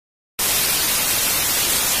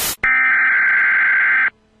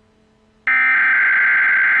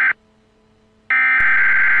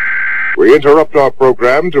We interrupt our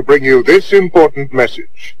program to bring you this important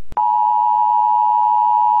message.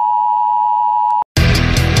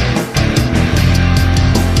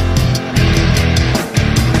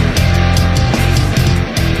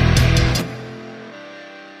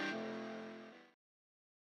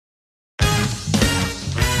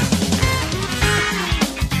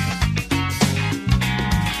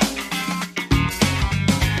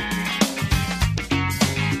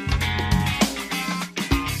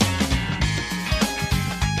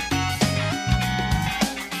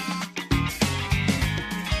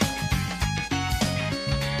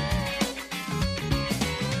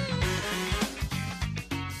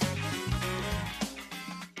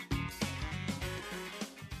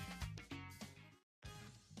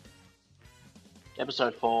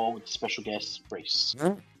 Episode 4 with special guest Rhys.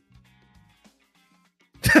 Oh,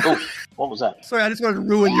 what was that? Sorry, I just wanted to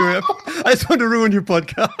ruin your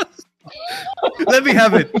podcast. Let me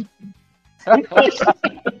have it.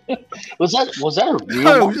 Was that a real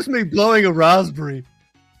No, it one? was just me blowing a raspberry.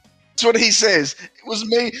 That's what he says.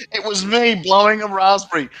 It was me blowing a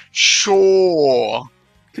raspberry. Sure.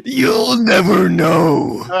 You'll never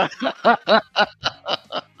know.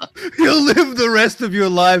 You'll live the rest of your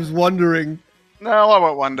lives wondering. No, I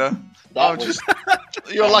won't wonder. That was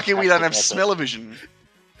You're lucky we don't have fantastic smell-o-vision.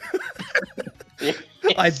 Yes.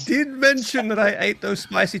 I did mention that I ate those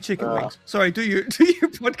spicy chicken wings. Sorry, do your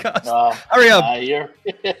podcast. Hurry up. You're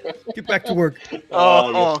Get back to work.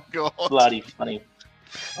 Oh, God. bloody funny.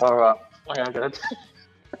 All right. Okay, I got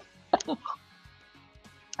it.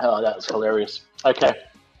 Oh, that was hilarious. Okay.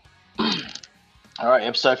 All right,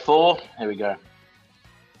 episode 4. Here we go.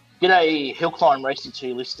 G'day, HillClimb Racing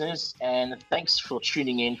 2 listeners, and thanks for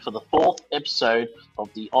tuning in for the 4th episode of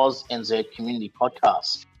the AUSNZ Community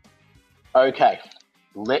Podcast. Okay,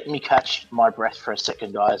 let me catch my breath for a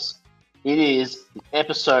second, guys. It is the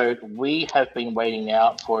episode we have been waiting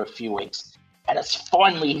out for a few weeks, and it's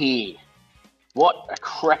finally here. What a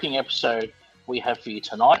cracking episode we have for you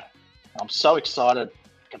tonight. I'm so excited,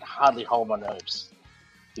 I can hardly hold my nerves.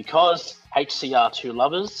 Because HCR2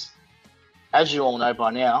 lovers, as you all know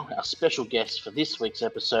by now, our special guest for this week's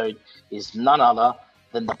episode is none other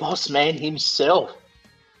than the boss man himself.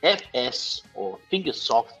 FS, or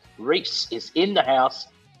Fingersoft, Rhys is in the house.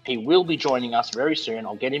 He will be joining us very soon.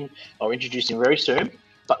 I'll introduce him very soon.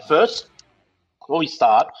 But first, before we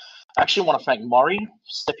start, I actually want to thank Maury for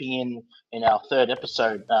stepping in our 3rd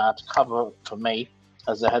episode to cover for me,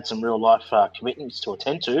 as I had some real life commitments to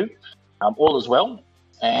attend to. All as well.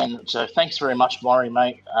 And so thanks very much, Maury,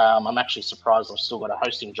 mate. I'm actually surprised I've still got a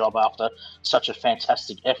hosting job after such a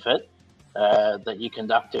fantastic effort that you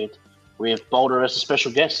conducted with Boulder as a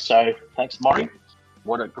special guest. So thanks, Maury.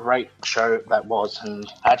 What a great show that was, and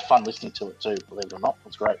I had fun listening to it too, believe it or not. It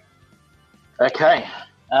was great. Okay,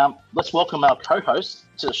 let's welcome our co-host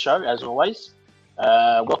to the show, as always.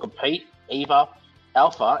 Welcome Pete, Eva,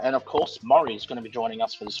 Alpha, and of course, Maury is going to be joining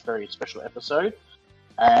us for this very special episode.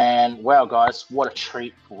 And wow, guys, what a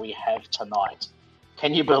treat we have tonight.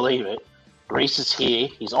 Can you believe it? Rhys is here.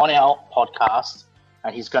 He's on our podcast,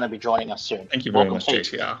 and he's going to be joining us soon. Thank you very much,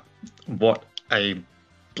 GTR. What a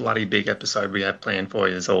bloody big episode we have planned for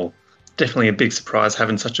you all. Definitely a big surprise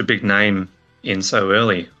having such a big name in so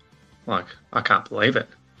early. Like, I can't believe it.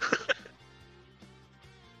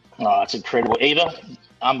 Oh, it's incredible. Eva,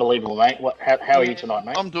 unbelievable, mate. How are you tonight,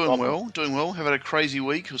 mate? I'm doing well. Have had a crazy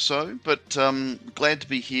week or so, but glad to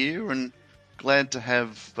be here and glad to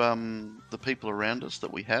have the people around us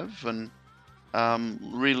that we have, and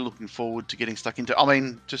really looking forward to getting stuck into. I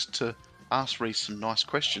mean, just to ask Rhys some nice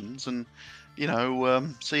questions and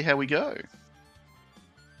see how we go.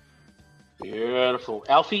 Beautiful,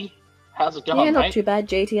 Alfie. How's it going, Yeah, not mate? too bad,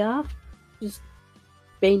 GTR. Just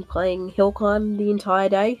been playing HillClimb the entire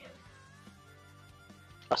day.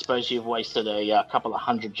 I suppose you've wasted a couple of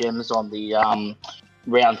 100 gems on the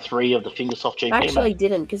round 3 of the Fingersoft GP. I actually mate.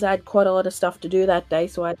 didn't, because I had quite a lot of stuff to do that day,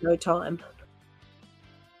 so I had no time.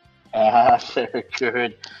 Very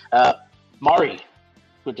good. Maury,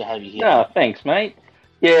 good to have you here. Oh, thanks, mate.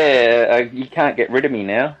 Yeah, you can't get rid of me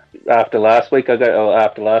now. After last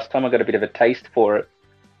time, I got a bit of a taste for it.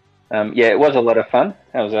 Yeah, it was a lot of fun.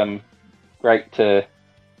 It was great to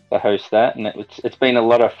host that, and it's been a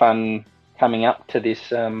lot of fun coming up to this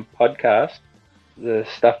podcast. The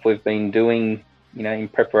stuff we've been doing, in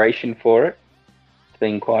preparation for it, it's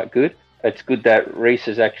been quite good. It's good that Rhys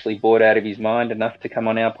is actually bored out of his mind enough to come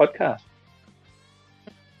on our podcast.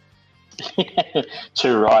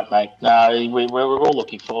 Too right, mate. No, we're all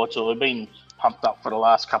looking forward to it. We've been pumped up for the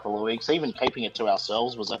last couple of weeks. Even keeping it to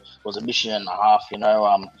ourselves was a mission and a half.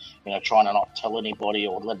 Trying to not tell anybody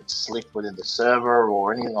or let it slip within the server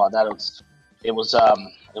or anything like that. It was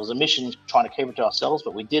a mission trying to keep it to ourselves,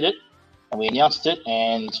 but we did it and we announced it,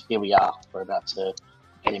 and here we are. We're about to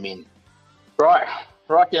get him in. Right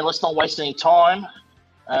then. Let's not waste any time.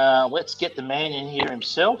 Let's get the man in here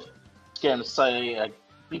himself. Let's get him to say a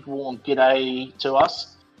big warm g'day to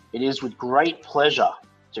us. It is with great pleasure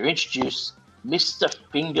to introduce Mr.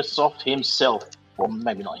 Fingersoft himself. Well,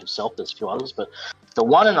 maybe not himself, there's a few others, but the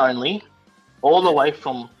one and only, all the way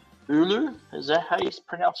from Oulu. Is that how you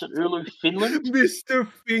pronounce it? Oulu, Finland? Mr.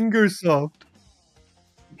 Fingersoft.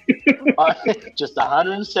 Just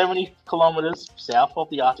 170 kilometers south of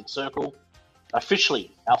the Arctic Circle.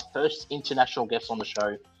 Officially, our first international guest on the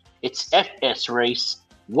show. It's FS-Rhys.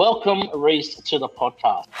 Welcome, Rhys, to the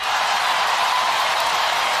podcast.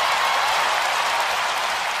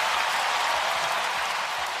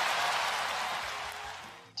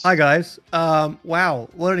 Hi guys. Wow,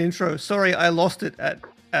 what an intro. Sorry, I lost it at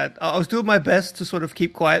I was doing my best to sort of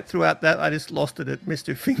keep quiet throughout that. I just lost it at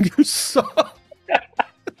Mr. Fingersoft.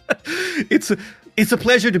 It's a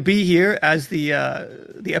pleasure to be here as the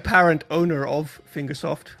apparent owner of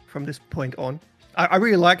Fingersoft from this point on. I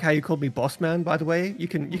really like how you called me boss man, by the way. You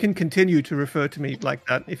can continue to refer to me like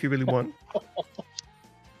that if you really want.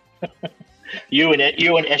 You and SJ.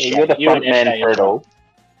 You're the front man for it all.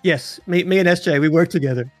 Yes, me and SJ, we work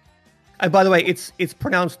together. And by the way, it's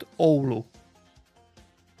pronounced Oulu.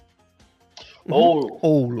 Oulu.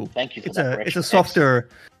 Oulu. Thank you for it's that. It's a softer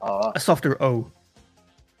O.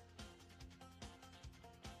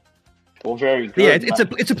 Well, very good. Yeah,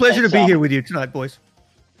 it's a pleasure to be here with you tonight, boys.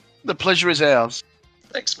 The pleasure is ours.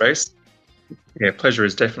 Thanks, Rhys. Yeah, pleasure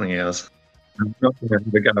is definitely ours. I'm not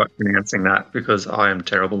going to go up pronouncing that because I am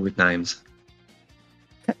terrible with names.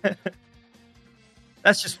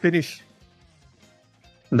 That's just Finnish.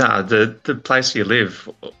 No, the place you live,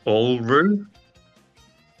 Oulu?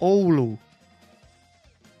 Oulu.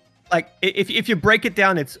 Like, if you break it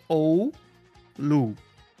down, it's Oulu.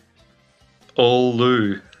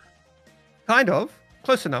 Oulu. Kind of.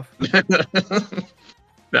 Close enough.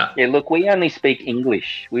 No. Yeah, look, we only speak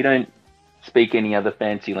English. We don't speak any other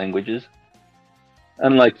fancy languages.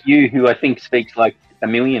 Unlike you, who I think speaks like a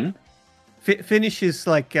million. Finnish is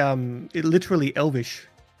like literally Elvish.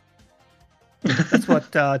 That's what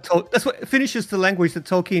Finnish is the language that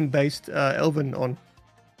Tolkien based Elven on.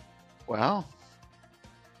 Wow.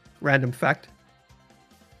 Random fact.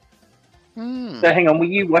 So hang on, were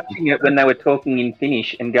you watching it when they were talking in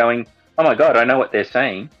Finnish and going, "Oh my god, I know what they're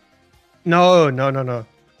saying"? No.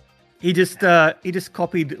 He just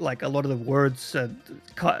copied like a lot of the words,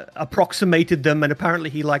 approximated them, and apparently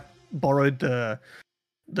he like borrowed the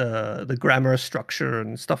grammar structure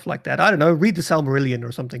and stuff like that. I don't know. Read the Silmarillion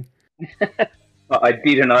or something. I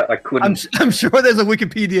did, and I couldn't. I'm sure there's a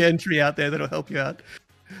Wikipedia entry out there that'll help you out.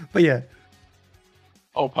 But yeah.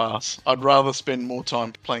 I'll pass. I'd rather spend more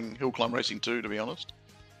time playing HillClimb Racing 2, to be honest.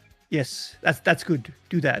 Yes, that's good.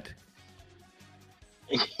 Do that.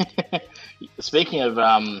 Speaking of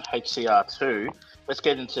HCR2, let's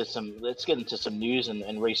get into some news,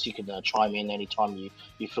 and Rhys, you can chime in anytime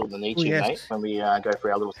you feel the need to, yes. mate. When we go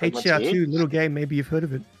for our little segments HCR2, here. little game. Maybe you've heard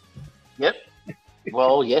of it. Yep.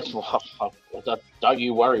 Well, yes. Well, don't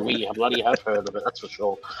you worry. We bloody have heard of it. That's for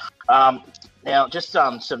sure. Now, just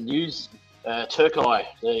some news. Turkey,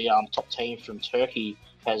 the top team from Turkey,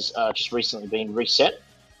 has just recently been reset.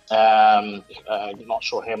 Not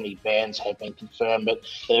sure how many bans have been confirmed, but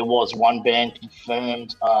there was one ban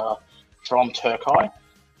confirmed from Turkey,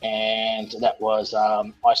 and that was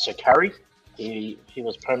ISO Carry. He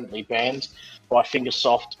was permanently banned by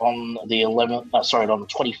Fingersoft on the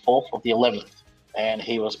 24th of the 11th, and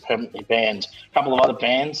he was permanently banned. A couple of other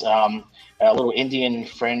bans. A little Indian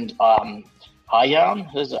friend, Ayan,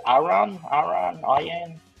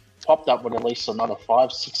 popped up with at least another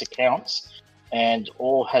 5-6 accounts, and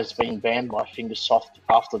all has been banned by Fingersoft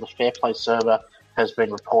after the Fair Play server has been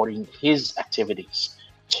reporting his activities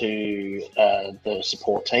to the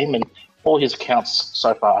support team, and all his accounts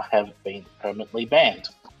so far have been permanently banned.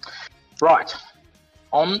 Right,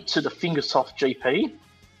 on to the Fingersoft GP.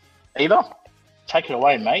 Eva, take it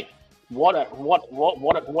away, mate. What a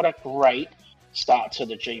great start to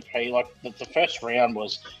the GP. Like the first round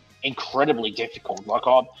was incredibly difficult. Like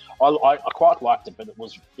I quite liked it, but it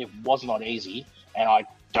was not easy, and I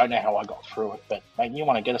don't know how I got through it. But mate, you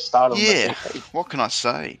want to get us started? Yeah. On the GP? What can I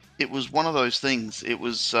say? It was one of those things. It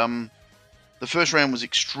was the first round was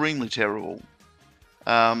extremely terrible,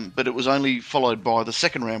 but it was only followed by the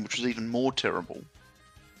second round, which was even more terrible,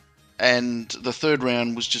 and the third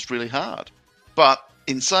round was just really hard. But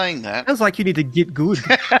in saying that, Sounds like you need to get good.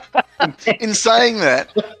 in saying that,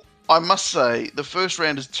 I must say the first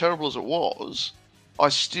round, as terrible as it was, I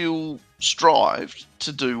still strived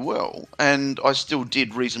to do well, and I still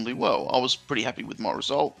did reasonably well. I was pretty happy with my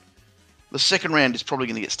result. The second round is probably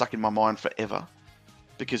going to get stuck in my mind forever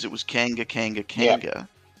because it was Kanga. Yep.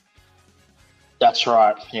 That's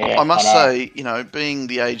right. Yeah, I must know. say, being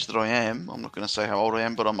the age that I am, I'm not going to say how old I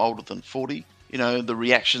am, but I'm older than 40. The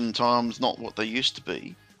reaction time's not what they used to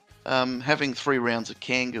be. Having 3 rounds of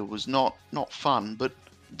Kanga was not fun, but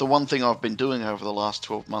the one thing I've been doing over the last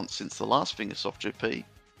 12 months since the last Fingersoft GP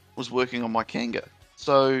was working on my Kanga.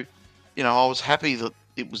 So, I was happy that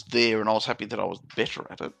it was there, and I was happy that I was better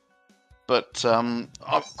at it. But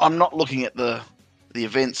I'm not looking at the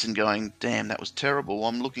events and going, damn, that was terrible.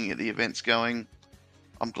 I'm looking at the events going,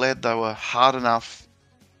 I'm glad they were hard enough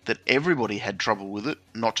that everybody had trouble with it,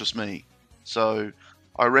 not just me. So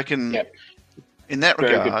I reckon, in that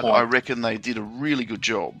regard, I reckon they did a really good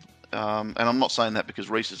job. And I'm not saying that because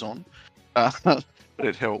Rhys is on, but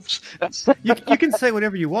it helps. You can say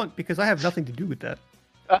whatever you want because I have nothing to do with that.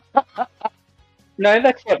 No,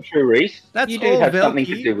 that's not true, Rhys. That's you do all have Velky, something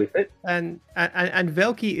to do with it. And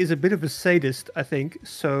Velky is a bit of a sadist, I think.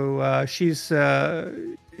 So she's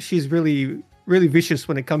really vicious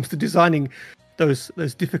when it comes to designing those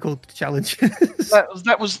difficult challenges.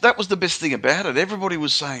 That was the best thing about it. Everybody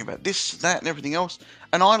was saying about this, that, and everything else,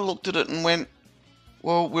 and I looked at it and went,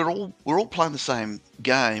 well, we're all playing the same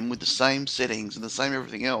game with the same settings and the same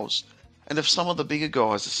everything else. And if some of the bigger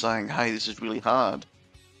guys are saying, hey, this is really hard,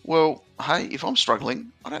 well, hey, if I'm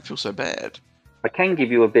struggling, I don't feel so bad. I can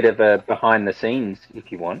give you a bit of a behind the scenes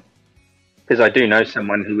if you want, because I do know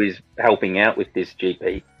someone who is helping out with this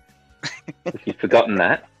GP. If you've forgotten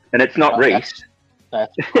that, and it's not Rhys.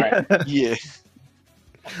 That's great. Yeah,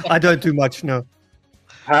 I don't do much, no.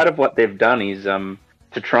 Part of what they've done is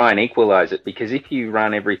to try and equalize it, because if you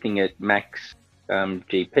run everything at max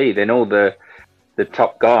GP, then all the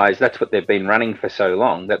top guys, that's what they've been running for so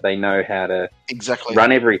long, that they know how to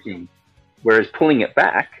run everything. Whereas pulling it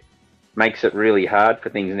back makes it really hard for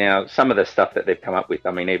things. Now, some of the stuff that they've come up with,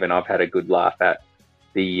 I mean, even I've had a good laugh at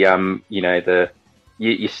you're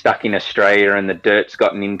stuck in Australia and the dirt's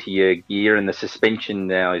gotten into your gear and the suspension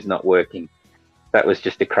now is not working. That was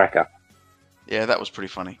just a cracker. Yeah, that was pretty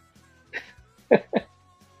funny.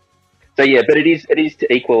 So yeah, but it is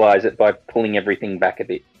to equalise it by pulling everything back a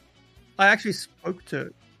bit. I actually spoke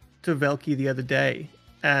to Velky the other day,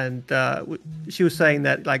 and she was saying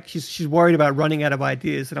that like she's worried about running out of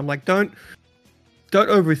ideas, and I'm like, don't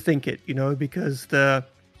overthink it, because the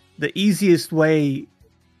easiest way,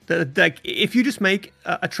 like if you just make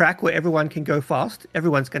a track where everyone can go fast,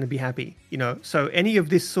 everyone's going to be happy, So any of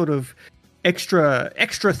this sort of extra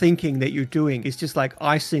thinking that you're doing is just like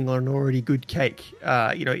icing on an already good cake.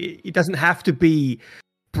 It doesn't have to be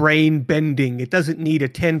brain bending. It doesn't need a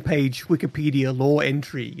 10-page Wikipedia lore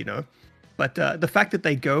entry, But the fact that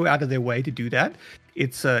they go out of their way to do that,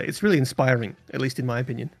 it's really inspiring, at least in my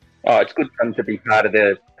opinion. Oh, it's good for them to be part of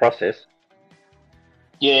the process.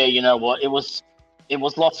 Yeah, you know what? It was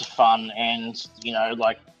lots of fun, and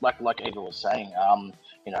like Eva was saying,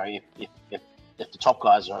 if the top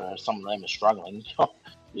guys some of them are struggling,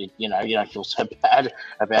 you don't feel so bad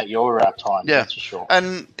about your time. Yeah, that's for sure.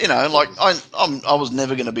 And I was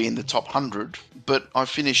never going to be in the top 100, but I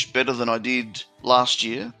finished better than I did last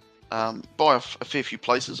year, by a fair few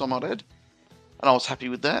places, I might add, and I was happy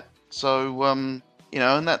with that. So and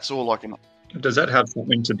that's all I can. Does that have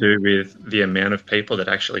something to do with the amount of people that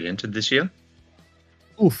actually entered this year?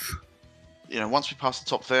 Oof. Once we passed the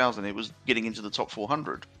top 1,000, it was getting into the top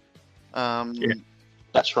 400. Yeah.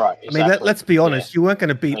 That's right. Exactly. I mean, let's be honest. You weren't going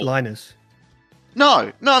to beat Linus.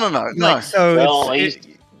 No. So well,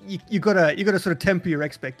 you gotta sort of temper your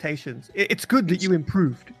expectations. It's good that you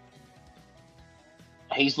improved.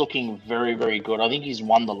 He's looking very, very good. I think he's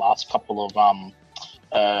won the last couple of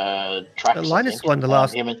tracks. Linus won the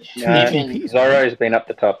last two GPs. Zorro's been up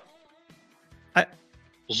the top.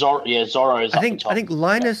 Zorro's up the top. I think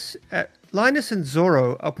Linus and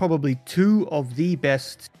Zorro are probably two of the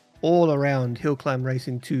best all-around HillClimb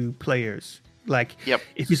Racing 2 players. Like,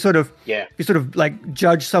 if you sort of like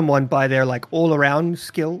judge someone by their like all-around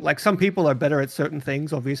skill, like some people are better at certain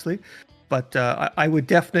things, obviously, but I would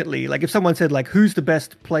definitely, like, if someone said like who's the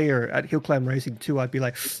best player at HillClimb Racing 2, I'd be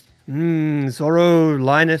like, Zorro,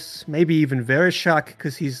 Linus, maybe even Vereshak,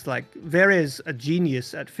 because he's like Vere's a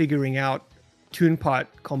genius at figuring out tune part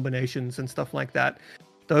combinations and stuff like that.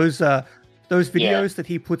 Those videos that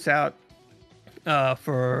he puts out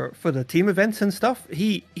for the team events and stuff,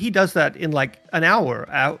 he does that in like an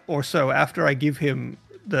hour or so after I give him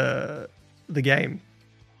the the game.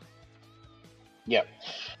 Yeah,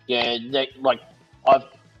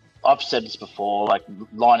 I've said this before. Like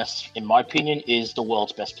Linus, in my opinion, is the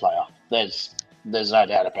world's best player. There's no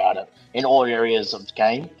doubt about it. In all areas of the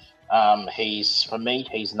game, he's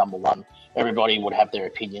number one. Everybody would have their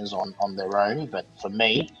opinions on their own, but for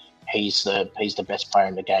me, he's the best player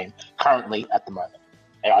in the game currently at the moment.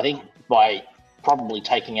 And I think by probably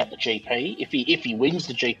taking out the GP, if he wins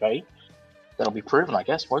the GP, that'll be proven, I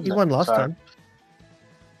guess. He won last time.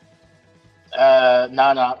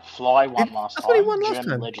 No, Fly won last time. I thought he won last German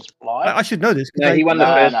time. Legends Fly. I should know this. No, he won the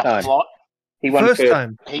first time. Fly, He won First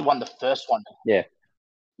time. he won the first one. Yeah.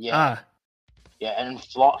 Yeah. Ah, Yeah, and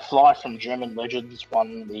Fly from German Legends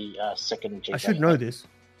won the second GP. I should know this.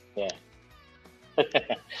 Yeah.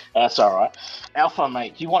 That's all right. Alpha,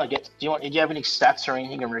 mate, do you have any stats or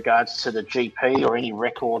anything in regards to the GP or any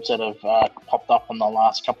records that have popped up in the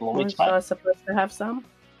last couple of weeks, Was I mate? supposed to have some?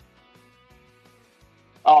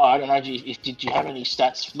 Oh, I don't know. Did you have any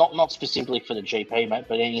stats? Not specifically for the GP, mate,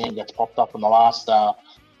 but anything that's popped up in the last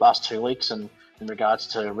 2 weeks and in regards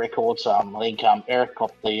to records? I think Eric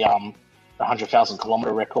got the 100,000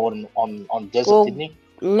 kilometer record on desert, Well, didn't he?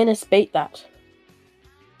 Linus beat that.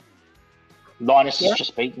 Linus has Yeah.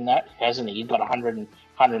 just beaten that, hasn't he? He got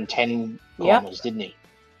 110 Yeah. kilometers, didn't he?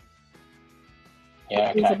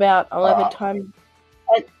 Yeah, He's okay. about 11 times.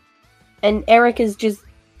 And Eric has just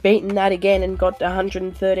beaten that again and got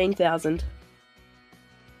 113,000.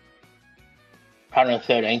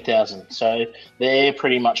 113,000. So they're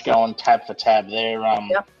pretty much going tab for tab. They're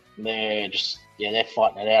Yep. they're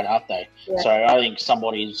fighting it out, aren't they? Yeah. So I think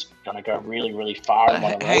somebody's going to go really, really far in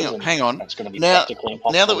one of those. Hang on. It's going to be Now, practically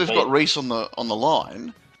impossible. now that we've to got beat. Rhys on the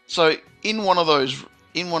line, so in one of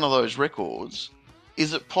those records,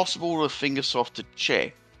 is it possible for Fingersoft to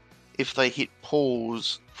check if they hit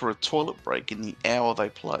pause for a toilet break in the hour they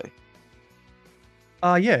play?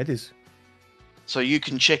 Yeah, it is. So you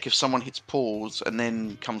can check if someone hits pause and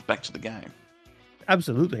then comes back to the game.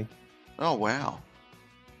 Absolutely. Oh wow.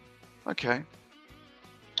 Okay.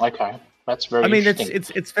 Okay, that's very. I mean, interesting.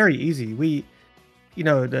 it's very easy.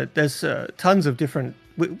 There's tons of different.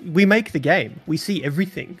 We make the game. We see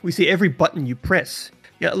everything. We see every button you press.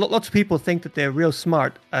 Yeah, lots of people think that they're real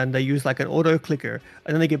smart and they use like an auto clicker,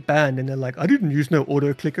 and then they get banned and they're like, I didn't use no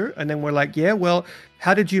auto clicker. And then we're like, yeah, well,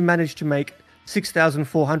 how did you manage to make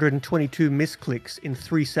 6,422 misclicks in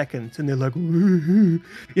 3 seconds? And they're like, woohoo.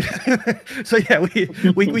 So yeah,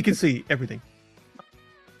 we can see everything.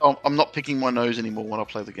 Oh, I'm not picking my nose anymore when I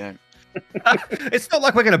play the game. It's not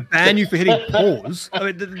like we're going to ban you for hitting pause.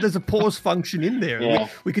 I mean, there's a pause function in there. Yeah.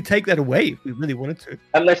 We could take that away if we really wanted to.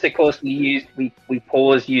 Unless, of course, we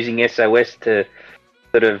pause using SOS to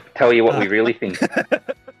sort of tell you what we really think.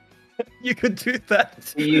 You could do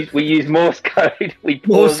that. We use Morse code. We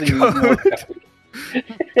pause Morse and use Morse code.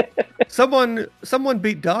 code. Someone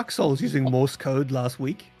beat Dark Souls using Morse code last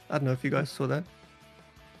week. I don't know if you guys saw that.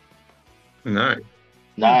 No.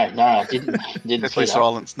 No, I didn't Deathly see that.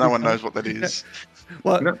 silence. No one knows what that is.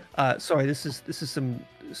 Well, No. sorry, this is some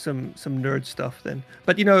nerd stuff then.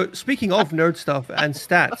 But speaking of nerd stuff and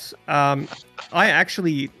stats, I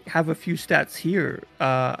actually have a few stats here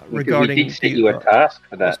regarding We did set you a task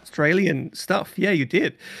for that. Australian stuff. Yeah, you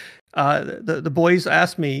did. The boys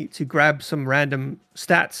asked me to grab some random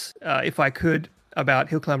stats if I could about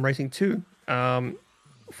HillClimb Racing 2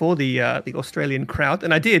 for the Australian crowd,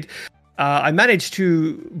 and I did. I managed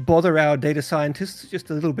to bother our data scientists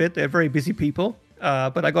just a little bit. They're very busy people,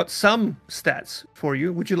 but I got some stats for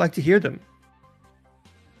you. Would you like to hear them?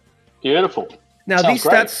 Beautiful. Now, Sounds these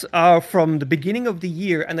great. stats are from the beginning of the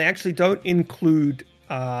year, and they actually don't include.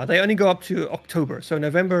 They only go up to October. So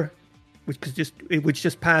November, which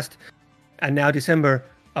just passed, and now December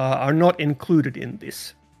are not included in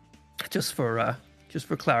this. Just for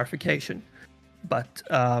clarification, but.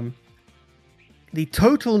 The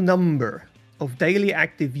total number of daily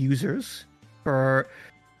active users for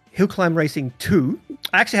HillClimb Racing 2.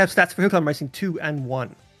 I actually have stats for HillClimb Racing 2 and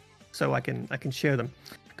 1, so I can share them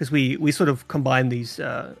because we sort of combine these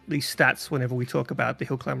stats whenever we talk about the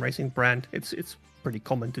HillClimb Racing brand. It's pretty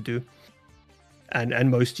common to do,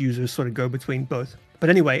 and most users sort of go between both. But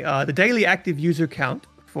anyway, the daily active user count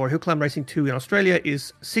for HillClimb Racing 2 in Australia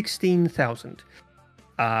is 16,000.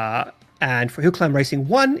 And for HillClimb Racing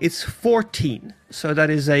 1, it's 14. So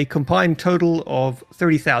that is a combined total of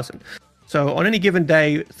 30,000. So on any given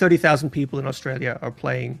day, 30,000 people in Australia are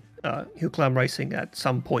playing HillClimb Racing at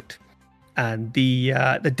some point. And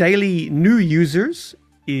the daily new users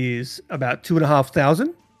is about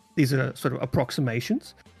 2,500. These are sort of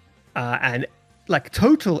approximations. And like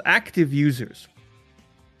total active users,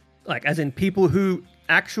 like as in people who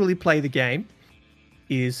actually play the game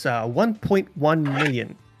is 1.1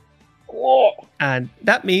 million. Whoa. And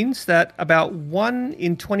that means that about 1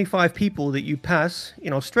 in 25 people that you pass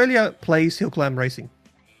in Australia plays HillClimb Racing.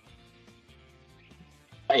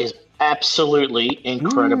 That is absolutely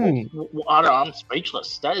incredible. I'm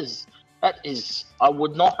speechless. That is. I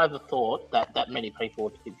would not have thought that many people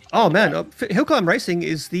would keep. Oh man, HillClimb Racing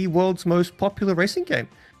is the world's most popular racing game.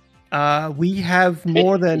 We have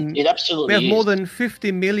more than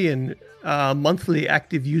 50 million monthly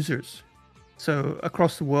active users. So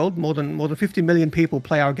across the world, more than 50 million people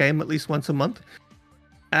play our game at least once a month,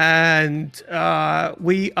 and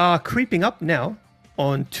we are creeping up now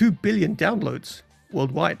on 2 billion downloads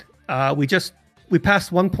worldwide. We passed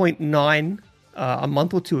 1.9 a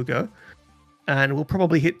month or two ago, and we'll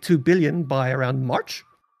probably hit 2 billion by around March.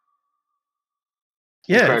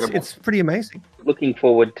 Yeah, it's pretty amazing. Looking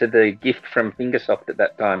forward to the gift from Fingersoft at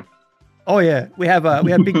that time. Oh yeah, we have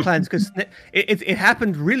big plans because it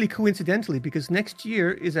happened really coincidentally because next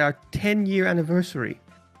year is our 10-year anniversary.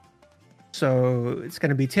 So it's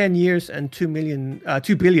going to be 10 years and 2 billion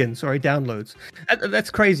downloads.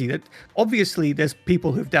 That's crazy. That obviously there's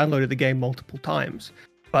people who've downloaded the game multiple times,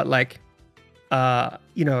 but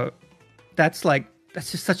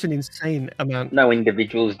that's just such an insane amount. No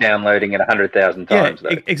individuals downloading it 100,000 times.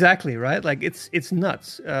 Yeah, exactly right. Like it's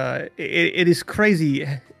nuts. It is crazy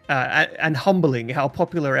and humbling how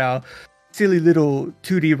popular our silly little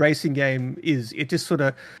 2D racing game is. It just sort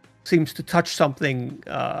of seems to touch something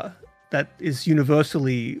that is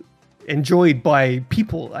universally enjoyed by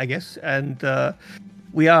people, I guess. And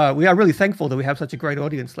we are really thankful that we have such a great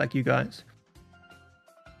audience like you guys.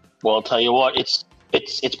 Well, I'll tell you what, it's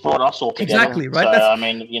brought us all together. Exactly, right? So,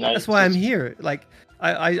 that's why I'm here. Like,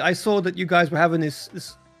 I saw that you guys were having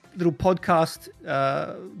this little podcast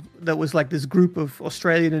that was like this group of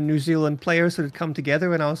Australian and New Zealand players that had come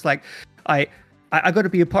together, and I was like, I got to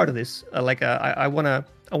be a part of this. I want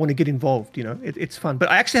to get involved. It's fun.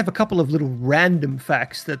 But I actually have a couple of little random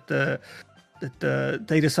facts that the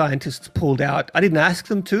data scientists pulled out. I didn't ask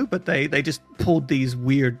them to, but they just pulled these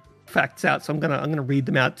weird facts out. So I'm gonna read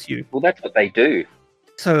them out to you. Well, that's what they do.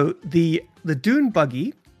 So the dune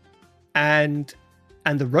buggy and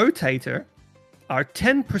the rotator are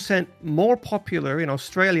 10% more popular in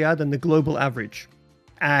Australia than the global average,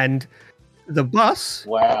 and the bus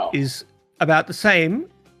is about the same,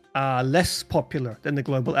 less popular than the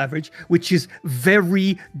global average, which is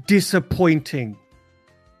very disappointing.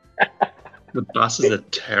 The bus is a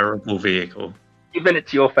terrible vehicle. Given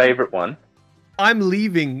it's your favourite one. I'm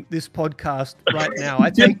leaving this podcast right now. I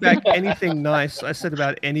take back anything nice I said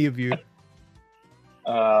about any of you.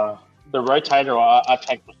 The rotator, I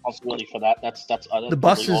take responsibility for that. That's the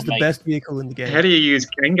bus is the best vehicle in the game. How do you use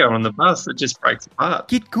Kango on the bus? It just breaks apart.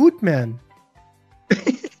 Get good, man.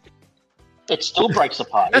 It still breaks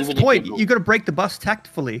apart. That's the point. You got to break the bus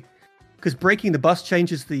tactfully, because breaking the bus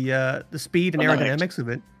changes the speed and aerodynamics of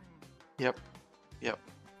it. Yep.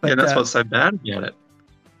 But, that's what's so bad about it.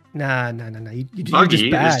 Nah. You're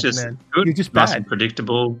just bad, man. Good. You're just nice bad. And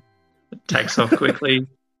predictable. It takes off quickly.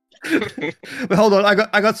 But hold on,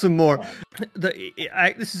 I got some more.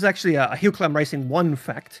 This is actually a HillClimb Racing 1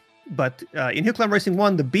 fact, but in HillClimb Racing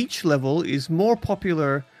 1, the beach level is more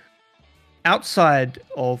popular outside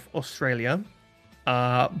of Australia,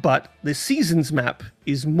 but the Seasons map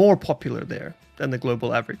is more popular there than the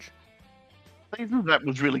global average. Seasons map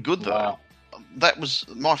was really good though. Wow. That was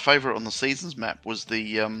my favourite on the Seasons map was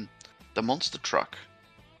the monster truck.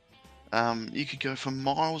 You could go for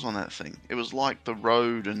miles on that thing. It was like the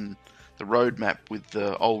road and the road map with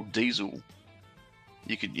the old diesel.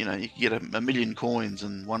 You could get a million coins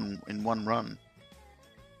in one run.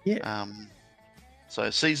 Yeah. So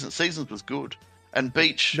Seasons was good, and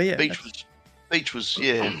Beach was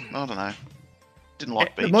I don't know. Didn't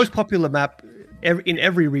like Beach. The most popular map in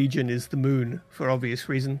every region is the Moon, for obvious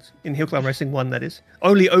reasons. In HillClimb Racing 1, that is.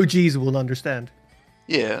 Only OGs will understand.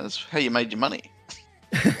 Yeah, that's how you made your money.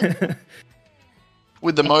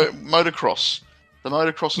 With the motocross. The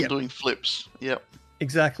motocross and doing flips. Yep.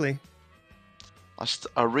 Exactly.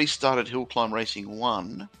 I restarted HillClimb Racing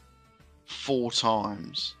 1 4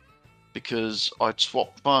 times because I'd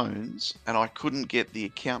swapped bones and I couldn't get the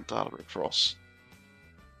account data across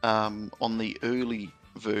on the early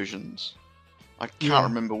versions. I can't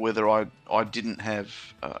remember whether I didn't have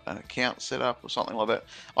an account set up or something like that.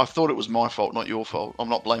 I thought it was my fault, not your fault. I'm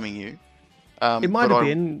not blaming you. It might have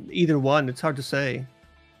been either one. It's hard to say.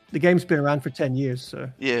 The game's been around for 10 years, so...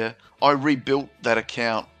 Yeah, I rebuilt that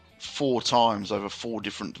account 4 times over 4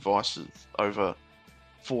 different devices over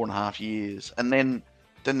 4.5 years. And then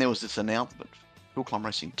there was this announcement HillClimb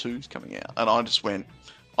Racing 2 is coming out, and I just went,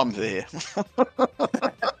 I'm there.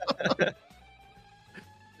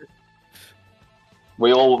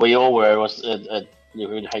 We all were. It was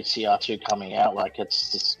HCR2 coming out. Like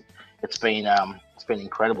it's been an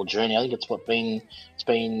incredible journey. I think it's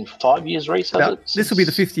been 5 years, Rhys, has it? This will be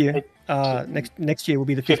the 5th year. Next year will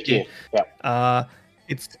be the 5th year. Yeah.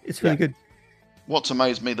 It's really good. What's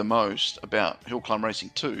amazed me the most about HillClimb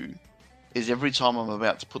Racing 2 is every time I'm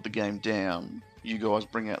about to put the game down, you guys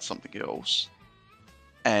bring out something else,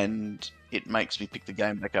 and it makes me pick the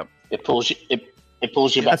game back up. It pulls you back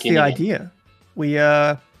That's in. the again.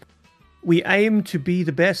 idea. We aim to be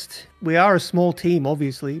the best. We are a small team,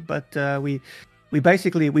 obviously, but we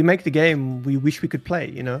make the game we wish we could play.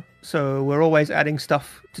 You know, so we're always adding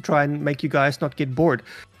stuff to try and make you guys not get bored.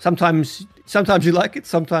 Sometimes you like it,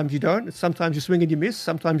 sometimes you don't. Sometimes you swing and you miss.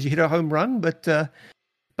 Sometimes you hit a home run. But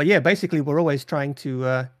yeah, basically we're always trying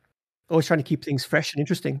to keep things fresh and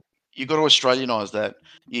interesting. You got to Australianise that.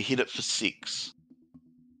 You hit it for 6.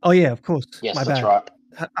 Oh yeah, of course. Yes, My that's bad. right.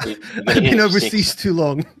 I've been overseas too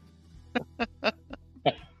long.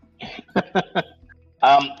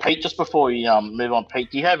 Pete, just before we move on,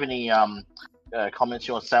 Pete, do you have any comments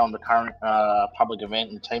you want to say on the current public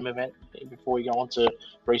event and team event before we go on to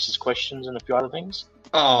Rhys's questions and a few other things?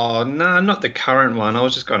 Oh no, not the current one. I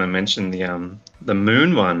was just going to mention the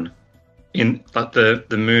Moon one. In like the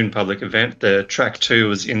Moon public event, the track 2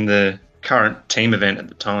 was in the current team event at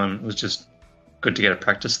the time. It was just good to get a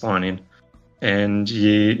practice line in. And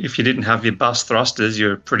if you didn't have your bus thrusters,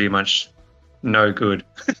 you're pretty much no good,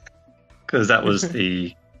 because that was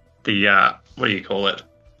the what do you call it?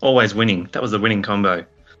 Always winning. That was the winning combo.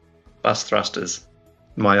 Bus thrusters.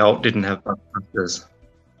 My alt didn't have bus thrusters.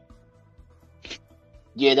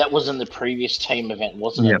 Yeah, that was in the previous team event,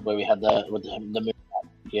 wasn't it? Where we had the moon.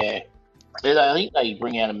 Yeah, I think they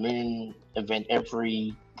bring out a moon event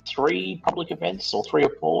every 3 public events or 3 or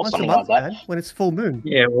 4, Once something a month, like that. man, when it's full moon.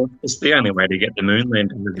 Yeah, well, it's the only way to get the moon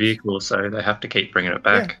land in the vehicle, so they have to keep bringing it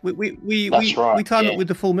back. Yeah, we time it with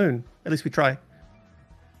the full moon. At least we try.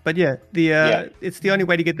 But yeah, it's the only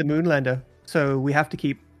way to get the moon lander. So we have to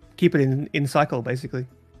keep it in cycle, basically.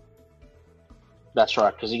 That's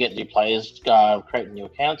right, because you get new players creating new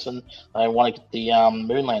accounts, and they want to get the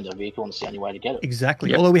Moonlander vehicle, and it's the only way to get it. Exactly.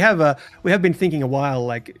 Yep. Although we have been thinking a while,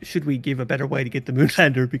 like, should we give a better way to get the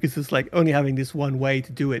Moonlander, because it's like only having this one way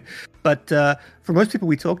to do it. But for most people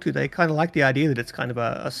we talk to, they kind of like the idea that it's kind of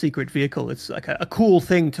a secret vehicle. It's like a cool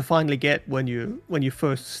thing to finally get when you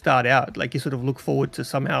first start out. Like, you sort of look forward to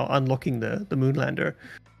somehow unlocking the Moonlander.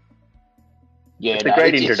 Yeah, it's a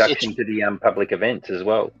great introduction to the public events as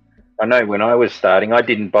well. I know when I was starting, I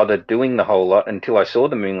didn't bother doing the whole lot until I saw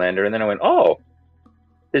the Moonlander, and then I went, oh,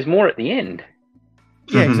 there's more at the end.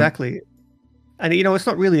 Yeah, exactly. And, it's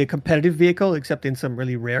not really a competitive vehicle, except in some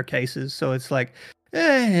really rare cases. So it's like,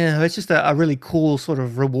 it's just a really cool sort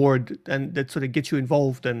of reward, and that sort of gets you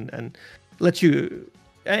involved and lets you...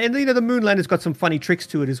 And, the Moonlander's got some funny tricks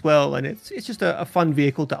to it as well, and it's just a fun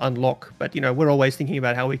vehicle to unlock. But, we're always thinking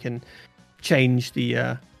about how we can change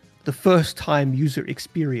the first-time user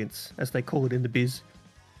experience, as they call it in the biz.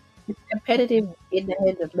 It's competitive in the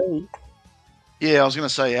hands of me. Yeah, I was going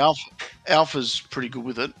to say Alpha's pretty good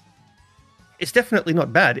with it. It's definitely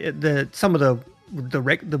not bad. Some of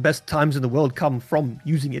the best times in the world come from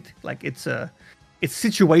using it. Like, it's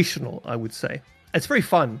situational, I would say. It's very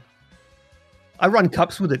fun. I run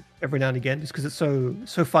cups with it every now and again just because it's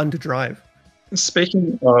so fun to drive.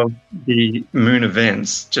 Speaking of the moon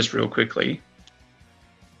events, just real quickly,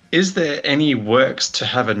 is there any works to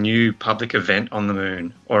have a new public event on the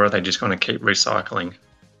moon, or are they just going to keep recycling?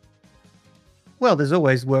 Well, there's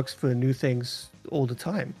always works for new things all the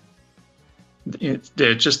time.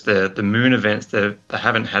 They're just the moon events. They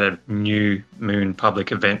haven't had a new moon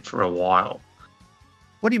public event for a while.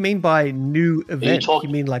 What do you mean by new event? You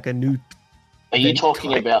mean like a new... Are you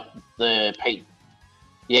talking about the Pete?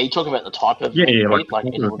 Yeah, you're talking about the type of yeah, like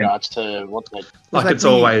in regards to what they... Like, it's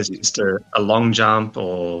always just a long jump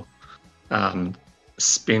or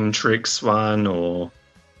spin tricks one, or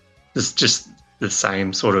it's just the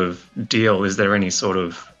same sort of deal. Is there any sort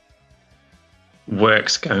of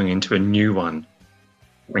works going into a new one?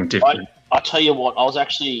 Something different? I'll tell you what. I was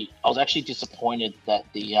actually disappointed that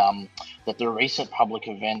the recent public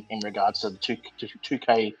event in regards to the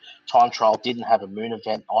 2K time trial didn't have a moon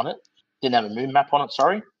event on it. Didn't have a moon map on it.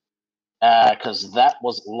 Sorry, because that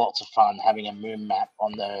was lots of fun having a moon map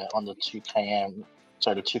on the 2km,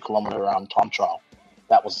 so the 2 kilometer time trial.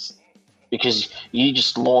 That was because you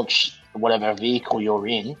just launch whatever vehicle you're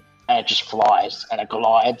in, and it just flies, and it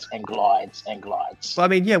glides and glides and glides. Well, I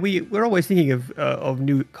mean, yeah, we're always thinking of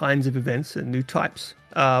new kinds of events and new types,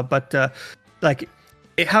 but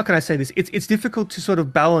how can I say this? It's difficult to sort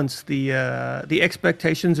of balance the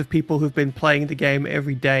expectations of people who've been playing the game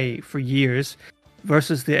every day for years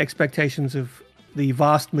versus the expectations of the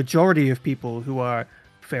vast majority of people who are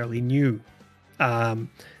fairly new. And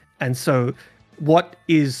so what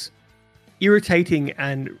is irritating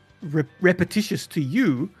and repetitious to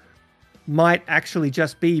you might actually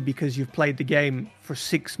just be because you've played the game for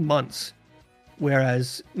 6 months,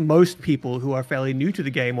 whereas most people who are fairly new to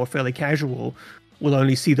the game or fairly casual will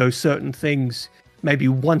only see those certain things maybe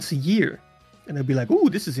once a year, and they'll be like,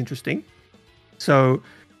 "Ooh, this is interesting." So,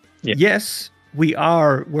 yes, we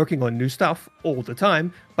are working on new stuff all the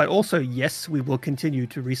time, but also, yes, we will continue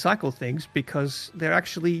to recycle things because they're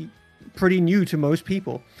actually pretty new to most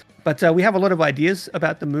people. But we have a lot of ideas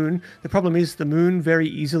about the moon. The problem is the moon very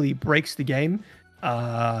easily breaks the game.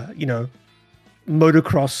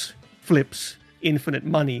 Motocross flips, infinite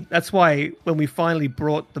money. That's why when we finally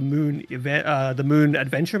brought the moon event, the moon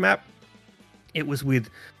adventure map, it was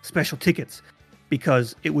with special tickets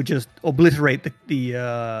because it would just obliterate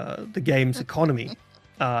the game's economy.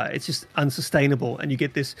 It's just unsustainable, and you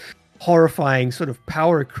get this horrifying sort of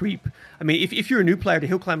power creep. I mean, if you're a new player to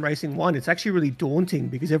HillClimb Racing 1, it's actually really daunting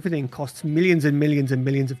because everything costs millions and millions and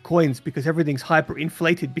millions of coins because everything's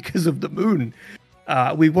hyperinflated because of the moon.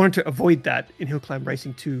 We wanted to avoid that in HillClimb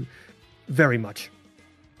Racing 2 very much.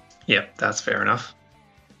 Yeah, that's fair enough.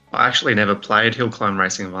 I actually never played HillClimb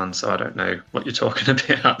Racing 1, so I don't know what you're talking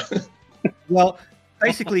about. Well,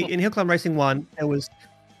 basically, in HillClimb Racing 1, there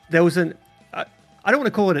was an... I don't want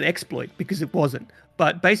to call it an exploit because it wasn't.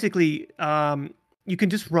 But basically, you can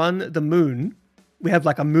just run the moon. We have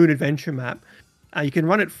like a moon adventure map. You can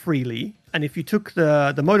run it freely. And if you took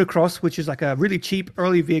the motocross, which is like a really cheap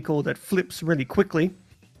early vehicle that flips really quickly,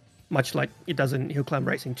 much like it does in HillClimb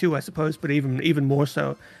Racing 2, I suppose, but even more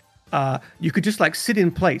so, you could just like sit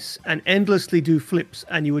in place and endlessly do flips,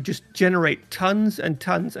 and you would just generate tons and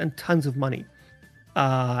tons and tons of money.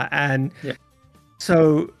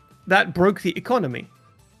 So that broke the economy.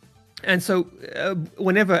 And so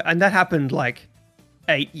and that happened like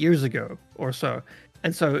 8 years ago or so.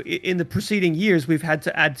 And so in the preceding years, we've had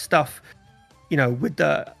to add stuff, with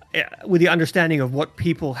the understanding of what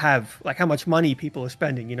people have, like how much money people are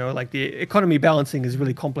spending, like the economy balancing is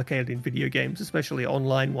really complicated in video games, especially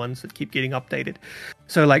online ones that keep getting updated.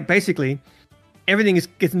 So like basically everything is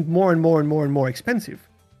getting more and more and more and more expensive.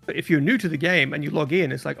 But if you're new to the game and you log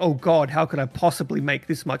in, it's like, oh God, how could I possibly make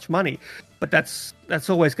this much money? But that's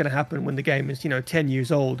always going to happen when the game is, 10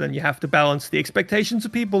 years old, and you have to balance the expectations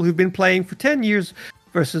of people who've been playing for 10 years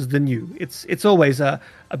versus the new. It's always a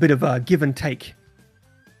bit of a give and take.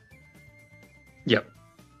 Yep.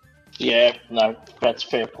 Yeah, no, that's a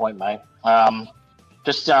fair point, mate.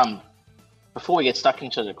 Before we get stuck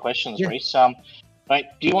into the questions, Rhys, mate,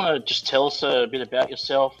 do you want to just tell us a bit about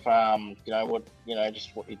yourself?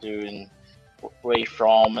 Just what you do and where you're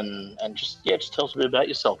from, and just tell us a bit about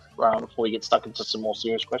yourself before we get stuck into some more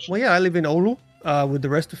serious questions. Well, yeah, I live in Oulu with the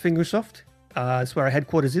rest of Fingersoft. That's where our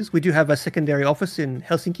headquarters is. We do have a secondary office in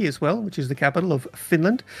Helsinki as well, which is the capital of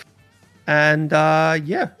Finland. And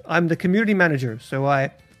I'm the community manager, so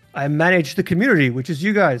I manage the community, which is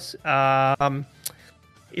you guys.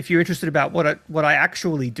 If you're interested about what I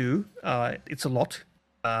actually do, it's a lot.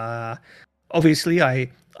 Obviously, I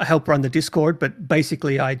help run the Discord, but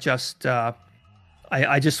basically I just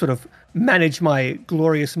sort of manage my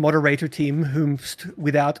glorious moderator team, whom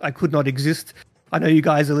without I could not exist. I know you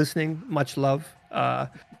guys are listening. Much love.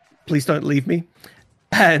 Please don't leave me.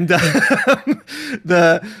 And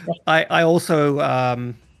I also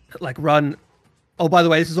run. Oh, by the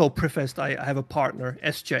way, this is all prefaced. I have a partner,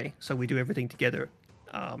 SJ, so we do everything together.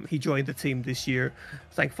 He joined the team this year,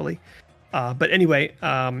 thankfully. But anyway,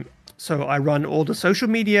 so I run all the social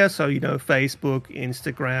media, so Facebook,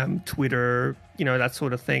 Instagram, Twitter, that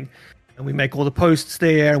sort of thing. And we make all the posts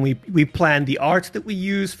there, and we plan the art that we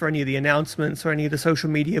use for any of the announcements or any of the social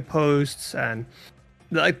media posts. And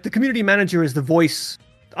the community manager is the voice.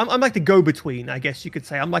 I'm like the go-between, I guess you could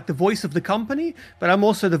say. I'm like the voice of the company, but I'm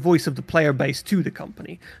also the voice of the player base to the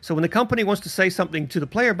company. So when the company wants to say something to the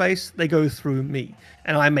player base, they go through me.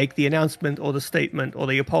 And I make the announcement or the statement or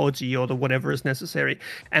the apology or the whatever is necessary.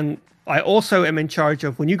 And I also am in charge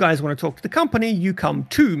of when you guys want to talk to the company, you come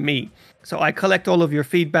to me. So I collect all of your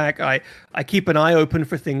feedback. I keep an eye open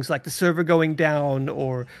for things like the server going down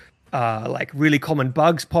or like really common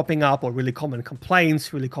bugs popping up or really common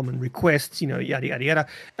complaints, really common requests, yada, yada, yada.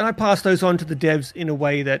 And I pass those on to the devs in a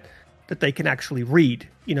way that they can actually read,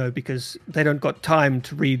 because they don't got time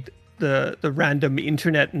to read the random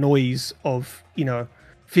internet noise of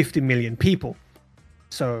 50 million people.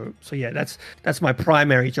 So yeah, that's my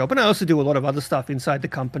primary job, and I also do a lot of other stuff inside the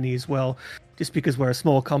company as well. Just because we're a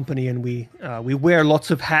small company and we wear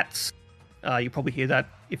lots of hats. You probably hear that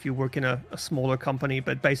if you work in a smaller company,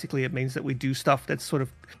 but basically it means that we do stuff that's sort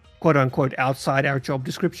of quote unquote outside our job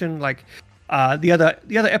description. Like the other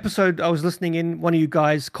episode I was listening in, one of you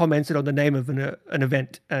guys commented on the name of an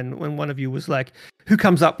event, and when one of you was like, "Who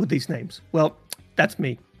comes up with these names?" Well, that's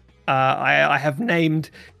me. I have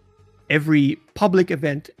named every public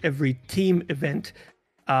event, every team event,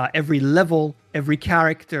 every level, every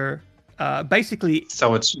character, basically.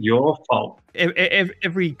 So it's your fault.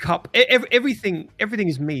 Every cup, everything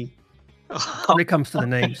is me when it comes to the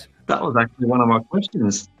names. That was actually one of my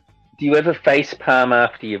questions. Do you ever face palm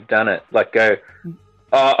after you've done it? Like go,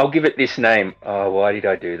 oh, I'll give it this name. Oh, why did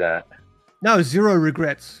I do that? No, zero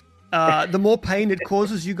regrets. The more pain it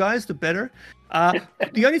causes you guys, the better.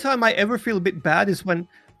 The only time I ever feel a bit bad is when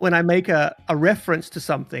I make a reference to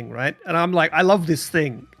something, right? And I'm like, I love this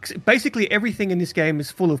thing. Basically, everything in this game is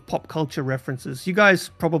full of pop culture references. You guys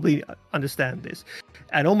probably understand this.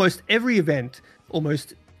 And almost every event,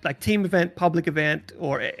 almost like team event, public event,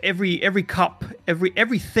 or every cup,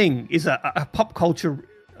 everything is a pop culture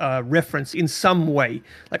reference in some way.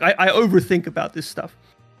 Like I overthink about this stuff.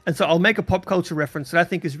 And so I'll make a pop culture reference that I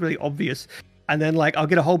think is really obvious. And then like I'll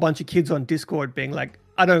get a whole bunch of kids on Discord being like,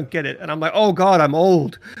 I don't get it. And I'm like, oh God, I'm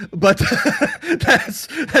old. But that's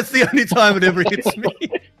the only time it ever hits me.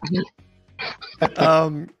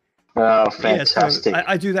 Oh, fantastic. Yeah, so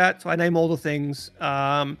I do that. So I name all the things.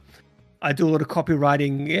 I do a lot of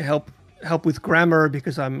copywriting, help with grammar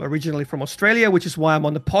because I'm originally from Australia, which is why I'm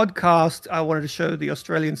on the podcast. I wanted to show the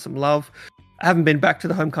Australians some love. I haven't been back to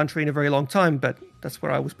the home country in a very long time, but that's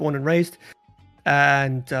where I was born and raised.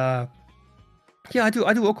 And yeah, I do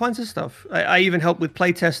all kinds of stuff. I even help with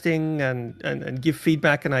playtesting and give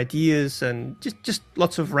feedback and ideas and just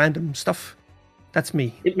lots of random stuff. That's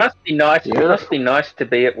me. It must be nice. It must be nice to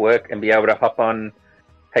be at work and be able to hop on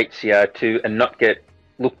HCR2 and not get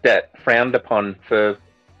looked at, frowned upon for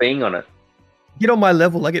being on it. Get on my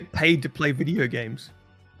level. I get paid to play video games.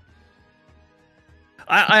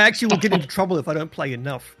 I actually will get into trouble if I don't play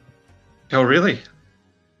enough. Oh, really?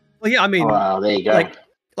 Well, yeah, I mean, wow, there you go.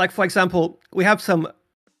 Like for example, we have some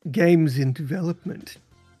games in development,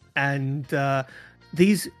 and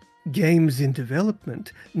these games in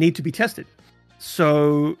development need to be tested.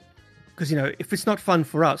 So, because if it's not fun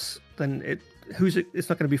for us, then it's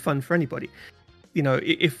not going to be fun for anybody.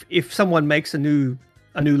 If someone makes a new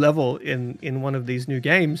level in one of these new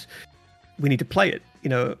games, we need to play it.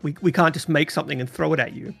 We can't just make something and throw it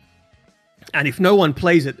at you. And if no one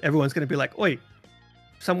plays it, everyone's going to be like, "Oi,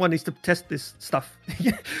 someone needs to test this stuff."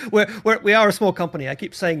 We are a small company. I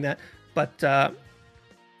keep saying that, but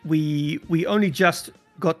we only just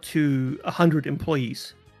got to 100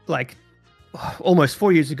 employees. Like almost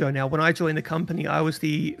 4 years ago now, when I joined the company, I was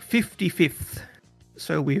the 55th.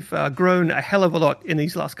 So we've grown a hell of a lot in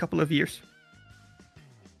these last couple of years.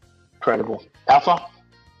 Incredible. Alpha,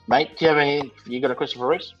 mate, do you have you got a question for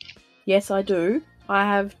Rhys? Yes, I do. I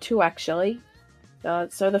have two actually.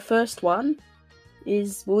 So the first one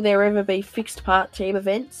is, will there ever be fixed part team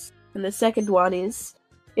events? And the second one is,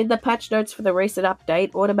 in the patch notes for the recent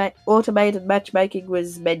update, automated matchmaking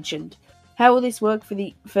was mentioned. How will this work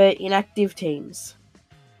for inactive teams?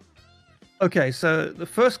 Okay, so the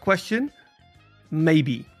first question,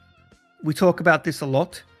 maybe. We talk about this a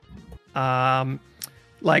lot.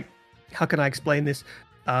 Like, how can I explain this?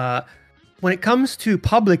 When it comes to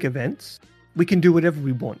public events, we can do whatever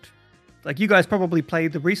we want. Like you guys probably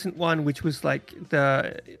played the recent one, which was like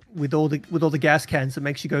with all the gas cans that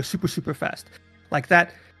makes you go super super fast, like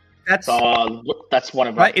that. That's one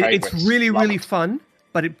of my favorites. It's really fun,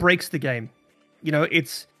 but it breaks the game.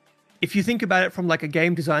 It's, if you think about it from like a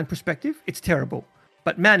game design perspective, it's terrible.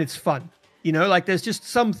 But man, it's fun. Like there's just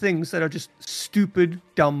some things that are just stupid,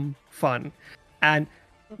 dumb fun, and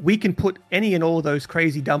we can put any and all of those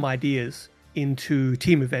crazy dumb ideas into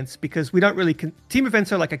team events because we don't really team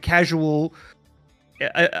events are like a casual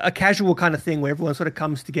kind of thing where everyone sort of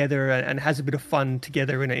comes together and has a bit of fun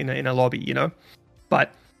together in a lobby,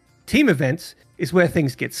 but team events is where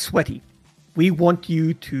things get sweaty. We want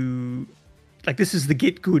you to, like, this is the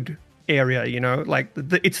get good area, like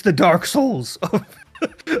it's the Dark Souls of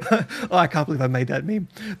oh, I can't believe I made that meme.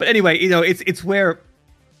 But anyway, it's where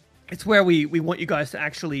we want you guys to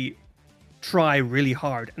actually try really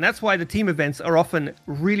hard. And that's why the team events are often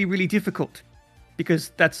really, really difficult,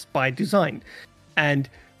 because that's by design. And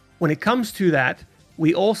when it comes to that,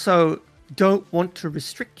 we also don't want to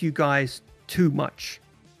restrict you guys too much,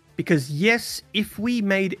 because yes, if we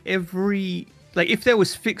made if there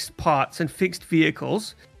was fixed parts and fixed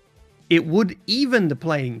vehicles, it would even the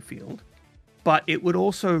playing field, but it would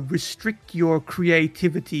also restrict your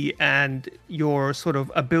creativity and your sort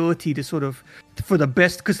of ability to sort of for the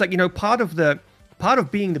best, because part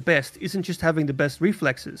of being the best isn't just having the best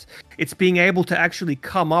reflexes. It's being able to actually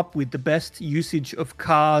come up with the best usage of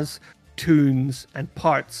cars, tunes, and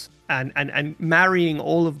parts, and marrying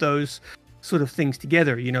all of those sort of things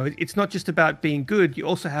together. It's not just about being good. You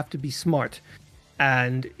also have to be smart.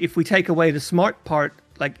 And if we take away the smart part,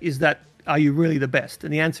 are you really the best?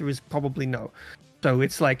 And the answer is probably no. So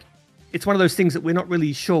it's one of those things that we're not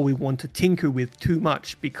really sure we want to tinker with too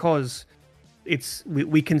much, because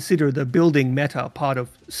we consider the building meta part of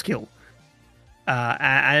skill.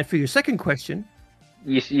 And for your second question,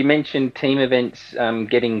 you mentioned team events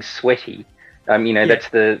getting sweaty. That's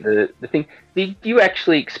the thing. Do you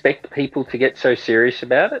actually expect people to get so serious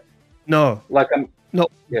about it? No. No.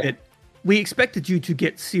 Yeah. We expected you to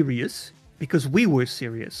get serious because we were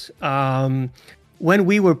serious. When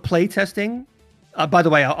we were playtesting, by the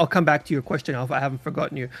way, I'll come back to your question, Alpha. I haven't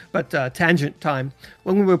forgotten you. But tangent time.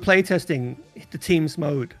 When we were playtesting the Teams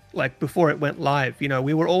mode, before it went live,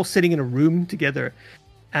 we were all sitting in a room together,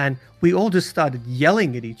 and we all just started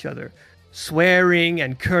yelling at each other, swearing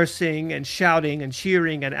and cursing and shouting and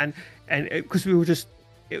cheering, and because we were just.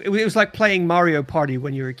 It was like playing Mario Party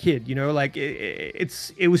when you were a kid,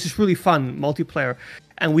 it was just really fun multiplayer,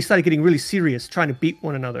 and we started getting really serious trying to beat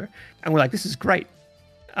one another, and we're like, this is great.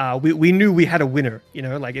 We knew we had a winner,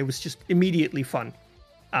 it was just immediately fun.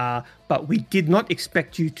 But we did not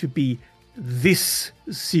expect you to be this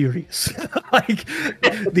serious.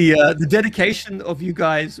 The dedication of you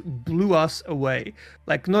guys blew us away.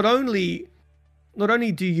 Not only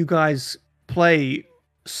do you guys play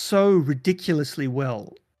so ridiculously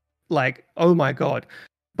well, oh my god,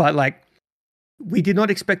 but we did not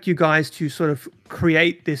expect you guys to sort of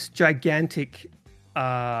create this gigantic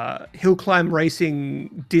HillClimb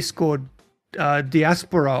Racing Discord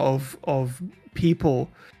diaspora of people,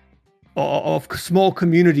 of small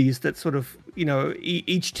communities that sort of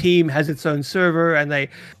each team has its own server, and they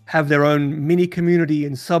have their own mini community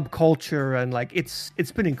and subculture, and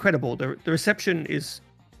it's been incredible. The reception is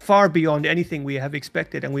far beyond anything we have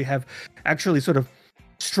expected, and we have actually sort of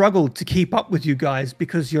struggled to keep up with you guys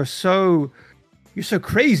because you're so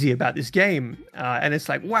crazy about this game, and it's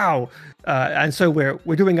wow. And so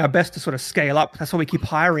we're doing our best to sort of scale up. That's why we keep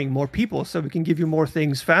hiring more people, so we can give you more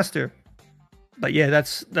things faster. But yeah,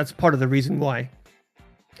 that's part of the reason why.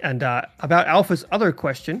 And about Alpha's other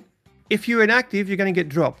question, if you're inactive, you're going to get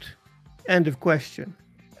dropped. End of question.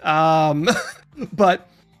 But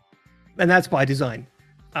that's by design.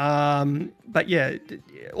 But yeah,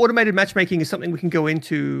 automated matchmaking is something we can go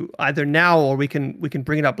into either now, or we can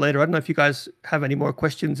bring it up later. I don't know if you guys have any more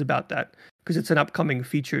questions about that, because it's an upcoming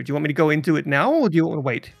feature. Do you want me to go into it now, or do you want to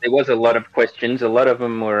wait? There was a lot of questions. A lot of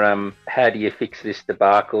them were, how do you fix this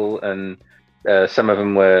debacle? And some of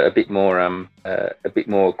them were a bit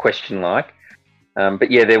more question-like.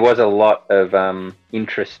 But yeah, there was a lot of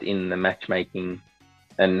interest in the matchmaking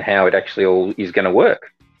and how it actually all is going to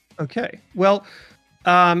work. Okay. Well,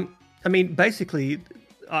 basically,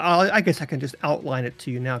 I guess I can just outline it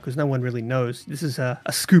to you now, because no one really knows. This is a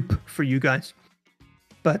scoop for you guys.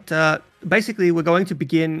 But basically, we're going to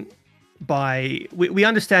begin by... We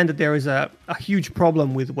understand that there is a huge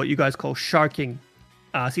problem with what you guys call sharking.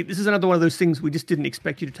 See, this is another one of those things we just didn't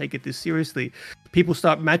expect you to take it this seriously. People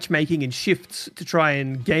start matchmaking in shifts to try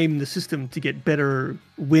and game the system to get better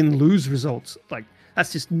win-lose results.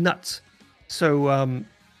 That's just nuts. So...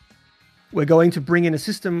 we're going to bring in a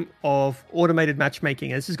system of automated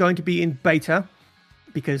matchmaking. And this is going to be in beta,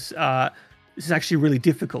 because this is actually really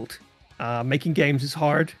difficult. Making games is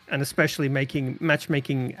hard, and especially making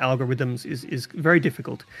matchmaking algorithms is very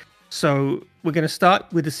difficult. So we're going to start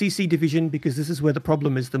with the CC division, because this is where the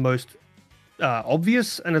problem is the most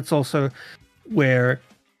obvious, and it's also where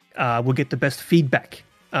we'll get the best feedback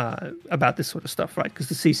about this sort of stuff, right? Because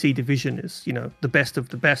the CC division is, the best of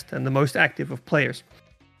the best and the most active of players.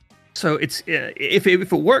 So it's if it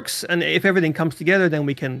works and if everything comes together, then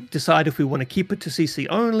we can decide if we want to keep it to CC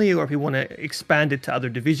only, or if we want to expand it to other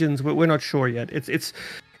divisions. We're not sure yet.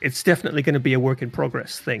 It's definitely going to be a work in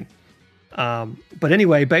progress thing. But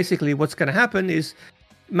anyway, basically what's going to happen is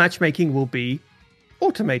matchmaking will be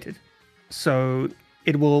automated. So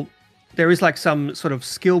there is some sort of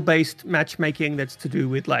skill-based matchmaking that's to do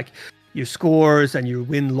with your scores and your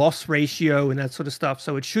win-loss ratio and that sort of stuff.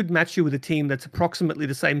 So it should match you with a team that's approximately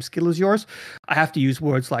the same skill as yours. I have to use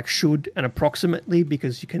words like should and approximately,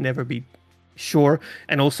 because you can never be sure.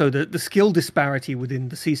 And also the skill disparity within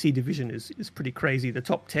the CC division is pretty crazy. The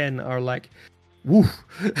top 10 are like, woo,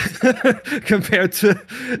 compared to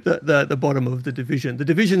the bottom of the division. The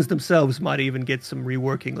divisions themselves might even get some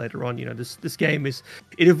reworking later on. You know, this game it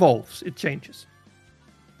evolves, it changes.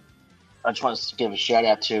 I just want to give a shout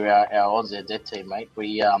out to our AUSNZ team, mate.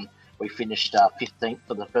 We finished 15th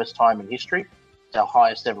for the first time in history. It's our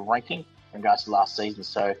highest ever ranking in regards to last season.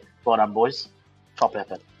 So well done, boys. Top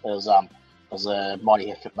effort. It was a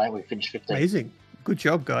mighty effort, mate. We finished 15th. Amazing. Good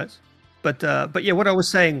job, guys. But yeah, what I was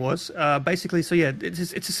saying was basically, so yeah,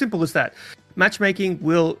 it's as simple as that. Matchmaking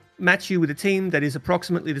will match you with a team that is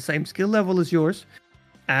approximately the same skill level as yours,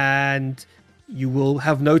 and you will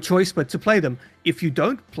have no choice but to play them. If you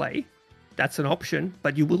don't play, that's an option,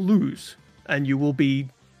 but you will lose and you will be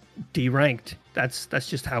deranked. That's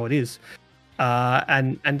just how it is,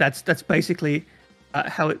 and that's basically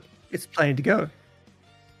how it's planning to go.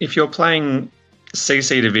 If you're playing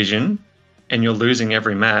CC division and you're losing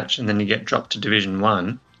every match and then you get dropped to Division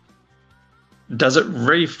 1, does it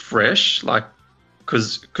refresh? Like,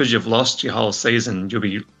 because you've lost your whole season, you'll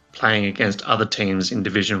be playing against other teams in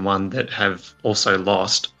Division 1 that have also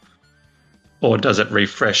lost? Or does it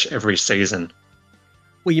refresh every season?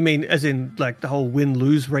 Well, you mean as in like the whole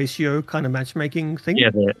win-lose ratio kind of matchmaking thing? Yeah,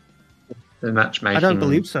 the matchmaking. I don't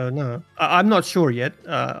believe so, no. I'm not sure yet.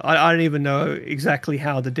 I don't even know exactly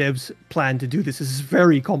how the devs plan to do this. This is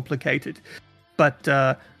very complicated. But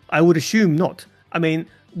I would assume not. I mean,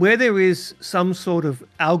 where there is some sort of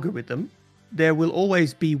algorithm, there will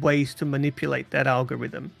always be ways to manipulate that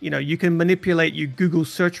algorithm. You know, you can manipulate your Google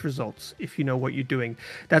search results if you know what you're doing.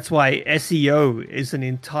 That's why SEO is an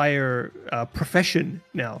entire profession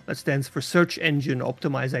now. That stands for search engine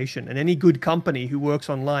optimization. And any good company who works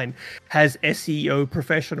online has SEO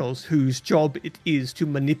professionals whose job it is to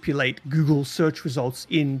manipulate Google search results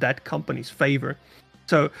in that company's favor.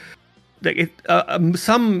 So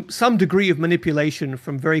some degree of manipulation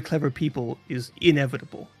from very clever people is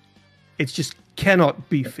inevitable. It just cannot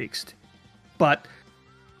be fixed. But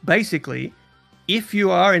basically, if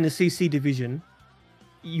you are in the CC division,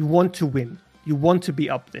 you want to win. You want to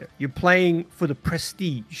be up there. You're playing for the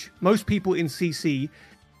prestige. Most people in CC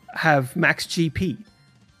have max GP.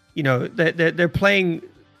 You know, they're playing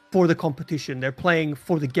for the competition. They're playing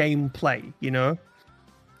for the gameplay, you know?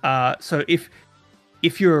 So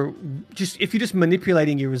if you're just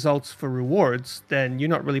manipulating your results for rewards, then you're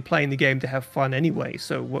not really playing the game to have fun anyway.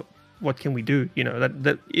 So what can we do? You know,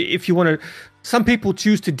 that if you want to, some people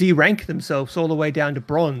choose to de-rank themselves all the way down to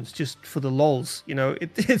bronze just for the lols. You know,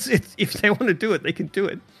 it's if they want to do it, they can do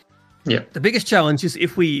it. Yeah. The biggest challenge is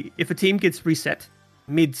if a team gets reset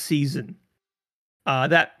mid-season,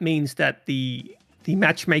 that means that the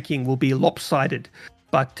matchmaking will be lopsided.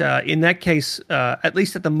 But in that case, at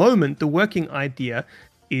least at the moment, the working idea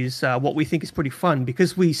is what we think is pretty fun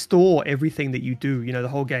because we store everything that you do. You know, the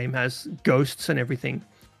whole game has ghosts and everything.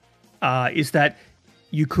 Is that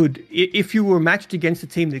you could, if you were matched against a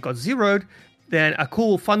team that got zeroed, then a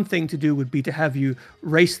cool, fun thing to do would be to have you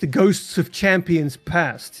race the ghosts of champions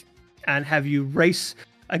past and have you race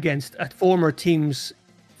against former teams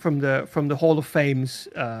from the Hall of Fame's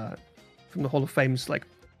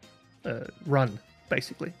run,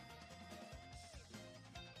 basically.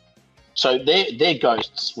 So their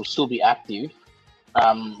ghosts will still be active,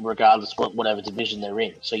 regardless of whatever division they're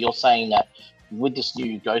in. So you're saying that with this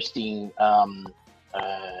new ghosting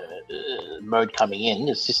mode coming in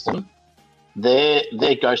the system, their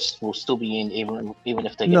ghosts will still be in even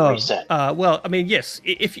if they get reset. Well, I mean, yes.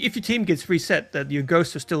 If your team gets reset, then your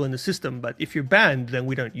ghosts are still in the system. But if you're banned, then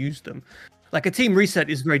we don't use them. Like a team reset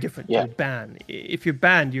is very different to a ban. If you're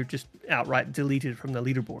banned, you're just outright deleted from the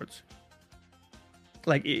leaderboards.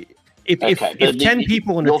 Like if 10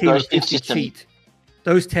 people on a team of 50 cheat,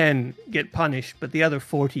 those 10 get punished, but the other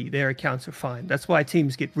 40, their accounts are fine. That's why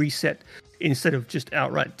teams get reset instead of just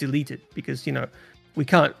outright deleted, because, you know, we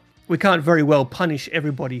can't very well punish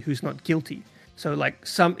everybody who's not guilty. So like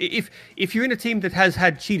if you're in a team that has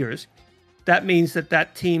had cheaters, that means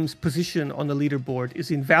that team's position on the leaderboard is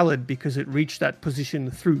invalid because it reached that position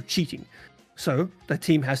through cheating. So the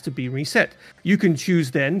team has to be reset. You can choose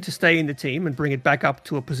then to stay in the team and bring it back up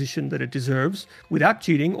to a position that it deserves without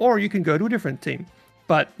cheating, or you can go to a different team.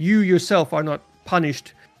 But you yourself are not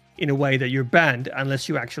punished in a way that you're banned unless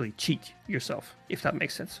you actually cheat yourself, if that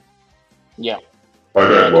makes sense. Yeah. I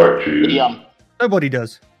don't like cheating. Nobody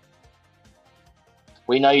does.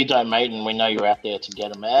 We know you don't, mate, and we know you're out there to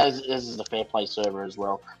get them. As is the Fair Play server as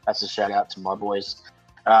well. That's a shout out to my boys.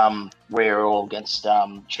 We're all against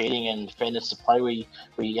cheating and fairness to play. We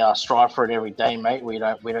strive for it every day, mate. We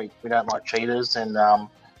don't like cheaters, and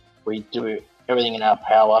we do everything in our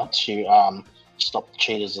power to stop the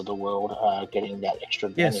cheaters of the world getting that extra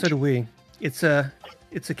advantage. Yeah, so do we. It's a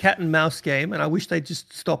cat and mouse game, and I wish they'd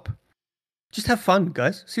just stop. Just have fun,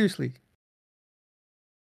 guys. Seriously.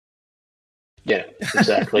 Yeah,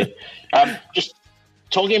 exactly. Just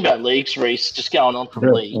talking about leagues, Rhys, just going on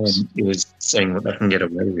from leagues. He was saying what they can get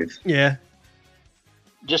away with. Yeah.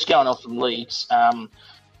 Just going on from leagues,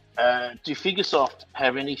 do Fingersoft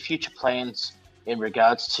have any future plans in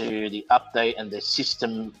regards to the update and the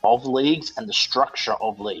system of leagues and the structure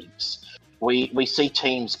of leagues? We see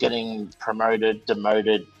teams getting promoted,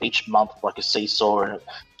 demoted each month like a seesaw, and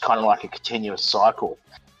kind of like a continuous cycle.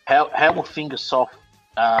 How will Fingersoft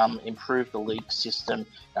improve the league system?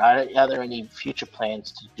 Are there any future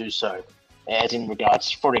plans to do so? As in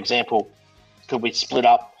regards, for example, could we split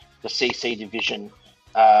up the CC division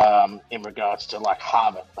in regards to like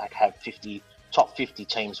Harvard, like have top 50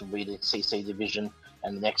 teams will be the CC division,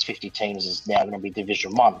 and the next 50 teams is now going to be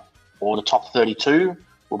Division 1, or the top 32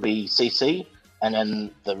 will be CC, and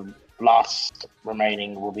then the last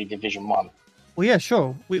remaining will be Division 1. Well, yeah,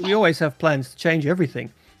 sure. We always have plans to change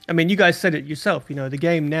everything. I mean, you guys said it yourself. You know, the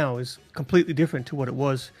game now is completely different to what it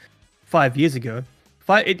was 5 years ago.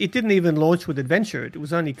 It didn't even launch with Adventure. It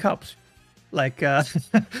was only Cups. Like,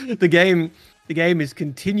 the game is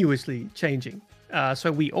continuously changing.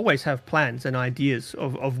 So we always have plans and ideas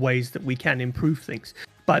of ways that we can improve things.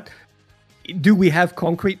 But do we have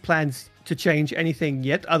concrete plans to change anything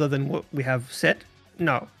yet other than what we have set?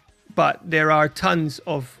 No. But there are tons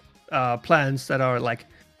of plans that are like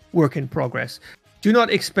work in progress. Do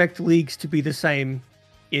not expect leagues to be the same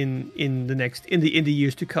in the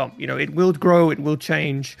years to come. You know, it will grow, it will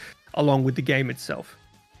change along with the game itself.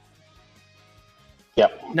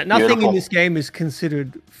 Yep. Nothing Beautiful. in this game is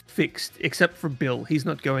considered fixed except for Bill. He's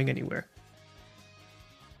not going anywhere.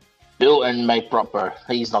 Bill and mate Brotbo,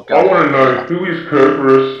 he's not I going want to know anywhere. who is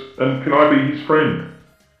Kerberos and can I be his friend?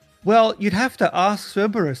 Well, you'd have to ask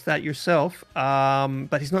Cerberus that yourself,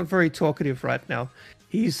 but he's not very talkative right now.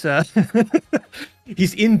 He's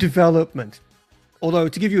he's in development. Although,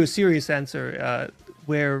 to give you a serious answer,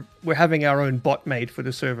 we're having our own bot made for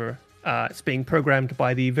the server. It's being programmed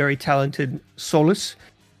by the very talented Solus,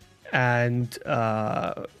 and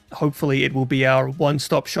hopefully it will be our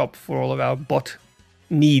one-stop shop for all of our bot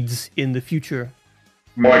needs in the future.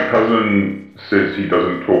 My cousin says he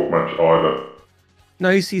doesn't talk much either. No,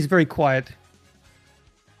 he's very quiet.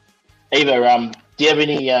 Eva, do you have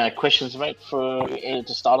any questions, mate, to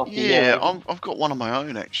start off? I've got one of my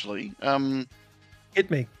own, actually. Hit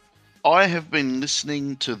me. I have been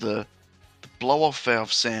listening to the blow-off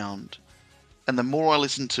valve sound, and the more I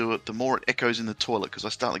listen to it, the more it echoes in the toilet, because I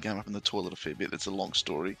start the game up in the toilet a fair bit. It's a long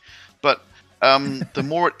story. But the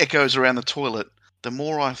more it echoes around the toilet, the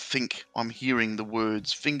more I think I'm hearing the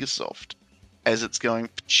words Fingersoft as it's going...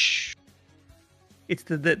 It's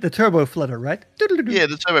the turbo flutter, right? Yeah,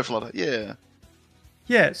 the turbo flutter, yeah.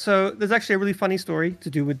 Yeah, so there's actually a really funny story to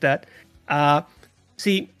do with that.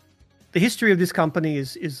 See, the history of this company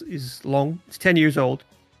is long. It's 10 years old,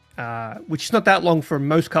 which is not that long for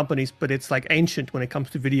most companies, but it's like ancient when it comes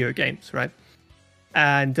to video games, right?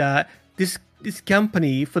 And this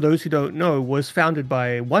company, for those who don't know, was founded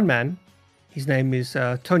by one man. His name is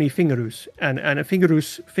Tony Fingersoft, and a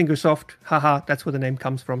Fingersoft, haha, that's where the name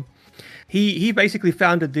comes from. He basically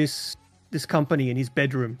founded this company in his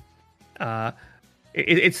bedroom.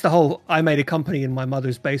 It's the whole, I made a company in my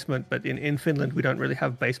mother's basement, but in Finland we don't really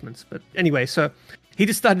have basements. But anyway, so he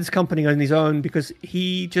just started this company on his own because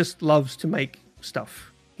he just loves to make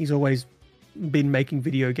stuff. He's always been making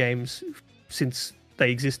video games since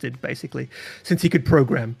they existed, basically, since he could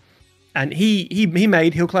program. And he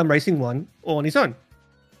made HillClimb Racing 1 on his own.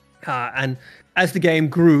 And as the game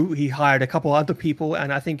grew, he hired a couple other people,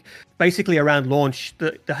 and I think basically around launch,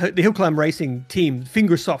 the HillClimb Racing team,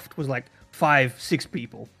 Fingersoft, was like 5-6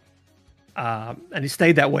 people, and it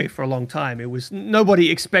stayed that way for a long time. It was nobody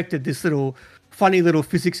expected this funny little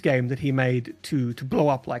physics game that he made to blow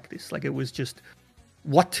up like this. Like, it was just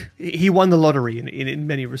what he won the lottery in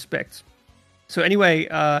many respects. So anyway,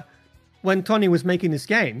 when Tony was making this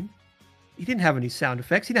game, he didn't have any sound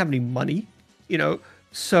effects. He didn't have any money,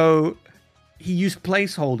 so he used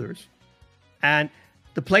placeholders, and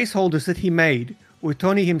the placeholders that he made were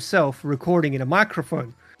Tony himself recording in a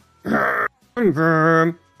microphone.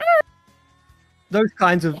 Those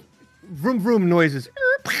kinds of vroom vroom noises,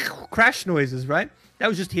 crash noises, right? That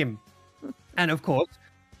was just him. And of course,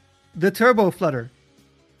 the turbo flutter,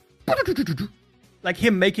 like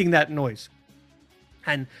him making that noise.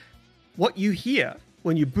 And what you hear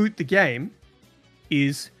when you boot the game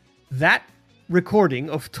is that recording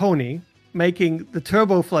of Tony making the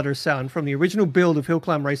turbo flutter sound from the original build of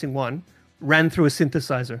HillClimb Racing 1 ran through a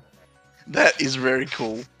synthesizer. That is very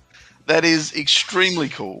cool. That is extremely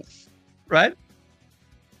cool. Right?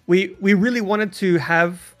 We really wanted to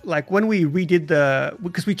have, like, when we redid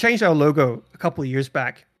because we changed our logo a couple of years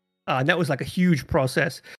back, and that was like a huge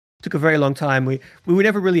process. Took a very long time. We were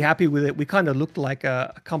never really happy with it. We kind of looked like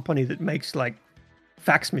a company that makes like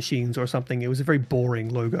fax machines or something. It was a very boring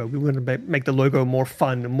logo. We wanted to make the logo more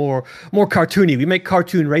fun and more cartoony. We make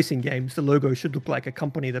cartoon racing games. The logo should look like a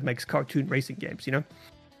company that makes cartoon racing games, you know?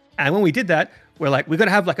 And when we did that, we're like, we're going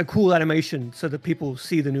to have like a cool animation so that people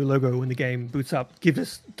see the new logo when the game boots up.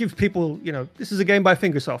 Gives people, you know, this is a game by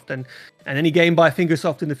Fingersoft, and any game by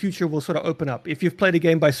Fingersoft in the future will sort of open up. If you've played a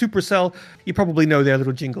game by Supercell, you probably know their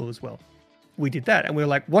little jingle as well. We did that, and we were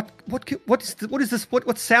like, what is this?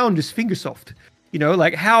 What sound is Fingersoft? You know,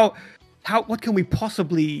 like what can we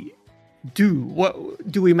possibly do?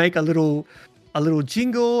 What do we make a little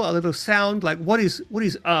jingle, a little sound? Like what is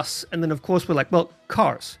us? And then of course we're like, well,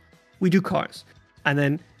 cars. We do cars. And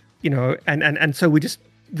then, you know, and so we just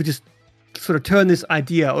sort of turn this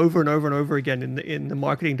idea over and over and over again in the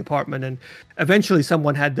marketing department, and eventually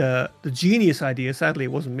someone had the genius idea, sadly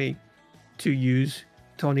it wasn't me, to use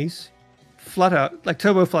Tony's flutter, like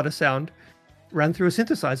turbo flutter sound, ran through a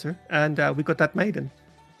synthesizer, and we got that made, and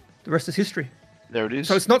the rest is history. There it is.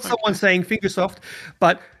 So it's not someone saying Fingersoft,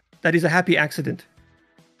 but that is a happy accident.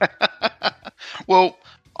 Well,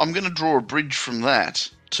 I'm going to draw a bridge from that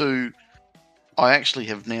to, I actually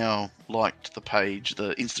have now liked the page,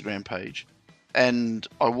 the Instagram page, and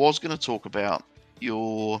I was going to talk about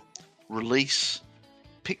your release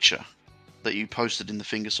picture that you posted in the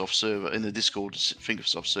Fingersoft server, in the Discord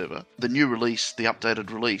Fingersoft server. The new release, the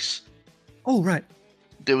updated release. Oh, right.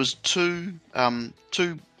 There was two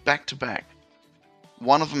back to back.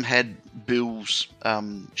 One of them had Bill's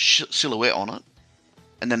silhouette on it,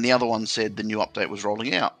 and then the other one said the new update was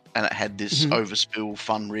rolling out, and it had this overspill,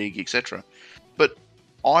 fun rig, etc. But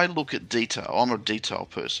I look at detail. I'm a detail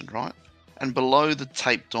person, right? And below the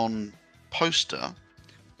taped on poster,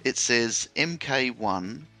 it says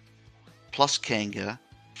MK1 plus Kanga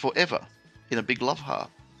forever in a big love heart.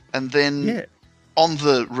 And then on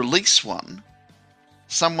the release one,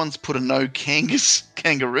 someone's put a no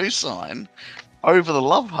kangaroo sign over the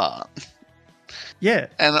love heart. Yeah.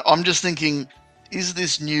 And I'm just thinking, is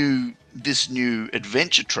this new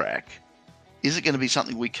adventure track, is it going to be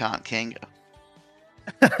something we can't Kanga?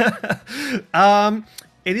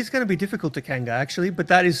 It is going to be difficult to Kanga, actually, but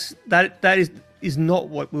that is not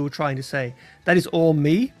what we were trying to say. That is all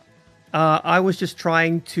me. I was just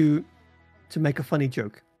trying to make a funny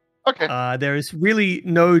joke. Okay. There is really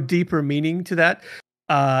no deeper meaning to that.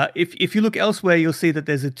 If you look elsewhere, you'll see that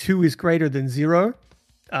there's a 2 is greater than 0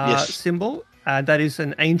 symbol. That is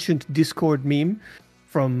an ancient Discord meme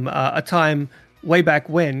from a time way back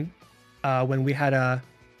when we had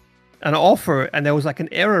an offer, and there was like an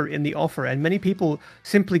error in the offer, and many people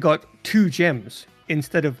simply got 2 gems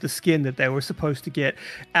instead of the skin that they were supposed to get.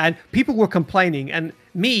 And people were complaining, and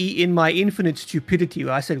me, in my infinite stupidity,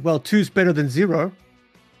 I said, well, 2's better than 0.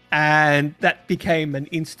 And that became an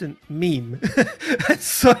instant meme.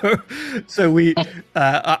 so we,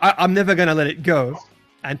 I'm never going to let it go.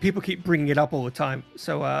 And people keep bringing it up all the time.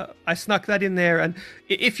 So I snuck that in there. And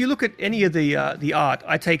if you look at any of the art,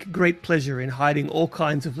 I take great pleasure in hiding all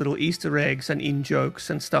kinds of little Easter eggs and in-jokes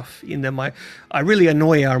and stuff in them. I really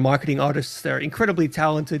annoy our marketing artists. They're incredibly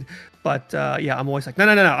talented. But I'm always like, no,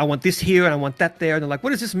 I want this here and I want that there. And they're like, what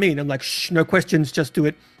does this mean? I'm like, shh, no questions, just do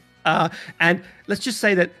it. And let's just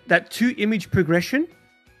say that 2 image progression,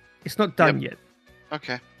 it's not done yet.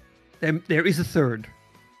 Okay. There is a third.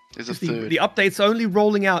 There's a third. The update's only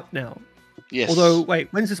rolling out now. Yes. Although, wait,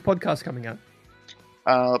 when's this podcast coming out?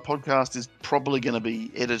 The podcast is probably going to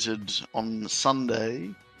be edited on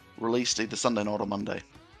Sunday, released either Sunday night or Monday.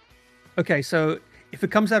 Okay, so if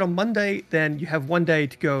it comes out on Monday, then you have 1 day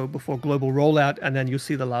to go before global rollout, and then you'll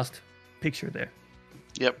see the last picture there.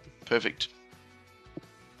 Yep, perfect.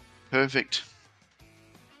 Perfect.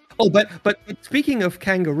 Oh, but speaking of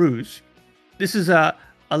kangaroos, this is a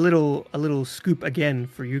little scoop again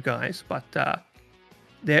for you guys, but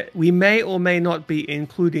we may or may not be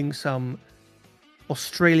including some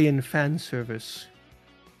Australian fan service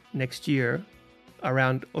next year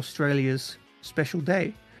around Australia's special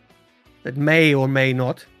day that may or may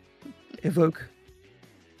not evoke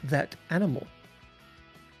that animal.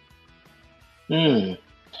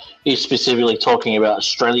 You're specifically talking about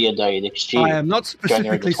Australia Day next year. I am not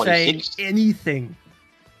specifically saying anything.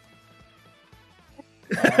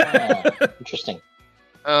 Interesting.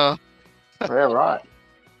 Yeah, right.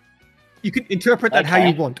 You can interpret that how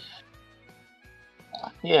you want.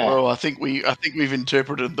 Yeah. Well, I think we've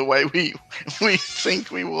interpreted the way we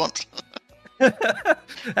think we want.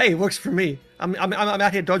 Hey, it works for me. I'm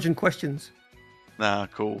out here dodging questions. Nah,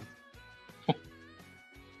 cool.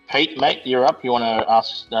 Pete, mate, you're up. You want to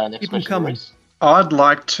ask the next Keep 'em question? coming. Rhys? I'd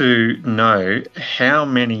like to know how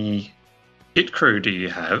many pit crew do you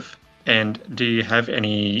have, and do you have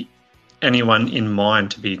anyone in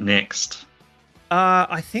mind to be next?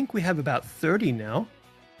 I think we have about 30 now,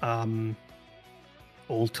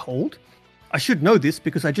 all told. I should know this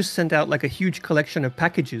because I just sent out like a huge collection of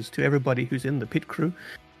packages to everybody who's in the pit crew.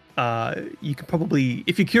 You can probably,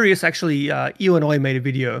 if you're curious, actually, Eo and I made a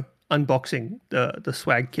video unboxing the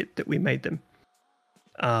swag kit that we made them,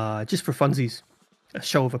 just for funsies, a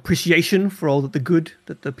show of appreciation for all the good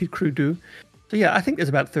that the pit crew do. So yeah, I think there's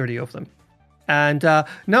about 30 of them. And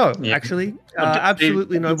no, Yeah. actually, I did-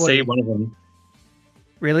 absolutely I did nobody. see one of them.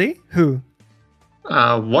 Really? Who?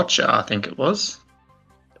 Watcher, I think it was.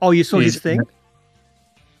 Oh, you saw He's- his thing?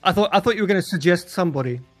 I thought you were going to suggest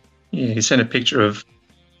somebody. Yeah, he sent a picture of.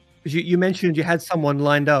 'Cause you mentioned you had someone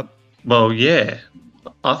lined up. Well, yeah,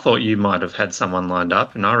 I thought you might have had someone lined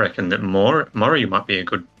up, and I reckon that Maury might be a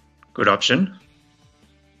good option.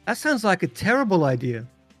 That sounds like a terrible idea.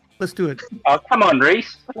 Let's do it. Oh, come on,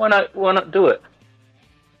 Rhys. Why not do it?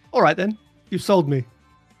 All right then. You've sold me.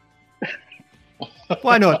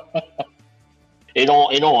 Why not? In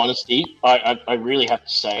all honesty, I really have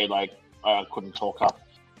to say, like, I couldn't talk up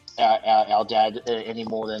our dad any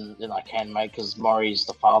more than I can, mate, because Maury's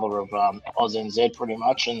the father of AUSNZ pretty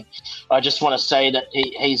much, and I just want to say that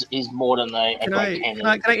he's more than a Can great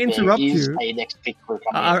I interrupt There is you? a next pit crew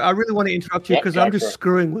coming in. I really want to interrupt you Yep, because go I'm for just it.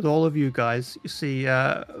 screwing with all of you guys. You see,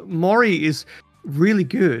 Maury is really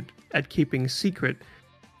good at keeping secret.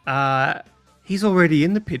 He's already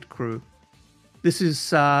in the pit crew. This is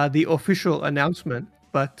the official announcement,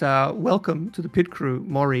 but welcome to the pit crew,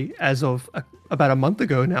 Maury, as of about a month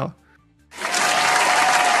ago now.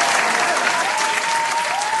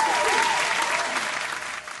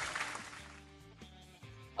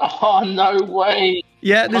 Oh, no way.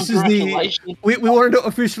 Yeah, this is the. Congratulations. We wanted to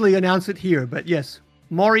officially announce it here, but yes,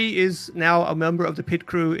 Maury is now a member of the pit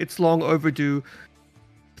crew. It's long overdue.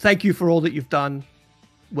 Thank you for all that you've done.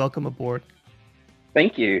 Welcome aboard.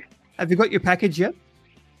 Thank you. Have you got your package yet?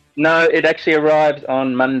 No, it actually arrives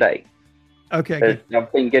on Monday. Okay, good.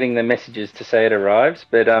 I've been getting the messages to say it arrives,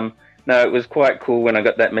 but no, it was quite cool when I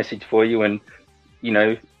got that message for you, and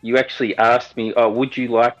you actually asked me, "Oh, would you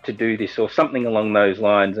like to do this?" or something along those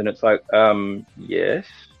lines, and it's like, yes.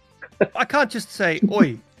 I can't just say,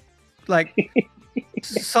 "Oi," like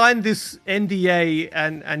sign this NDA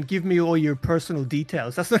and give me all your personal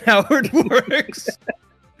details. That's not how it works.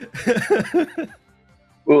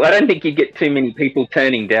 Well, I don't think you get too many people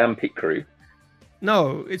turning down pit crew.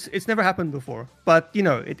 No, it's never happened before. But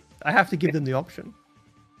I have to give them the option.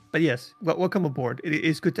 But yes, welcome aboard. It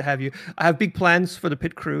is good to have you. I have big plans for the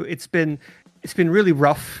pit crew. It's been really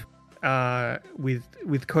rough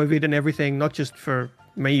with COVID and everything, not just for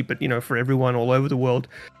me, but for everyone all over the world.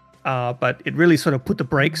 But it really sort of put the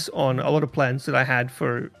brakes on a lot of plans that I had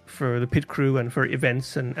for the pit crew and for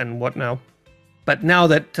events and whatnot. But now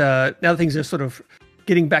that things are sort of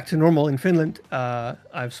getting back to normal in Finland,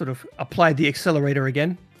 I've sort of applied the accelerator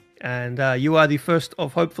again, and you are the first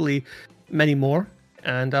of hopefully many more,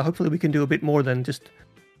 and hopefully we can do a bit more than just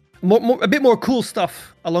a bit more cool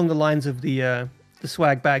stuff along the lines of the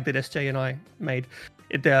swag bag that SJ and I made.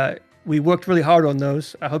 We worked really hard on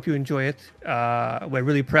those. I hope you enjoy it. We're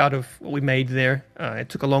really proud of what we made there. It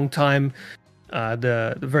took a long time.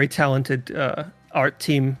 The very talented art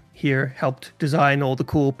team here helped design all the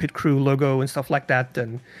cool pit crew logo and stuff like that,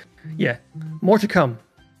 and yeah, more to come.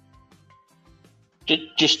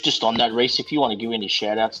 Just on that, Rhys, if you want to give any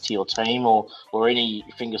shout outs to your team or any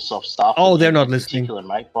Fingersoft staff. Oh, they're not in listening. particular,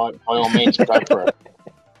 mate, by all means, go for it.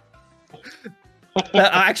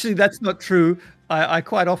 Actually, that's not true. I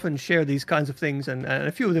quite often share these kinds of things, and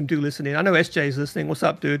a few of them do listen in. I know SJ is listening. What's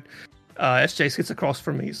up, dude? SJ sits across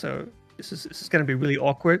from me, so this is going to be really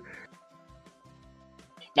awkward.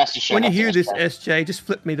 Massive shout When you out to hear this, SJ. SJ, just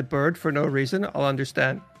flip me the bird for no reason. I'll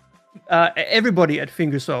understand. Everybody at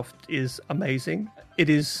Fingersoft is amazing. It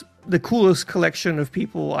is the coolest collection of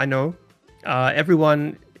people I know.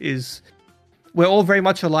 Everyone is... We're all very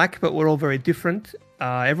much alike, but we're all very different.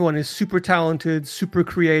 Everyone is super talented, super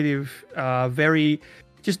creative, very...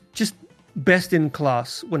 Just best in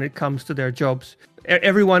class when it comes to their jobs.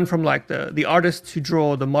 Everyone from like the artists who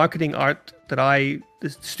draw the marketing art the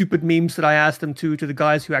stupid memes that I asked them to the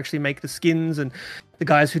guys who actually make the skins and the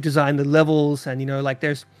guys who design the levels, and like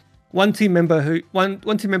there's one team member who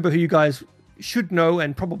you guys should know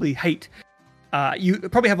and probably hate. You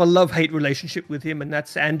probably have a love-hate relationship with him, and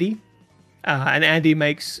that's Andy. And Andy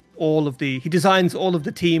he designs all of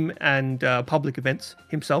the team and public events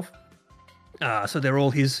himself. So they're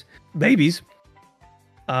all his babies.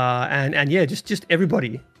 And yeah, just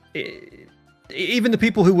everybody. Even the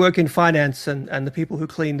people who work in finance and the people who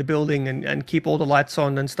clean the building and keep all the lights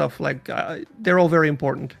on and stuff, like, they're all very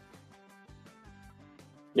important.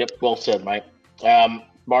 Yep, well said, mate.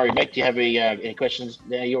 Maury, mate, do you have any questions?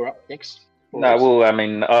 Now you're up next. No, well, I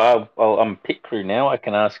mean, I'm pit crew now. I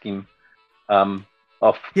can ask him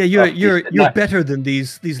off. Yeah, you're better than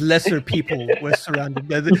these lesser people we're surrounded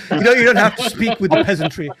by. You don't have to speak with the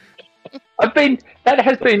peasantry. That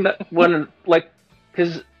has been one, like,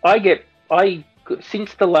 because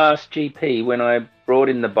since the last GP, when I brought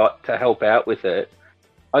in the bot to help out with it,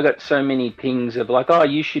 I got so many pings of like, oh,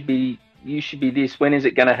 you should be this, when is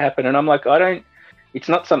it going to happen? And I'm like, it's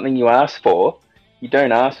not something you ask for. You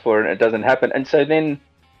don't ask for it and it doesn't happen. And so then,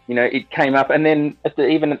 it came up, and then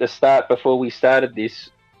even at the start, before we started this,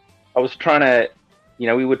 I was trying to,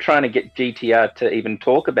 we were trying to get GTR to even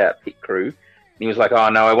talk about pit crew. And he was like, oh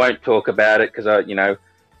no, I won't talk about it because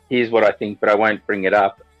here's what I think, but I won't bring it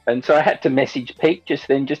up. And so I had to message Pete just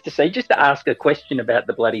to ask a question about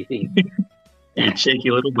the bloody thing. You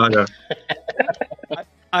cheeky little bugger.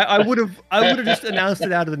 I would have just announced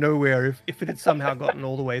it out of nowhere if it had somehow gotten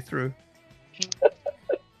all the way through.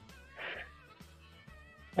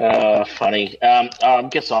 Funny. I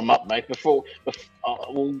guess I'm up, mate. Before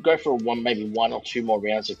we'll go for maybe one or two more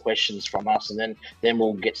rounds of questions from us, and then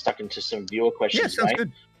we'll get stuck into some viewer questions, sounds mate.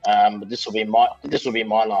 Good. But this will be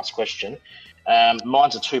my last question.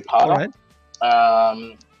 Mine's a two-parter. All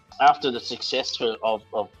right. After the success of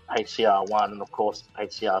HCR1 and of course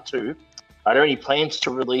HCR2, are there any plans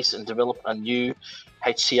to release and develop a new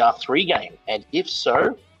HCR3 game? And if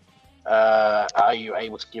so, are you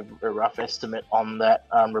able to give a rough estimate on that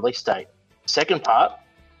release date? Second part,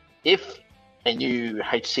 if a new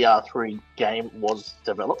HCR3 game was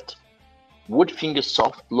developed, would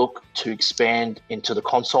Fingersoft look to expand into the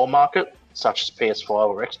console market, such as PS5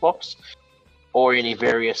 or Xbox, or any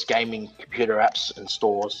various gaming computer apps and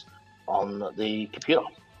stores on the computer?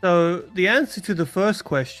 So the answer to the first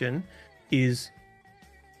question is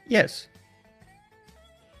yes.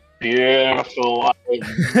 Beautiful.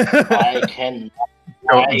 I can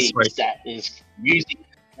wait. That is music.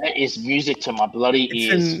 That is music to my bloody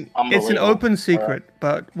ears. It's an open secret,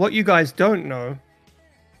 but what you guys don't know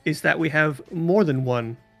is that we have more than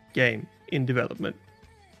one game in development.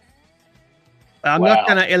 I'm not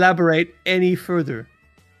going to elaborate any further.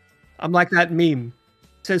 I'm like that meme.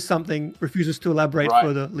 Says something, refuses to elaborate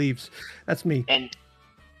further, leaves. That's me.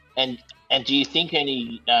 And do you think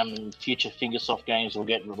any future Fingersoft games will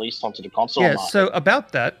get released onto the console market? So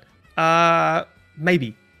about that,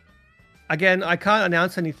 maybe. Again, I can't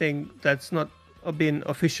announce anything that's not been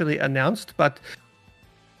officially announced, but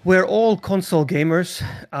we're all console gamers.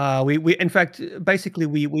 We in fact, basically,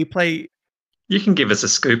 we play. You can give us a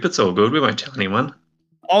scoop. It's all good. We won't tell anyone.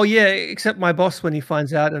 Oh yeah, except my boss when he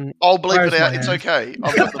finds out. And I'll bleep it out. It's okay.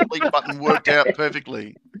 I've got the bleep button worked out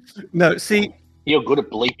perfectly. No, see, you're good at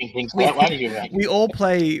bleeping things out, aren't you, mate? We all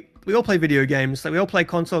play video games. Like we all play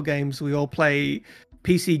console games. We all play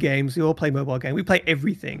PC games. We all play mobile games. We play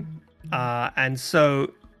everything. And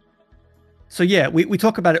so yeah, we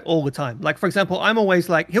talk about it all the time. Like for example, I'm always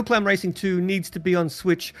like, HillClimb Racing 2 needs to be on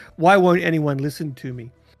Switch. Why won't anyone listen to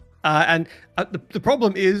me? And the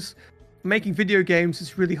problem is making video games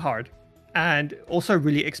is really hard and also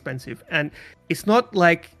really expensive. And it's not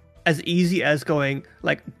like as easy as going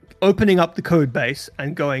like opening up the code base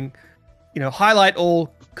and going, highlight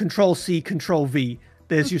all, Control-C, Control-V.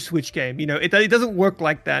 There's your Switch game. It doesn't work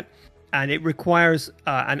like that. And it requires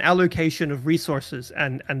an allocation of resources.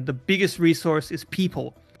 And the biggest resource is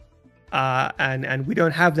people. And we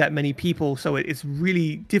don't have that many people. So it's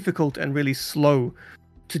really difficult and really slow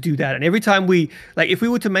to do that. And every time if we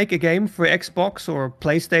were to make a game for Xbox or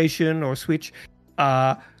PlayStation or Switch,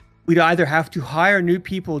 we'd either have to hire new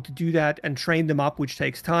people to do that and train them up, which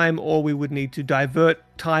takes time, or we would need to divert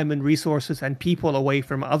time and resources and people away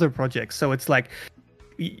from other projects. So it's like,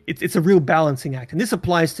 it's a real balancing act. And this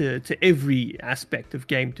applies to every aspect of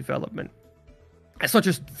game development. It's not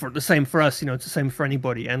just the same for us, it's the same for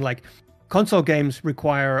anybody. And like console games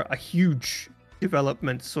require a huge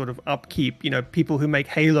development sort of upkeep. People who make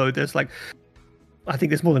Halo, there's I think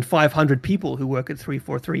there's more than 500 people who work at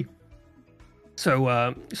 343.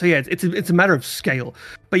 So yeah, it's a matter of scale.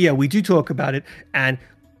 But yeah, we do talk about it, and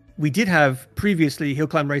we did have previously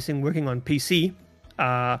HillClimb Racing working on PC,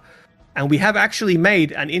 and we have actually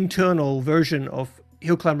made an internal version of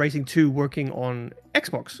HillClimb Racing 2 working on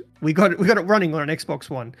Xbox. We got it running on an Xbox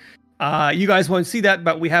One. You guys won't see that,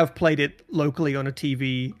 but we have played it locally on a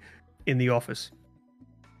TV in the office.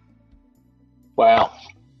 Wow.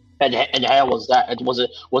 And how was that?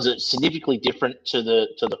 Was it significantly different to the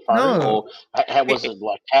phone, No. or how was it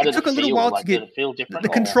like? How did took a little feel? while Like, to get did it feel different? the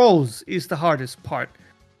or- controls is the hardest part.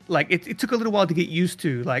 Like it took a little while to get used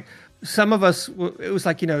to. Like some of us, it was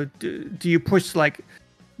like, do you push like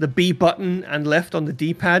the B button and left on the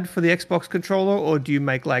D-pad for the Xbox controller, or do you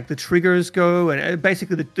make like the triggers go? And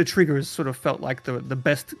basically the triggers sort of felt like the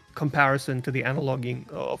best comparison to the analoging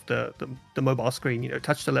of the mobile screen.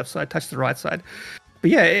 Touch the left side, touch the right side. But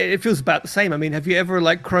yeah, it feels about the same. I mean, have you ever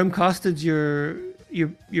like Chromecasted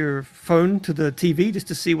your phone to the TV just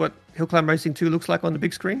to see what HillClimb Racing 2 looks like on the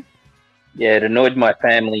big screen? Yeah, it annoyed my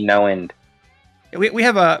family no end. We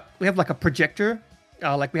have like a projector.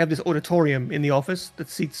 Like we have this auditorium in the office that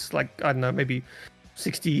seats like, I don't know, maybe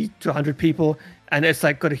 60 to 100 people, and it's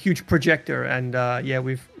like got a huge projector. And yeah,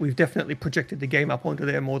 we've definitely projected the game up onto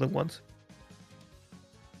there more than once.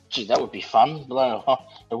 Gee, that would be fun. I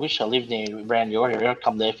wish I lived around your area. I'd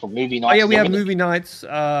come there for movie nights. Oh yeah, we and have everything. movie nights.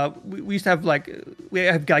 We used to have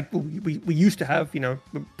we used to have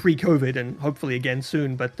pre-COVID, and hopefully again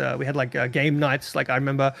soon. But we had like game nights. Like I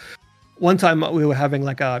remember one time we were having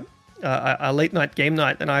like a late night game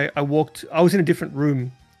night, and I was in a different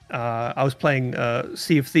room. I was playing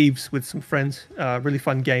Sea of Thieves with some friends. Really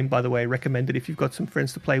fun game, by the way. Recommended if you've got some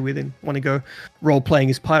friends to play with and want to go role playing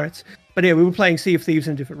as pirates. But yeah, we were playing Sea of Thieves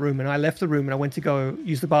in a different room, and I left the room and I went to go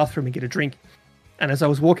use the bathroom and get a drink. And as I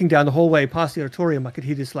was walking down the hallway past the auditorium, I could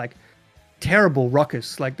hear this like terrible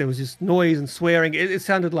ruckus. Like there was this noise and swearing. It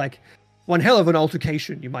sounded like one hell of an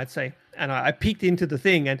altercation, you might say. And I peeked into the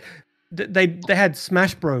thing, and they had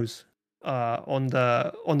Smash Bros on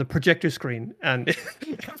the projector screen, and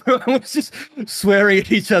everyone was just swearing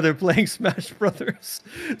at each other playing Smash Brothers.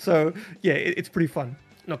 So yeah, it's pretty fun.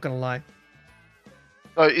 Not gonna lie.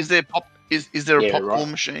 So is there a Yeah, popcorn right.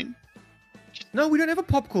 machine? No, we don't have a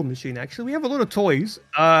popcorn machine. Actually, we have a lot of toys.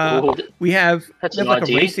 Ooh, We have That's like an a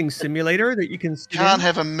idea. racing simulator that you can. sit Can't in.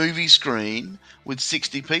 have a movie screen with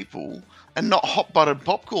 60 people and not hot buttered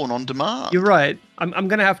popcorn on demand. You're right. I'm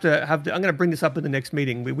gonna have to I'm gonna bring this up in the next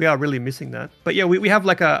meeting. We are really missing that. But yeah, we have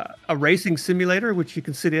like a racing simulator which you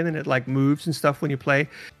can sit in, and it like moves and stuff when you play.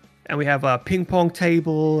 And we have a ping pong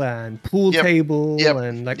table and pool Yep. table Yep.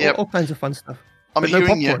 and like Yep. all kinds of fun stuff. I'm But no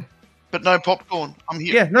hearing popcorn. you, but no popcorn. I'm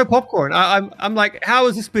here. Yeah, no popcorn. I'm like, how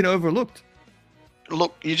has this been overlooked?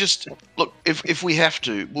 Look, if we have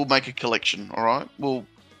to, we'll make a collection. All right, we'll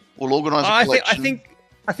organise a I collection.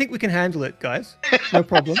 think we can handle it, guys. No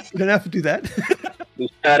problem. We don't have to do that. We'll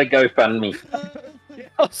start a GoFundMe.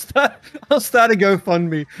 I'll start a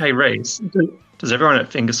GoFundMe. Hey, Rhys, does everyone at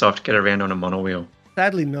Fingersoft get around on a monowheel?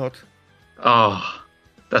 Sadly, not. Oh,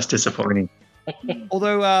 that's disappointing.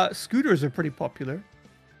 Although scooters are pretty popular.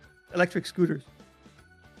 Electric scooters.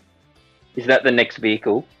 Is that the next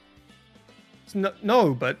vehicle? It's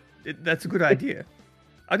no, but that's a good idea.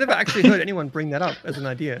 I've never actually heard anyone bring that up as an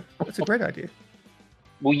idea. That's a great idea.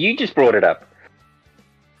 Well, you just brought it up.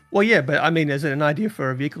 Well, yeah, but I mean, as an idea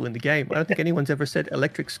for a vehicle in the game, I don't think anyone's ever said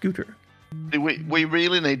electric scooter. We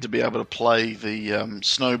really need to be able to play the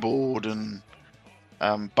snowboard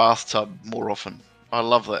and bathtub more often. I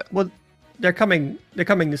love that. Well, they're coming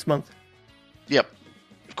this month. Yep,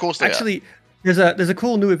 of course they are. Actually, there's a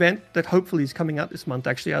cool new event that hopefully is coming out this month.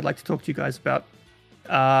 Actually, I'd like to talk to you guys about.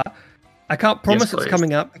 I can't promise it's please.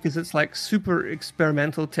 coming out because it's like super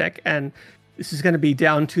experimental tech, and this is going to be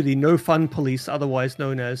down to the No Fun Police, otherwise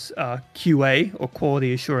known as QA or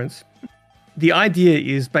Quality Assurance. The idea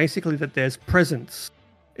is basically that there's presents.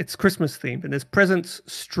 It's Christmas themed, and there's presents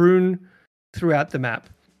strewn throughout the map.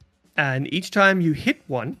 And each time you hit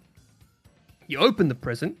one, you open the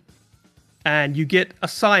present, and you get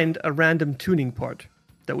assigned a random tuning part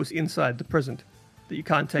that was inside the present that you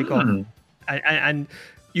can't take off. And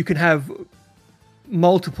you can have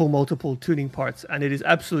multiple tuning parts, and it is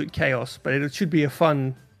absolute chaos, but it should be a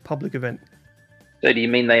fun public event. So do you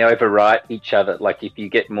mean they overwrite each other? Like if you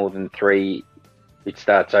get more than 3, it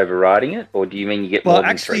starts overriding it? Or do you mean you get more Well,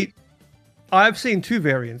 than actually, 3? I've seen 2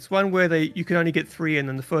 variants. One where you can only get 3, and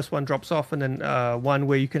then the first one drops off, and then one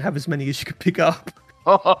where you can have as many as you can pick up.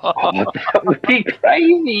 That would be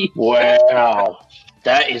crazy. Wow,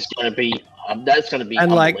 that is going to be. That's going to be.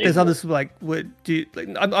 And like, there's unbelievable. others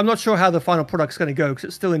like, I'm not sure how the final product's going to go because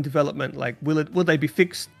it's still in development. Like, will they be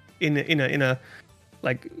fixed in a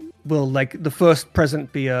like, will like the first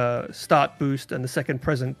present be a start boost and the second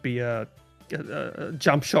present be a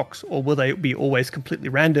jump shocks, or will they be always completely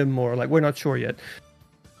random, or like, we're not sure yet.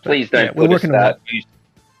 Please don't yeah, we're put a working on start that. use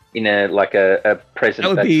in a present That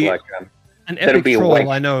would that's be like an that'll epic be a troll. waste.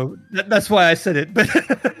 I know. That's why I said it. But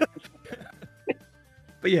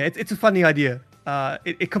but yeah, it's a funny idea.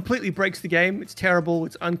 It completely breaks the game. It's terrible.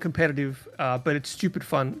 It's uncompetitive. But it's stupid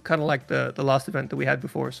fun, kind of like the last event that we had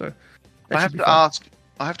before. So that I should have be to fun. ask.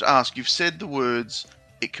 I have to ask. You've said the words.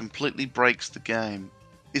 It completely breaks the game.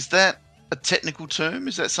 Is that a technical term?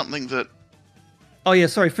 Is that something that? Oh yeah,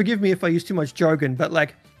 sorry. Forgive me if I use too much jargon, but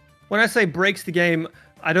like when I say breaks the game,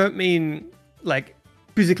 I don't mean like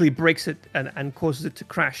physically breaks it and causes it to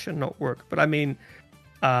crash and not work. But I mean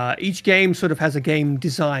each game sort of has a game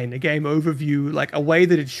design, a game overview, like a way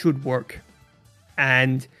that it should work.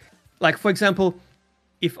 And like for example,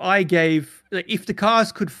 if the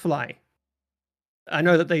cars could fly, I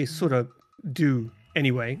know that they sort of do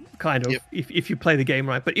anyway, kind of, Yep. if you play the game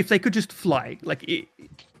right. But if they could just fly, like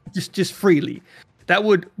just freely, that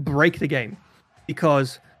would break the game,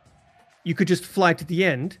 because you could just fly to the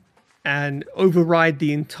end and override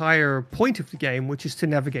the entire point of the game, which is to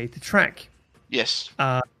navigate the track. Yes.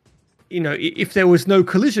 If there was no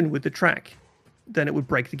collision with the track, then it would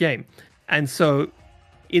break the game. And so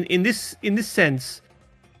in this sense,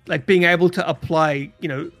 like being able to apply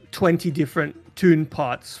 20 different tune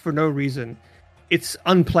parts for no reason, it's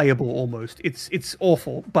unplayable almost. It's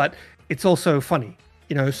awful, but it's also funny.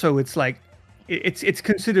 So it's like it's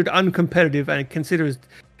considered uncompetitive, and it considers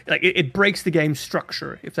like it breaks the game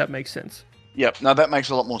structure, if that makes sense. Yep. No, that makes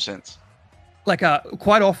a lot more sense. Like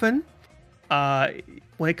quite often,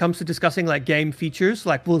 when it comes to discussing like game features,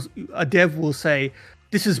 like a dev will say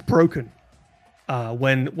this is broken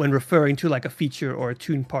when referring to like a feature or a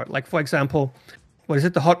tune part. Like for example, what is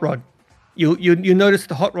it? The hot rod. You notice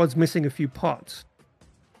the hot rod's missing a few parts.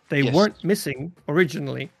 They Yes. weren't missing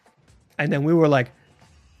originally, and then we were like,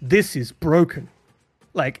 this is broken.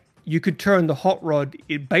 Like you could turn the hot rod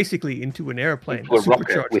basically into an airplane, Into a rocket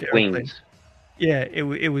supercharged with airplane. wings. Yeah,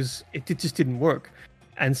 it just didn't work,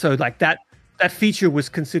 and so like that feature was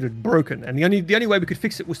considered broken, and the only way we could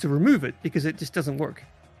fix it was to remove it, because it just doesn't work.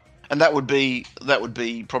 And that would be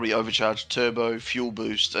probably overcharged turbo, fuel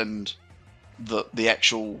boost, and the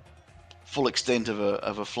actual full extent of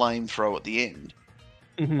a flamethrower at the end,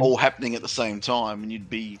 Mhm. all happening at the same time, and you'd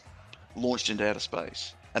be launched into outer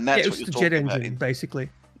space. And that's Yeah, it what was you're the talking jet about. engine basically.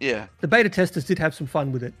 Yeah. The beta testers did have some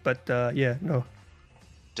fun with it, but yeah, no.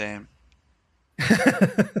 Damn.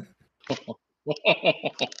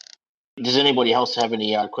 Does anybody else have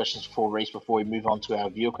any questions for Rhys before we move on to our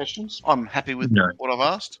viewer questions? I'm happy with No. what I've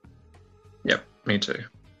asked. Yep, me too.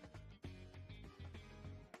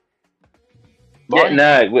 Yeah, Brian?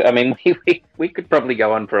 no, I mean, we could probably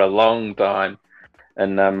go on for a long time,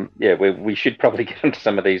 and we should probably get into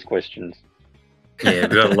some of these questions. Yeah, we've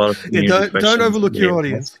got a lot of Yeah, community don't questions. overlook your Yeah.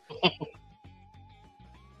 audience.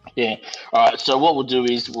 Yeah. All right. So what we'll do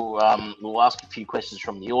is we'll ask a few questions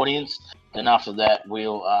from the audience, and after that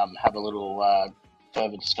we'll have a little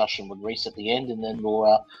further discussion with Rhys at the end, and then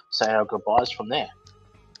we'll say our goodbyes from there.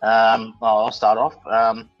 I'll start off.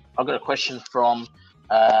 I've got a question from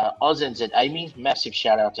AUSNZ Amy. Massive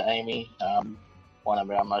shout out to Amy, one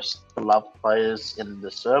of our most beloved players in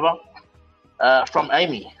the server. From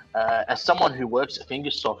Amy, as someone who works at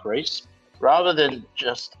Fingersoft, Rhys, rather than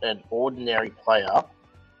just an ordinary player,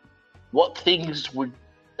 what things do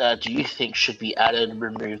you think should be added,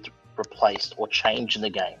 removed, replaced, or changed in the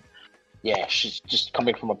game? Yeah, she's just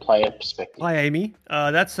coming from a player perspective. Hi, Amy.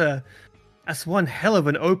 That's one hell of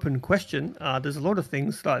an open question. There's a lot of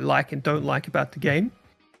things that I like and don't like about the game.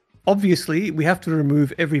 Obviously, we have to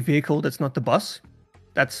remove every vehicle that's not the bus.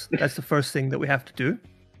 That's the first thing that we have to do.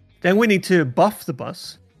 Then we need to buff the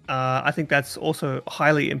bus. I think that's also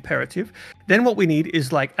highly imperative. Then what we need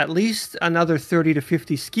is like at least another 30 to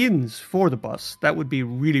 50 skins for the bus. That would be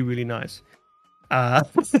really, really nice. But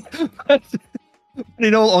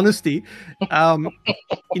in all honesty,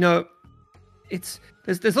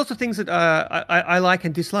 there's lots of things that I like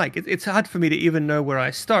and dislike. It's hard for me to even know where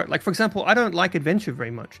I start. Like, for example, I don't like adventure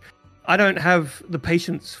very much. I don't have the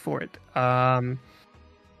patience for it.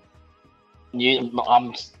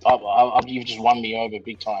 You've just won me over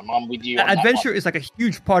big time. I'm with you. On Adventure is like a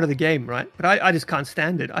huge part of the game, right? But I just can't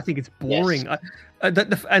stand it. I think it's boring. Yes. I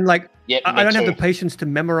don't have the too. patience to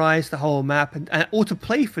memorize the whole map or to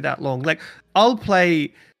play for that long. Like I'll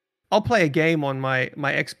play a game on my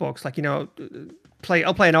Xbox, like I'll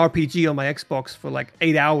play an RPG on my Xbox for like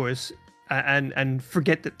 8 hours and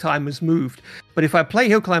forget that time has moved. But if I play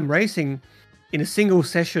HillClimb Racing in a single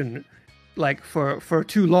session, like for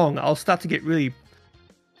too long, I'll start to get really,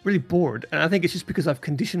 really bored. And I think it's just because I've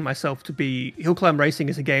conditioned myself to be HillClimb Racing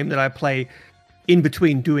is a game that I play in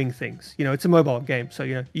between doing things. You know, it's a mobile game, so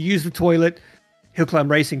you use the toilet, HillClimb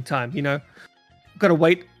Racing time. Got to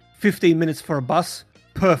wait 15 minutes for a bus.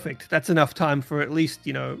 Perfect. That's enough time for at least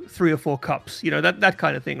 3 or 4 cups. That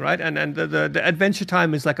kind of thing, right? And the adventure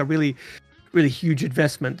time is like a really, really huge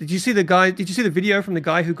investment. Did you see the video from the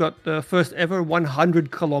guy who got the first ever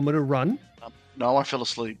 100-kilometer run? No, I fell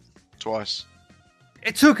asleep twice.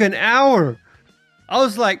 It took an hour. I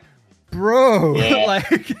was like, bro, Yeah.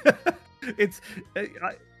 like it's. I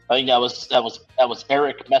think that was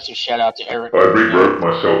Eric. Massive shout out to Eric. I rewrote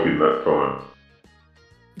myself in that time.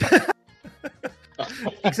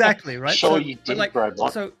 Exactly right. Sure, So, you but did, like, bro.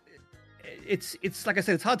 so it's like I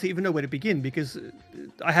said, it's hard to even know where to begin because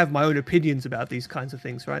I have my own opinions about these kinds of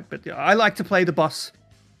things, right? But I like to play the boss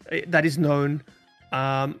that is known.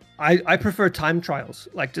 I prefer time trials.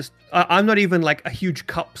 Like I'm not even like a huge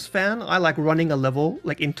cups fan. I like running a level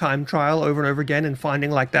like in time trial over and over again and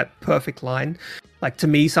finding like that perfect line. Like to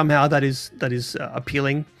me, somehow that is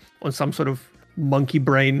appealing on some sort of monkey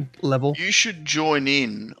brain level. You should join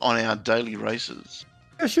in on our daily races.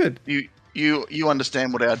 I should. You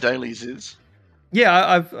understand what our dailies is?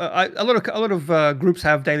 Yeah, a lot of groups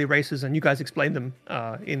have daily races, and you guys explained them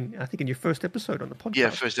in your first episode on the podcast. Yeah,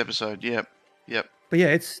 first episode. Yep. But yeah,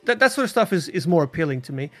 it's that sort of stuff is more appealing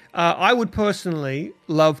to me. I would personally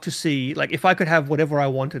love to see, like, if I could have whatever I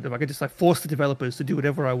wanted, if I could just like force the developers to do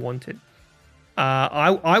whatever I wanted.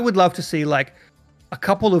 I would love to see like a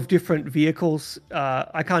couple of different vehicles.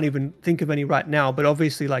 I can't even think of any right now, but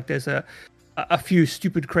obviously like there's a few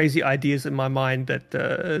stupid, crazy ideas in my mind that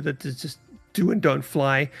just do and don't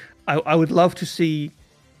fly. I would love to see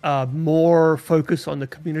more focus on the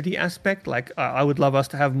community aspect. Like I would love us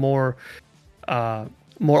to have more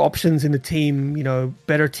options in the team.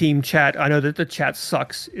 Better team chat. I know that the chat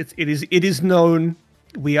sucks. It is known.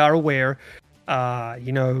 We are aware.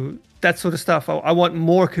 That sort of stuff. I want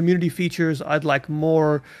more community features. I'd like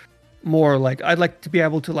more like I'd like to be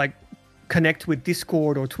able to like connect with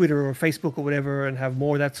Discord or Twitter or Facebook or whatever and have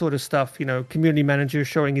more of that sort of stuff. Community manager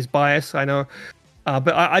showing his bias. I know,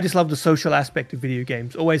 but I just love the social aspect of video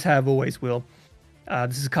games. Always have, always will.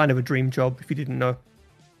 This is kind of a dream job if you didn't know.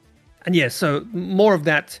 And yeah, so more of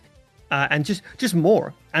that, and just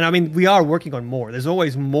more. And I mean, we are working on more. There's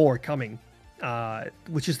always more coming,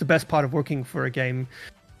 which is the best part of working for a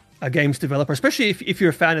games developer, especially if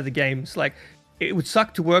you're a fan of the games. Like, it would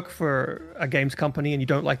suck to work for a games company and you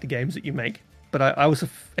don't like the games that you make. But I was a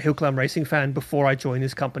HillClimb Racing fan before I joined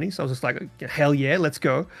this company, so I was just like, hell yeah, let's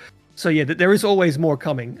go. So yeah, there is always more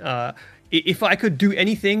coming. If I could do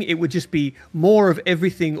anything, it would just be more of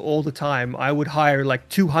everything all the time. I would hire like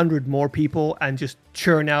 200 more people and just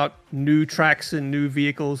churn out new tracks and new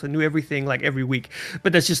vehicles and new everything like every week.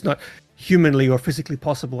 But that's just not humanly or physically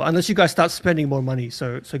possible unless you guys start spending more money.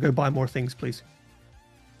 So go buy more things, please.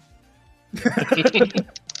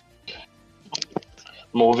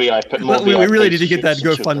 More VIP. We really need to get that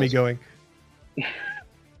GoFundMe going.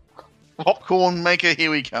 Popcorn maker,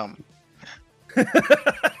 here we come.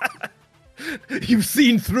 You've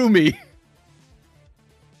seen through me.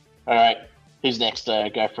 All right, who's next?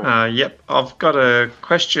 Go for it. Yep, I've got a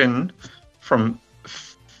question from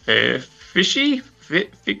Fishy. I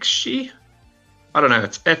don't know.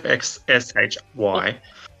 It's FX-SHY.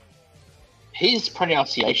 His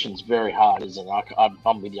pronunciation's very hard, isn't it?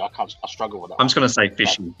 I'm with you. I struggle with that. I'm just going to say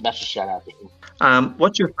Fishy. That's a shout out to him.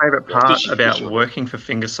 What's your favourite part Fishy, about Fishy. working for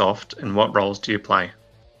Fingersoft, and what roles do you play?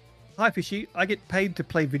 Hi, Fishy. I get paid to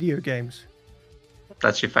play video games.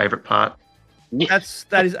 That's your favourite part.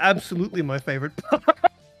 That is absolutely my favorite part.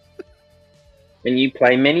 And you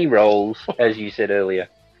play many roles, as you said earlier.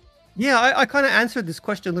 Yeah, I kind of answered this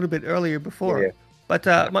question a little bit earlier before. Yeah.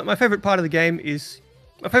 But my favorite part of the game is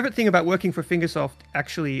my favorite thing about working for Fingersoft.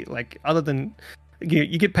 Actually, like other than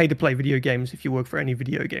you get paid to play video games if you work for any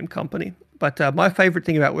video game company. But my favorite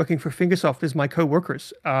thing about working for Fingersoft is my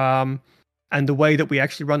co-workers and the way that we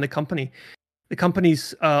actually run the company. The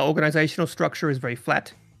company's organizational structure is very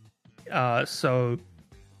flat. So,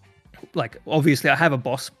 like, obviously I have a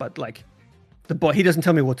boss, but like he doesn't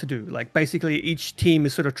tell me what to do. Like, basically each team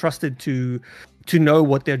is sort of trusted to know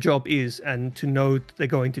what their job is and to know they're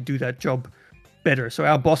going to do that job better. So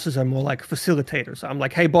our bosses are more like facilitators. I'm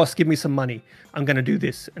like, hey boss, give me some money. I'm going to do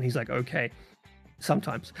this. And he's like, okay,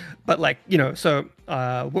 sometimes. But like, so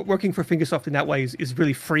working for Fingersoft in that way is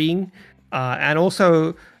really freeing. And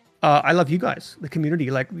also, I love you guys, the community.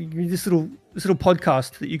 Like this little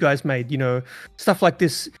podcast that you guys made, stuff like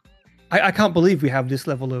this. I can't believe we have this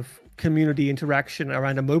level of community interaction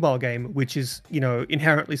around a mobile game, which is,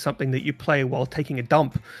 inherently something that you play while taking a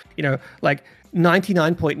dump. Like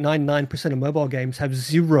 99.99% of mobile games have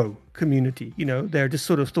zero community. They're just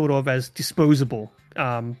sort of thought of as disposable.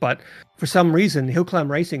 But for some reason, HillClimb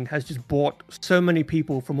Racing has just brought so many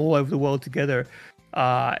people from all over the world together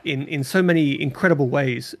in so many incredible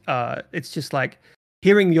ways. It's just like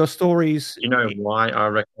hearing your stories. You know why I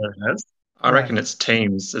reckon it has? I reckon it's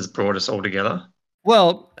Teams has brought us all together.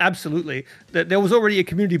 Well, absolutely. There was already a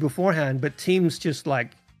community beforehand, but Teams just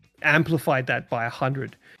like amplified that by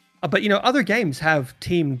 100. But other games have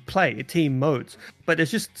team play, team modes, but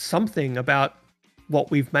there's just something about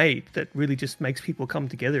what we've made that really just makes people come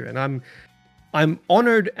together. And I'm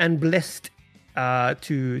honored and blessed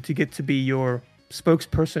to get to be your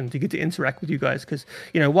spokesperson, to get to interact with you guys, because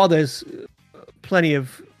while there's plenty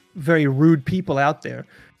of very rude people out there,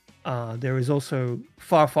 there is also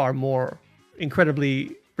far, far more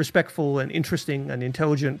incredibly respectful and interesting and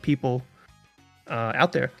intelligent people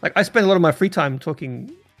out there. Like I spend a lot of my free time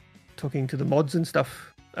talking to the mods and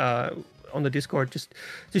stuff on the Discord, just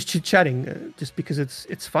chit-chatting, just because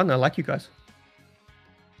it's fun. I like you guys.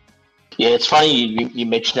 Yeah, it's funny you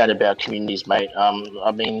mentioned that about communities, mate.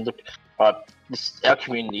 I mean, look, our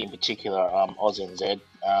community in particular, AUSNZ,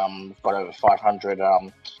 we've got over 500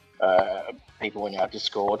 people in our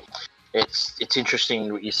Discord. It's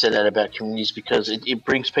interesting what you said that about communities, because it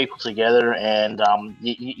brings people together, and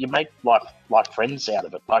you make life friends out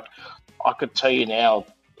of it. Like I could tell you now,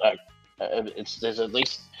 there's at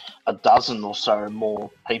least a dozen or so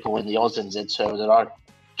more people in the AUSNZ server that I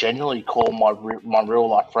genuinely call my real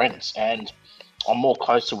life friends, and I'm more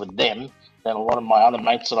closer with them than a lot of my other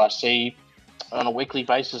mates that I see on a weekly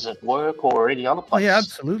basis at work or any other place. Oh, yeah,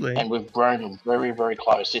 absolutely. And we've grown very, very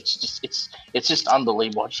close. It's just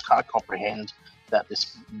unbelievable. I just can't comprehend that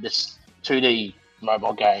this 2D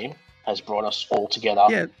mobile game has brought us all together.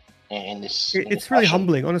 Yeah. In this, it's really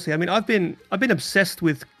humbling, honestly. I mean, I've been obsessed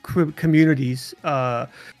with communities.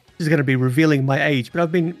 This is going to be revealing my age, but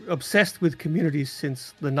I've been obsessed with communities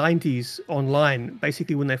since the 90s online,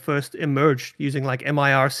 basically when they first emerged, using like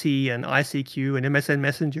MIRC and ICQ and MSN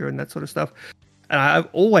Messenger and that sort of stuff. And I've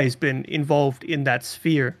always been involved in that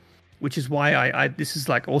sphere, which is why I this is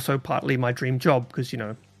like also partly my dream job, because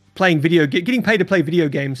getting paid to play video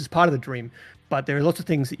games is part of the dream. But there are lots of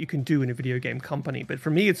things that you can do in a video game company. But for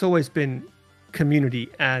me, it's always been community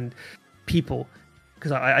and people,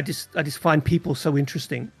 because I just find people so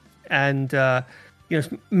interesting. And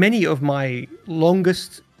many of my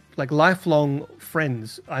longest, like lifelong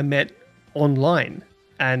friends, I met online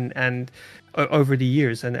and over the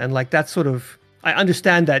years, and like that sort of, I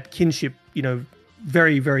understand that kinship,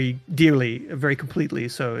 very, very dearly, very completely.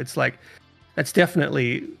 So it's like that's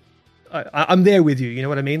definitely. I'm there with you. You know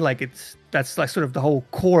what I mean? Like that's like sort of the whole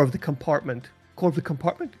core of the compartment. Core of the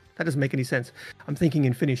compartment? That doesn't make any sense. I'm thinking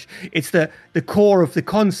in Finnish. It's the core of the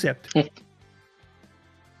concept.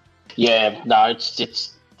 Yeah, no,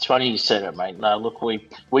 it's funny you said it, mate. No, look,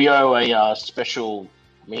 we owe a special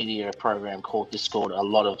media program called Discord a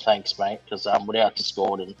lot of thanks, mate. Because without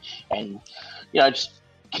Discord and just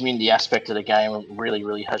community aspect of the game really,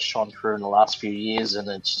 really has shone through in the last few years, and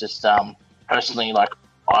it's just personally, like,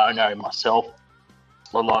 I know myself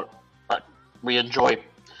a lot, but we enjoy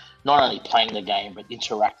not only playing the game but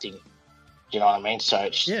interacting. Do you know what I mean? So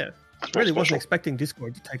it's I really wasn't expecting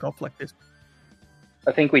Discord to take off like this.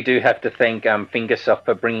 I think we do have to thank Fingersoft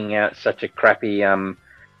for bringing out such a crappy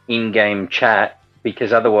in-game chat,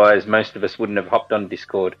 because otherwise most of us wouldn't have hopped on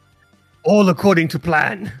Discord. All according to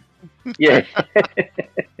plan. Yeah.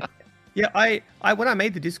 Yeah, I when I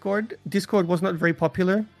made the Discord was not very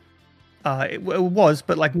popular. It was,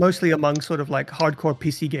 but like mostly among sort of like hardcore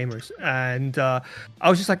PC gamers, and I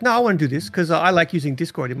was just like, no, I want to do this because I like using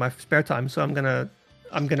Discord in my spare time, so I'm gonna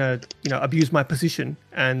abuse my position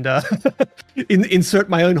and insert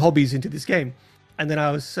my own hobbies into this game. And then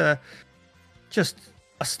I was just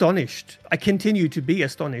astonished. I continue to be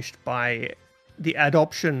astonished by the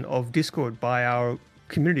adoption of Discord by our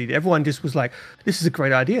community. Everyone just was like, this is a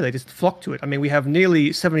great idea. They just flocked to it. I mean, we have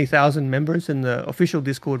nearly 70,000 members in the official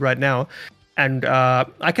Discord right now, and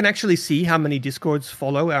I can actually see how many Discords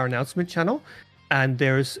follow our announcement channel, and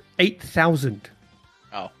there's 8,000.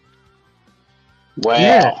 Oh. Wow.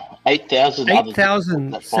 Yeah.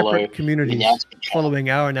 8,000 separate communities following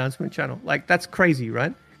our announcement channel. Like, that's crazy,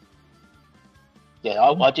 right? Yeah,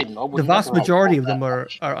 I didn't. The vast majority of them are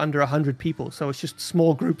under 100 people, so it's just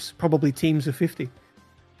small groups, probably teams of 50.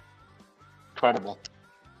 Incredible.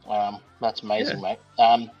 That's amazing, mate.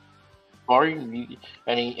 Laurie,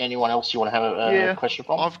 anyone else you want to have a question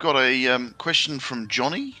from? I've got a question from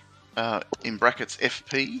Johnny. in brackets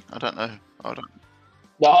FP. I don't know. I don't.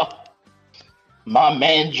 Oh, my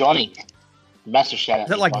man Johnny. Massive shout out Is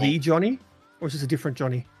that to like Johnny. the Johnny, or is this a different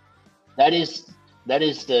Johnny? That is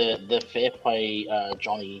the Fair Play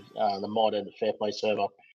Johnny, the mod and the Fair Play server.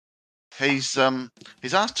 He's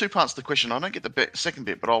asked two parts of the question. I don't get the second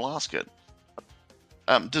bit, but I'll ask it.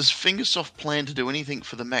 Does Fingersoft plan to do anything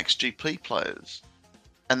for the Max GP players?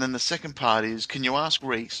 And then the second part is, can you ask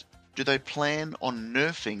Rhys, do they plan on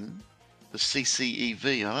nerfing the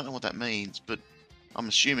CCEV? I don't know what that means, but I'm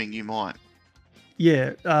assuming you might.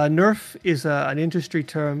 Yeah, Nerf is an industry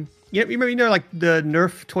term. Yeah, you know, like the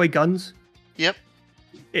Nerf toy guns. Yep.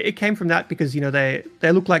 It came from that because they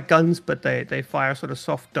look like guns, but they fire sort of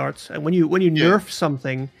soft darts. And when you nerf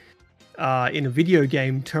something in a video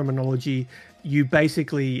game terminology, you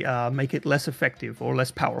basically make it less effective or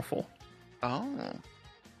less powerful. Oh.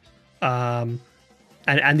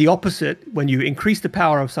 And the opposite, when you increase the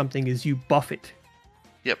power of something, is you buff it.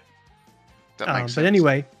 Yep. That makes sense. But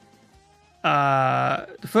anyway,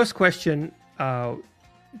 the first question,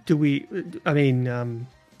 do we? I mean,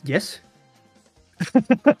 yes.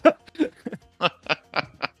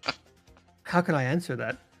 How can I answer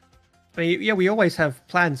that? I mean, yeah, we always have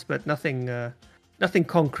plans, but nothing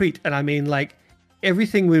concrete. And I mean, like,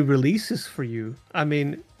 everything we release is for you. I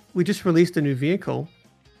mean, we just released a new vehicle.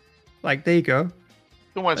 Like, there you go.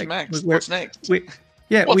 Almost like, Max. What's next? We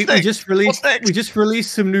just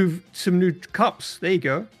released some new cups. There you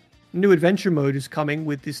go. New adventure mode is coming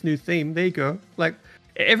with this new theme. There you go. Like,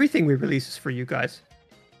 everything we release is for you guys.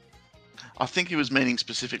 I think he was meaning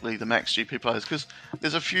specifically the Max GP players, because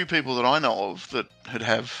there's a few people that I know of that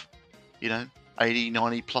have 80,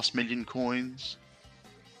 90 plus million coins.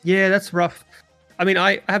 Yeah, that's rough. I mean,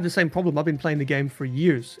 I have the same problem. I've been playing the game for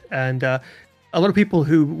years, and a lot of people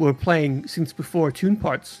who were playing since before Toon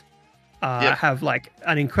Parts have like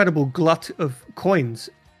an incredible glut of coins,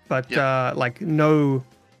 but like no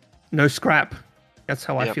scrap. That's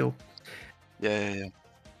how I feel. Yeah.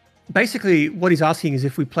 Basically, what he's asking is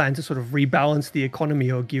if we plan to sort of rebalance the economy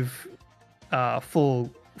or give full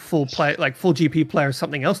GP players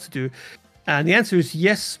something else to do. And the answer is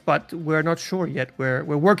yes, but we're not sure yet. We're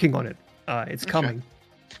working on it. It's coming.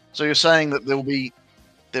 So you're saying that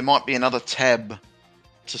there might be another tab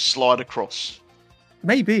to slide across?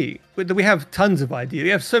 Maybe. But we have tons of ideas. We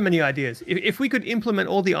have so many ideas. If we could implement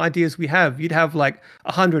all the ideas we have, you'd have like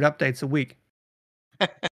 100 updates a week.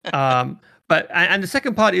 But the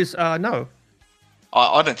second part is no.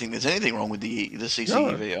 I don't think there's anything wrong with the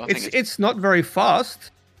CCEV. No, it's not very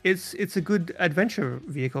fast. It's a good adventure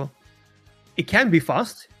vehicle. It can be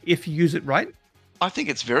fast if you use it right. I think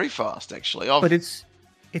it's very fast, actually. But it's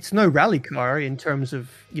no rally car in terms of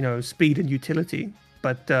speed and utility.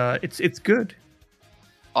 But it's good.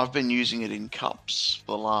 I've been using it in cups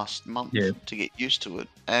for the last month to get used to it,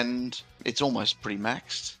 and it's almost pretty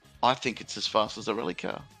maxed. I think it's as fast as a rally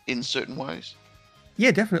car in certain ways.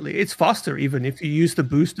 Yeah, definitely. It's faster even if you use the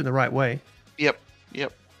boost in the right way. Yep.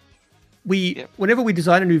 Whenever we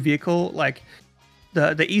design a new vehicle, like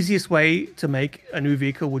the easiest way to make a new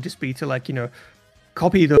vehicle would just be to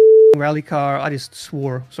copy the rally car. I just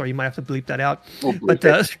swore. Sorry, you might have to bleep that out. But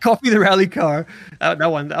copy the rally car. That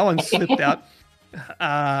one slipped out.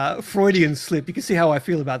 Freudian slip. You can see how I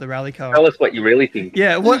feel about the rally car. Tell us what you really think.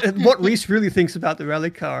 Yeah, what Rhys really thinks about the rally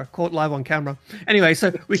car, caught live on camera. Anyway,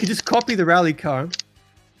 so we could just copy the rally car,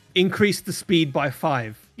 increase the speed by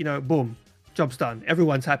 5. Boom, job's done.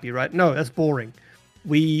 Everyone's happy, right? No, that's boring.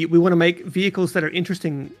 We want to make vehicles that are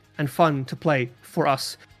interesting and fun to play for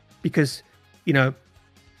us, because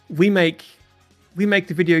we make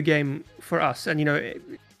the video game for us, and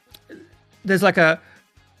there's like a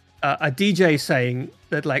DJ saying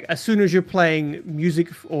that, like, as soon as you're playing music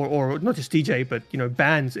or not just DJ, but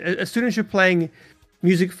bands, as soon as you're playing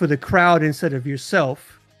music for the crowd instead of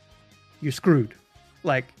yourself, you're screwed.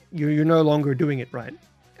 Like, you're no longer doing it right.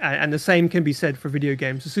 And the same can be said for video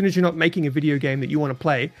games. As soon as you're not making a video game that you want to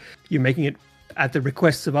play, you're making it at the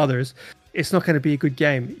requests of others, it's not going to be a good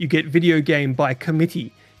game. You get video game by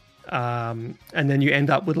committee. And then you end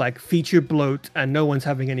up with like feature bloat, and no one's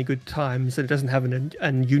having any good times, and it doesn't have a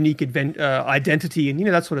unique identity, and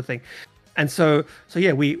that sort of thing. And so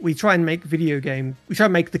yeah, we try and make we try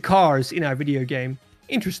and make the cars in our video game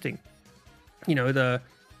interesting. The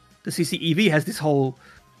CCEV has this whole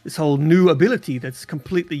new ability that's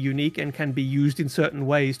completely unique and can be used in certain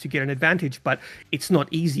ways to get an advantage, but it's not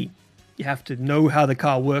easy. You have to know how the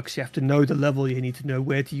car works, you have to know the level, you need to know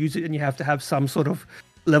where to use it, and you have to have some sort of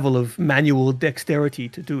level of manual dexterity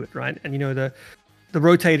to do it right. And the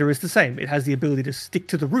rotator is the same. It has the ability to stick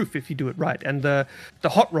to the roof if you do it right. And the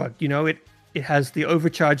hot rod, it has the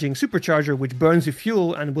overcharging supercharger, which burns your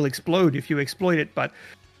fuel and will explode if you exploit it, but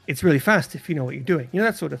it's really fast if you know what you're doing.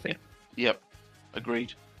 That sort of thing. Yep,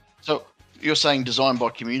 agreed. So you're saying design by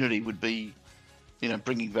community would be,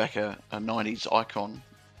 bringing back a 90s icon,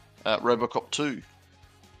 RoboCop 2.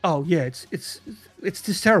 Oh yeah, it's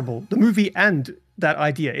just terrible. The movie and that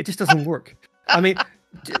idea, it just doesn't work. I mean,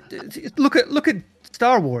 look at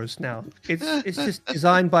Star Wars now. It's just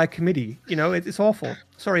designed by a committee. It's awful.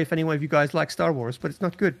 Sorry if any one of you guys like Star Wars, but it's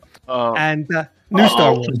not good. And new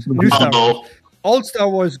Star Wars, old Star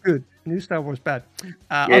Wars good, new Star Wars bad.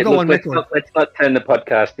 I'll go on record. Let's not turn the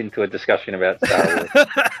podcast into a discussion about Star Wars.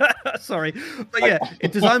 Sorry, but yeah,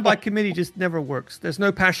 it designed by committee just never works. There's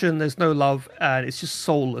no passion, there's no love, and it's just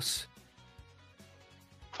soulless.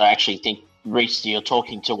 I actually think, Rhys, you're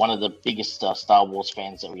talking to one of the biggest Star Wars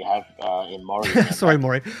fans that we have in Maury. Sorry,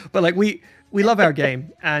 Maury, but like we love our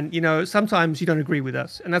game, and sometimes you don't agree with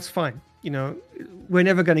us, and that's fine. We're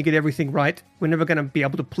never going to get everything right. We're never going to be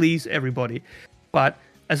able to please everybody, but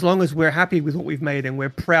as long as we're happy with what we've made and we're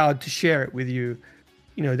proud to share it with you,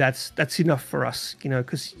 that's enough for us.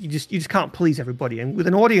 Because you just can't please everybody, and with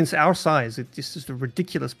an audience our size, it's just a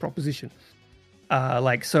ridiculous proposition.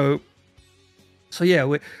 So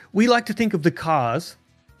yeah, we like to think of the cars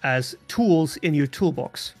as tools in your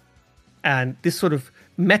toolbox, and this sort of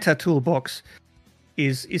meta toolbox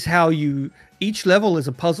is how each level is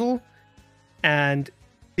a puzzle, and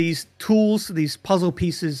these tools, these puzzle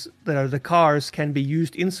pieces that are the cars, can be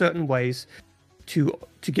used in certain ways to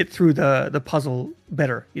get through the puzzle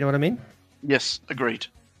better. You know what I mean? Yes, agreed.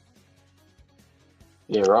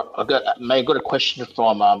 Yeah, right. I got a question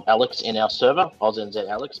from Alex in our server, AUSNZ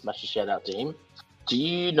Alex. Massive shout out to him. Do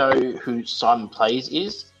you know who Simon Plays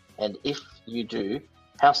is? And if you do,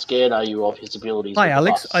 how scared are you of his abilities? Hi,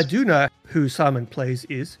 Alex. I do know who Simon Plays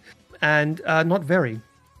is, and not very.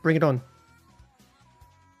 Bring it on.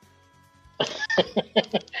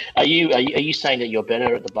 Are you saying that you're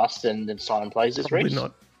better at the bus than Simon Plays is, Rhys? Probably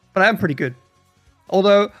not, but I am pretty good.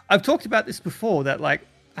 Although I've talked about this before, that like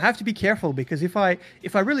I have to be careful, because if I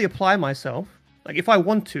really apply myself, like if I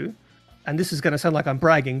want to, and this is going to sound like I'm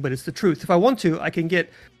bragging, but it's the truth. If I want to, I can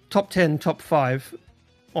get top 10, top 5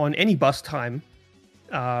 on any bus time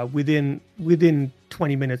within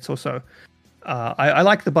 20 minutes or so. I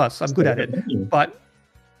like the bus. I'm good at it.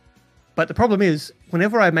 But the problem is,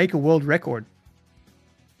 whenever I make a world record,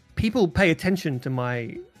 people pay attention to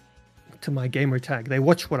my gamer tag. They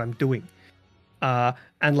watch what I'm doing.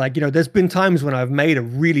 And there's been times when I've made a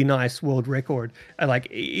really nice world record, and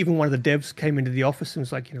like even one of the devs came into the office and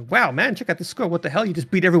was like, wow, man, check out this score. What the hell? You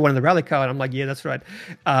just beat everyone in the rally car. And I'm like, yeah, that's right.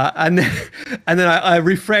 And then I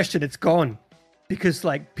refreshed and it's gone, because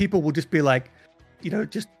like people will just be like, they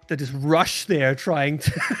just rush there trying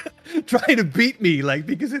to beat me, like,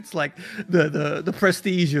 because it's like the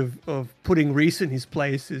prestige of putting Rhys in his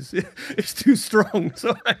place is too strong.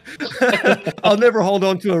 So I'll never hold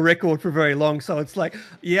on to a record for very long. So it's like,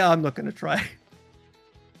 yeah, I'm not going to try.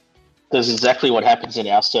 That's exactly what happens in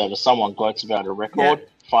our server. Someone gloats about a record,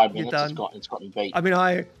 5 minutes, it's gotten beat. I mean,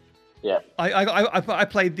 I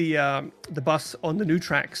played the bus on the new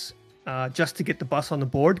tracks. Just to get the bus on the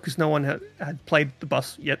board, because no one had played the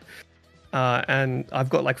bus yet. And I've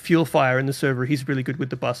got like Fuel Fire in the server. He's really good with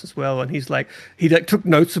the bus as well. And he took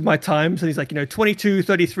notes of my times, and he's like, 22,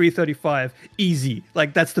 33, 35, easy.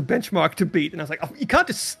 Like that's the benchmark to beat. And I was like, oh, you can't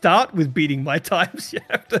just start with beating my times. You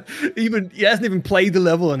have to he hasn't even played the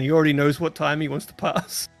level, and he already knows what time he wants to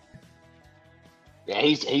pass. Yeah,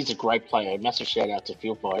 he's a great player. Massive shout out to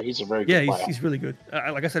Fuel Fire. He's a very good player. Yeah, he's really good.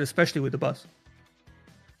 Like I said, especially with the bus.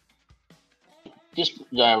 Just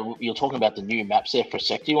you're talking about the new maps there for a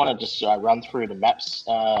sec. Do you want to just run through the maps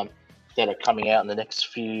that are coming out in the next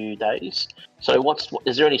few days? So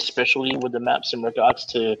is there any specialty with the maps in regards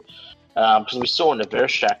to, because we saw in the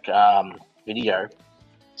Vershak video,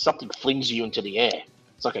 something flings you into the air.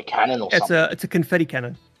 It's like a cannon or something. It's a confetti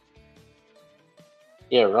cannon.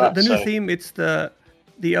 Yeah, right. The new theme, it's the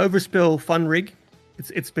Overspill Fun Rig.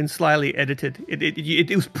 It's been slightly edited.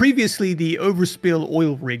 It was previously the Overspill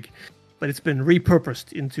Oil Rig, but it's been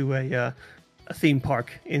repurposed into a theme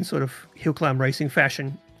park in sort of HillClimb Racing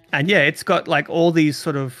fashion. And yeah, it's got like all these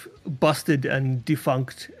sort of busted and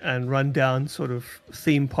defunct and run down sort of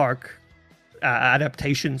theme park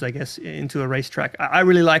adaptations, I guess, into a racetrack. I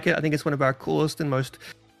really like it. I think it's one of our coolest and most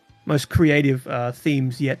creative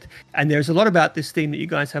themes yet. And there's a lot about this theme that you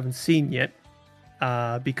guys haven't seen yet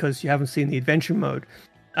because you haven't seen the adventure mode.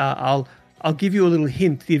 I'll give you a little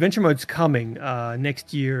hint. The adventure mode's coming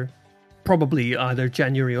next year. Probably either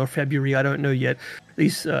January or February, I don't know yet.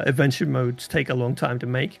 These adventure modes take a long time to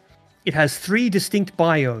make. it has 3 distinct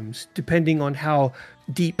biomes depending on how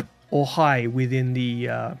deep or high within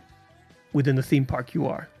the theme park you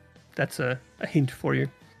are. That's a hint for you.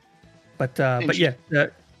 But yeah,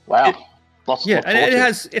 Wow. Lots yeah, look and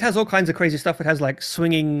forward it has all kinds of crazy stuff. It has like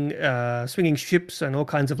swinging ships and all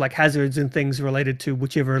kinds of like hazards and things related to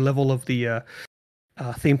whichever level of the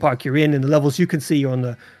theme park you're in. And the levels you can see are on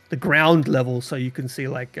the ground level, so you can see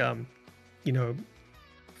like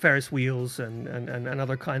Ferris wheels and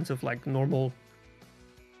other kinds of like normal.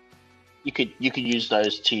 You could use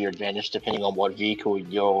those to your advantage depending on what vehicle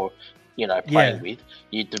you're playing with.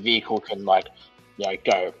 The vehicle can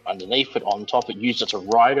go underneath it, on top it, use it to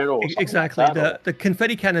ride it, or something Exactly. like that, The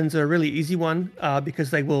confetti cannons are a really easy one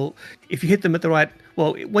because they will, if you hit them at the right,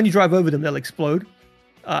 when you drive over them, they'll explode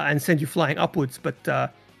and send you flying upwards.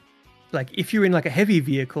 But like if you're in like a heavy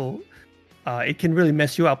vehicle, it can really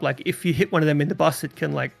mess you up. Like if you hit one of them in the bus, it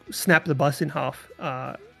can like snap the bus in half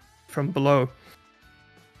from below.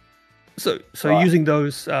 So Right. using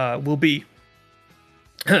those will be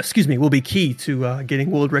will be key to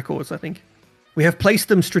getting world records, I think. We have placed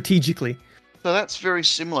them strategically. So that's very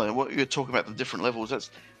similar. What you're talking about, the different levels, that's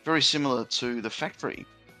very similar to the factory.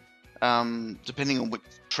 Depending on which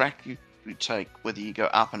track you take, whether you go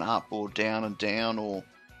up and up or down and down or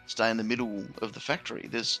stay in the middle of the factory,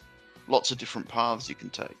 there's lots of different paths you can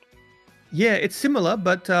take. Yeah, it's similar,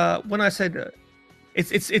 but when I said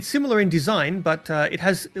it's similar in design, but it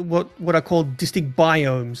has what I call distinct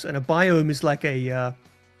biomes, and a biome is like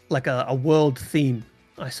a world theme,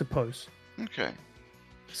 I suppose. Okay.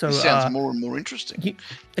 So This sounds more and more interesting.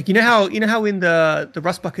 you know how in the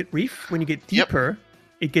Rust Bucket Reef, when you get deeper,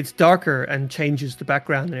 it gets darker and changes the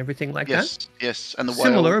background and everything like that. Yes, and the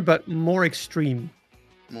Similar, whale, but more extreme.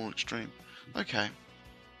 more extreme. Okay.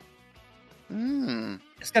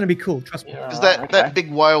 It's going to be cool, trust me. Yeah, Because right, that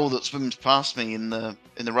big whale that swims past me in the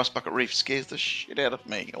Rust Bucket Reef scares the shit out of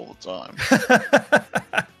me all the time.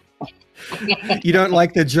 You don't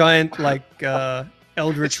like the giant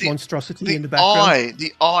eldritch It's monstrosity in the background?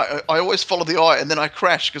 The eye. I always follow the eye, and then I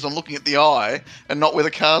crash because I'm looking at the eye and not where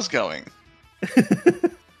the car's going.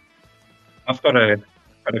 I've got a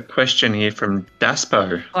question here from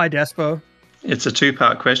Daspo. Hi, Daspo. It's a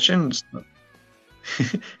 2-part question.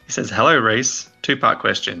 He says, "Hello, Rhys. 2-part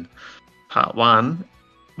question. Part 1,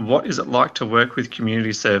 what is it like to work with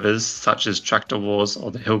community servers such as Tractor Wars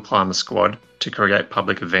or the Hill Climber Squad to create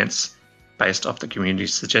public events based off the community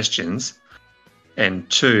suggestions? And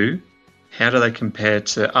 2, how do they compare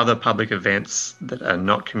to other public events that are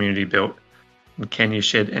not community built? And can you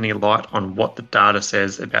shed any light on what the data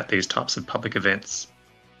says about these types of public events?"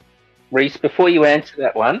 Rhys, before you answer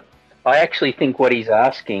that one, I actually think what he's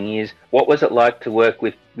asking is, what was it like to work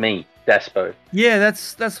with me, Daspo? Yeah,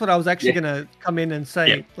 that's what I was actually Yeah. going to come in and say.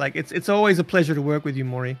 Yeah. Like, it's always a pleasure to work with you,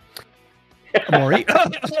 Maury. Maury?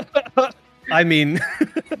 I mean,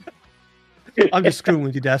 I'm just screwing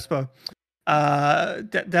with you, Daspo.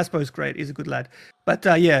 Daspo's great. He's a good lad. But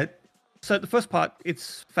yeah, so the first part,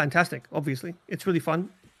 it's fantastic, obviously. It's really fun.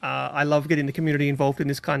 I love getting the community involved in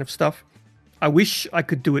this kind of stuff. I wish I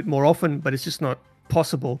could do it more often, but it's just not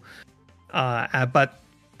possible. But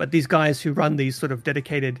these guys who run these sort of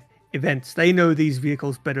dedicated events, they know these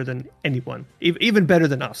vehicles better than anyone, even better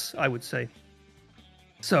than us, I would say.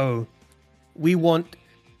 So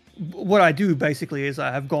what I do basically is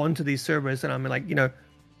I have gone to these servers and I'm like,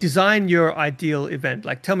 design your ideal event.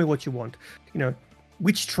 Like, tell me what you want.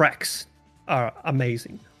 Which tracks are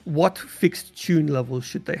amazing? What fixed tune levels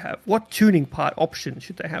should they have? What tuning part options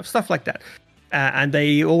should they have? Stuff like that. And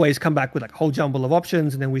they always come back with like a whole jumble of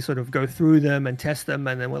options, and then we sort of go through them and test them,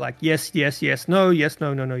 and then we're like, yes, yes, yes, no, yes,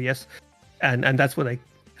 no, no, no, yes, and that's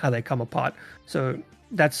how they come apart. So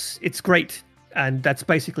it's great, and that's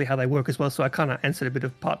basically how they work as well. So I kind of answered a bit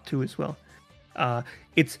of part 2 as well.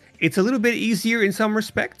 It's a little bit easier in some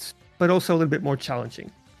respects, but also a little bit more challenging.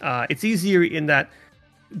 It's easier in that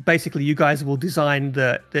basically you guys will design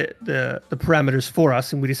the parameters for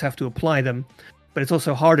us, and we just have to apply them. But it's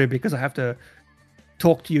also harder because I have to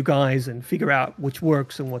talk to you guys and figure out which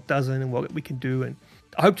works and what doesn't and what we can do. And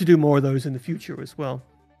I hope to do more of those in the future as well.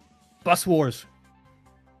 Bus Wars.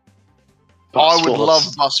 I would love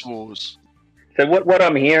Bus Wars. So what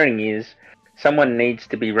I'm hearing is someone needs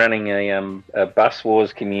to be running a Bus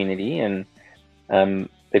Wars community, and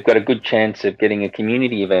they've got a good chance of getting a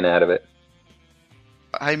community event out of it.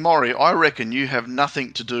 Hey, Maury, I reckon you have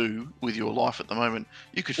nothing to do with your life at the moment.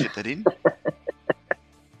 You could fit that in.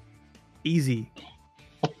 Easy.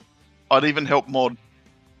 I'd even help mod.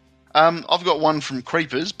 I've got one from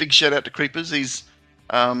Creepers. Big shout out to Creepers. He's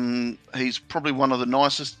probably one of the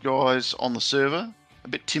nicest guys on the server. A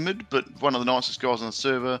bit timid, but one of the nicest guys on the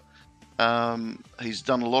server. He's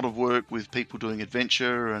done a lot of work with people doing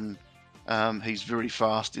adventure, and he's very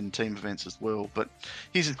fast in team events as well. But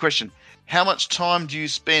here's the question. How much time do you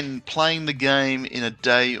spend playing the game in a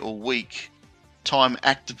day or week? Time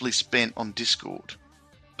actively spent on Discord?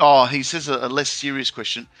 Oh, he says a less serious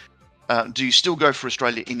question. Do you still go for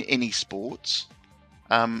Australia in any sports?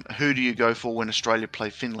 Who do you go for when Australia play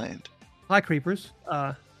Finland? Hi, Creepers.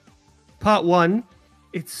 Part 1,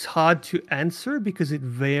 it's hard to answer because it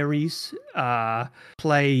varies.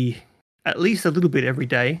 Play at least a little bit every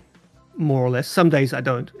day, more or less. Some days I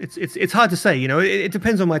don't. It's hard to say, you know. It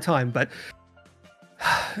depends on my time, but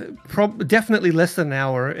definitely less than an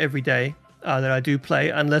hour every day that I do play,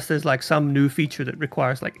 unless there's like some new feature that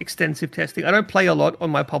requires like extensive testing. I don't play a lot on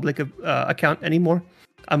my public account anymore.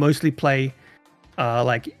 I mostly play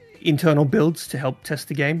like internal builds to help test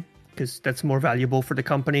the game, because that's more valuable for the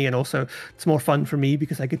company, and also it's more fun for me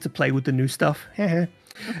because I get to play with the new stuff.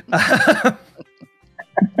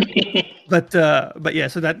 But yeah,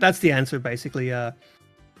 so that's the answer basically.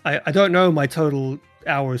 I don't know my total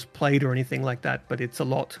hours played or anything like that, but it's a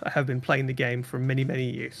lot. I have been playing the game for many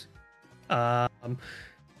years. I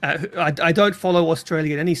don't follow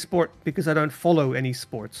Australia in any sport because I don't follow any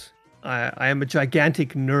sports. I am a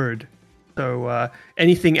gigantic nerd, so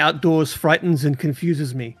anything outdoors frightens and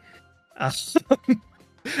confuses me.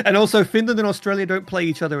 And also, Finland and Australia don't play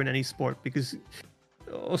each other in any sport because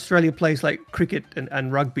Australia plays like cricket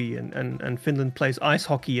and rugby, and Finland plays ice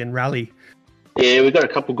hockey and rally. Yeah, we've got a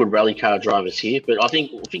couple of good rally car drivers here, but I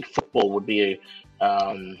think football would be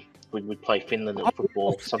we'd play Finland at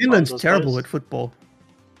football. Finland's terrible at football.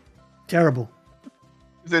 Terrible.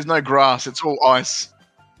 There's no grass; it's all ice.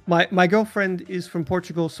 My girlfriend is from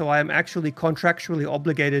Portugal, so I am actually contractually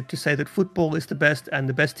obligated to say that football is the best, and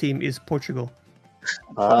the best team is Portugal.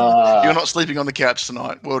 You're not sleeping on the couch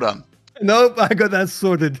tonight. Well done. Nope, I got that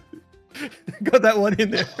sorted. Got that one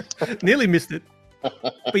in there. Nearly missed it.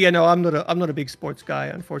 But yeah, no, I'm not a big sports guy,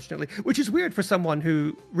 unfortunately, which is weird for someone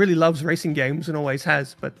who really loves racing games and always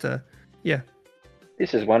has. But yeah,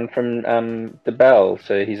 this is one from the Bell,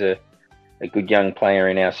 so he's a good young player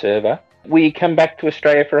in our server. Will you come back to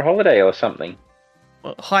Australia for a holiday or something?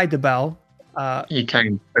 Well, hi, Debal. He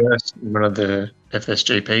came first in one of the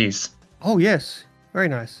FSGPs. Oh yes, very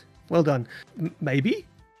nice. Well done. Maybe.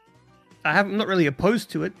 I'm not really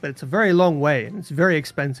opposed to it, but it's a very long way and it's very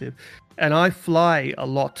expensive. And I fly a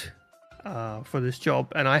lot for this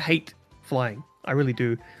job, and I hate flying. I really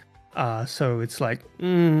do. So it's like, I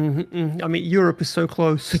mean, Europe is so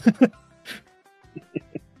close.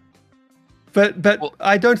 But well,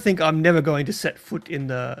 I don't think I'm never going to set foot in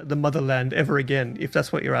the motherland ever again, if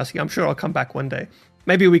that's what you're asking. I'm sure I'll come back one day.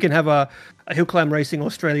 Maybe we can have a HillClimb Racing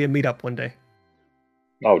Australia meetup one day.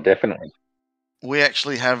 Oh, definitely. We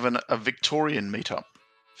actually have a Victorian meetup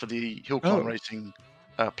for the HillClimb Racing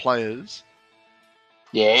players.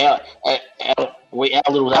 Yeah, our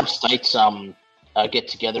little upstates get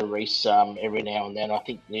together, Rhys, every now and then. I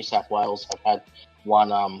think New South Wales have had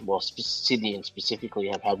one, Sydney and specifically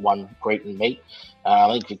have had one greet and meet.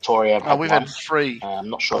 I think Victoria have had we've one. Had 3. I'm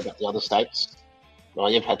not sure about the other states. Well,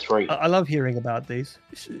 you've had 3. I love hearing about these.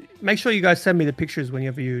 Make sure you guys send me the pictures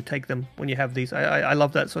whenever you take them, when you have these. I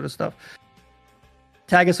love that sort of stuff.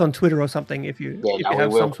 Tag us on Twitter or something if you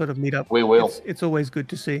have some sort of meetup. We will. It's always good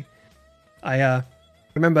to see. I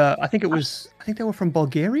remember, I think they were from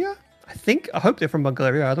Bulgaria. I hope they're from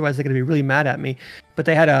Bulgaria, otherwise they're going to be really mad at me. But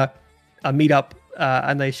they had a meetup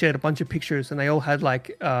and they shared a bunch of pictures, and they all had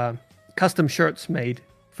like custom shirts made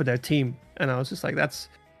for their team, and I was just like, that's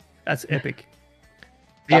epic.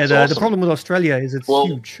 That's the awesome. problem with Australia is it's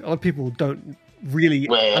huge. A lot of people don't really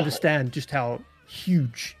understand just how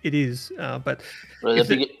huge it is. But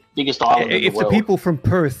biggest island in the world. If the people from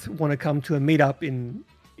Perth want to come to a meetup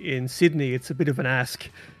in Sydney, it's a bit of an ask.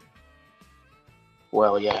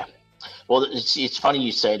 Well, yeah. Well, it's funny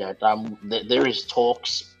you say that. There is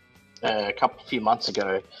talks a few months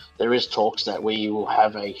ago. There is talks that we will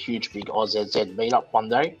have a huge big AUSNZ meetup one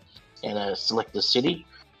day in a selected city,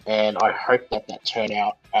 and I hope that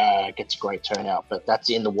turnout gets a great turnout. But that's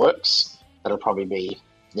in the works. That'll probably be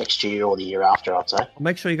next year or the year after, I'd say.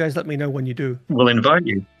 Make sure you guys let me know when you do. We'll invite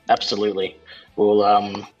you. Absolutely. We'll.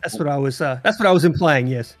 That's what I was implying.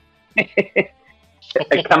 Yes.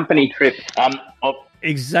 A company trip.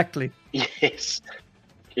 Exactly. Yes.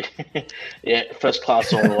 Yeah, first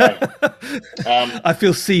class all the way. I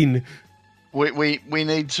feel seen. We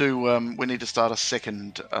need to start a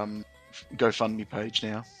second GoFundMe page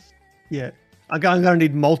now. Yeah, I'm gonna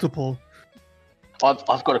need multiple.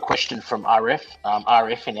 I've got a question from RF.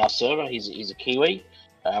 RF in our server. He's a Kiwi,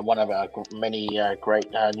 one of our many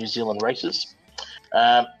great New Zealand racers.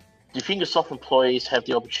 Do Fingersoft employees have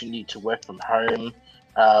the opportunity to work from home,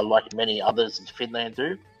 like many others in Finland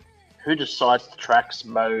do? Who decides the tracks,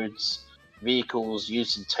 modes, vehicles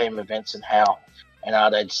used in team events, and how? And are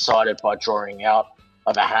they decided by drawing out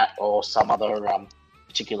of a hat or some other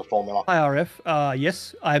particular formula? Hi, RF.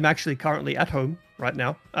 Yes, I'm actually currently at home right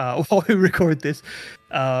now while we record this.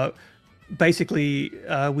 Basically,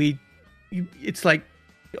 it's like,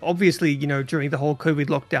 obviously, during the whole COVID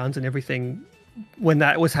lockdowns and everything, when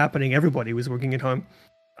that was happening, everybody was working at home.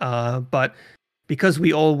 But because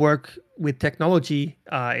we all work with technology,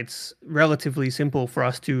 it's relatively simple for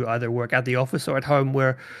us to either work at the office or at home,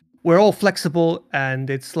 where we're all flexible. And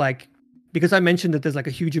it's like, because I mentioned that there's like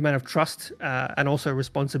a huge amount of trust and also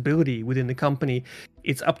responsibility within the company,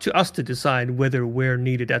 it's up to us to decide whether we're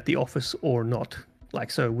needed at the office or not. Like,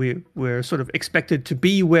 so we're sort of expected to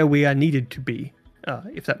be where we are needed to be,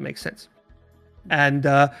 if that makes sense. And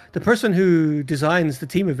the person who designs the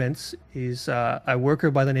team events is a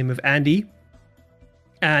worker by the name of Andy,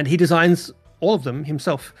 and he designs all of them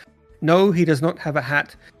himself. No, he does not have a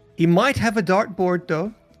hat. He might have a dartboard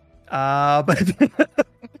though, but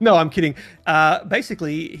no, I'm kidding.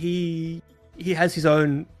 Basically, he has his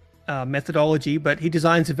own methodology, but he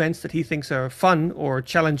designs events that he thinks are fun or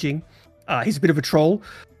challenging. He's a bit of a troll,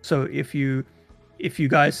 so if you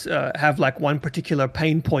guys have like one particular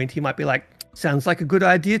pain point, he might be like, sounds like a good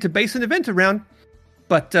idea to base an event around.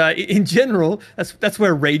 But in general, that's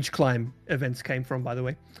where Rage Climb events came from, by the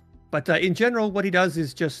way. But in general, what he does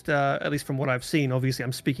is just, at least from what I've seen, obviously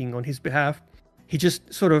I'm speaking on his behalf, he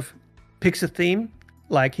just sort of picks a theme.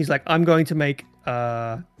 Like, he's like, I'm going to make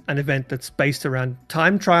an event that's based around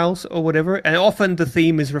time trials or whatever. And often the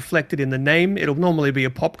theme is reflected in the name. It'll normally be a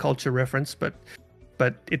pop culture reference, but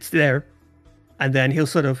it's there. And then he'll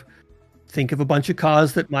sort of think of a bunch of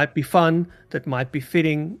cars that might be fun, that might be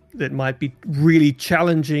fitting, that might be really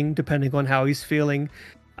challenging, depending on how he's feeling.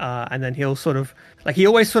 And then he'll sort of, like, he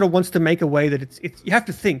always sort of wants to make a way that it's you have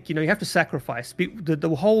to think, you have to sacrifice.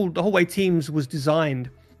 The whole way Teams was designed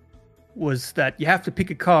was that you have to pick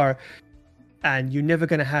a car, and you're never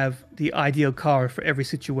going to have the ideal car for every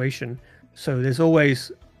situation. So there's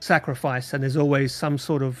always sacrifice, and there's always some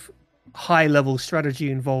sort of high-level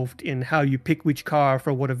strategy involved in how you pick which car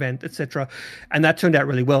for what event, etc. And that turned out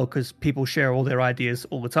really well because people share all their ideas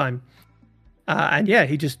all the time. And yeah,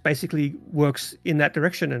 he just basically works in that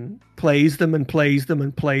direction and plays them and plays them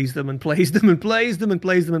and plays them and plays them and plays them and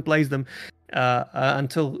plays them and plays them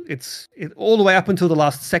until it's all the way up until the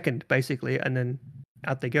last second, basically, and then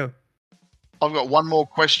out they go. I've got one more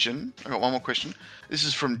question. This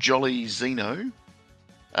is from Jolly Zeno.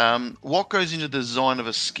 What goes into the design of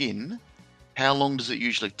a skin? How long does it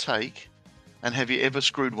usually take? And have you ever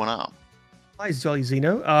screwed one up? Hi, Jolly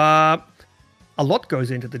Zeno. A lot goes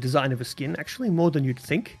into the design of a skin, actually, more than you'd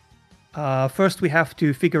think. First, we have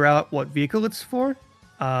to figure out what vehicle it's for.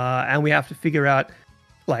 And we have to figure out,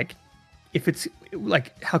 like, if it's,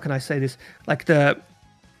 like, how can I say this? Like,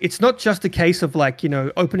 it's not just a case of, like,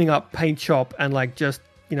 opening up Paint Shop and, like, just,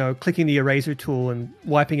 clicking the eraser tool and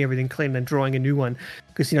wiping everything clean and drawing a new one.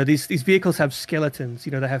 Because, these vehicles have skeletons,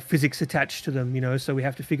 they have physics attached to them, so we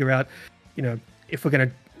have to figure out, if we're going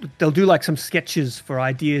to, they'll do like some sketches for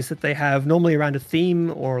ideas that they have normally around a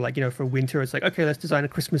theme, or like, for winter, it's like, okay, let's design a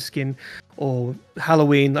Christmas skin, or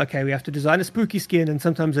Halloween. Okay, we have to design a spooky skin. And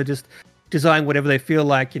sometimes they just design whatever they feel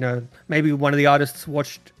like, maybe one of the artists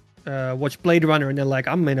watched Blade Runner and they're like,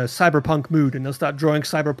 I'm in a cyberpunk mood, and they'll start drawing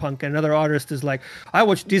cyberpunk. And another artist is like, I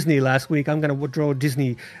watched Disney last week, I'm going to draw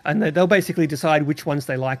Disney. And they'll basically decide which ones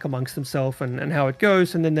they like amongst themselves and how it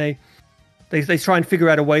goes. And then they try and figure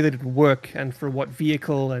out a way that it'll work, and for what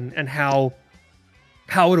vehicle, and how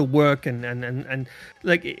it'll work, and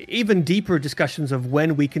like even deeper discussions of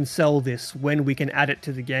when we can sell this, when we can add it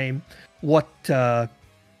to the game, what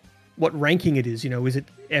ranking it is. Is it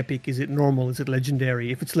epic? Is it normal? Is it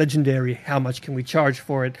legendary? If it's legendary, how much can we charge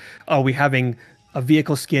for it? Are we having a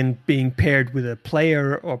vehicle skin being paired with a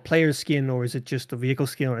player skin, or is it just a vehicle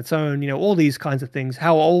skin on its own? All these kinds of things.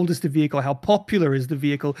 How old is the vehicle? How popular is the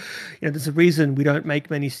vehicle? There's a reason we don't make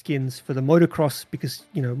many skins for the motocross, because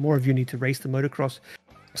more of you need to race the motocross.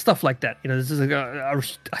 Stuff like that. This is a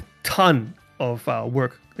ton of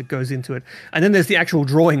work that goes into it. And then there's the actual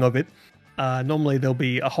drawing of it. Normally there'll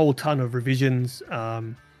be a whole ton of revisions, a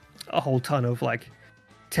whole ton of like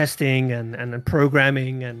testing and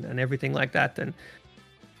programming and everything like that. And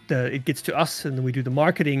it gets to us, and then we do the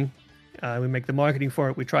marketing. We make the marketing for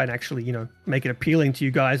it. We try and actually, make it appealing to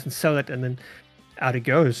you guys and sell it, and then out it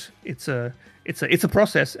goes. It's a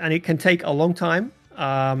process, and it can take a long time.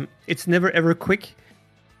 It's never ever quick.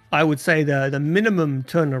 I would say the minimum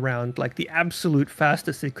turnaround, like the absolute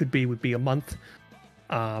fastest it could be, would be a month.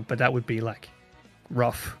 But that would be like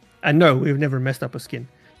rough. And no, we've never messed up a skin.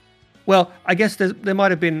 Well, I guess there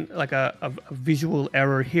might have been like a visual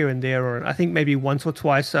error here and there, or I think maybe once or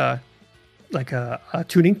twice, like a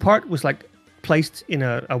tuning part was like placed in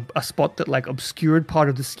a spot that like obscured part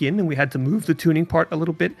of the skin, and we had to move the tuning part a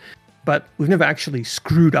little bit. But we've never actually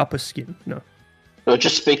screwed up a skin. No. Well,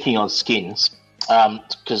 just speaking on skins,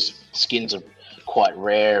 because skins are quite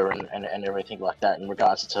rare and everything like that in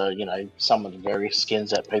regards to, you know, some of the various skins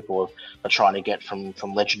that people are trying to get from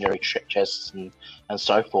legendary chests and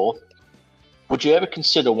so forth. Would you ever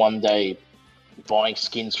consider one day buying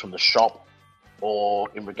skins from the shop, or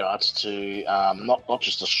in regards to not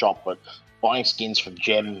just the shop, but buying skins from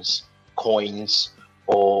gems, coins,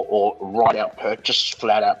 or flat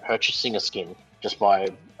out purchasing a skin just by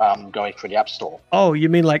going through the app store? Oh, you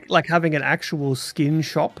mean like having an actual skin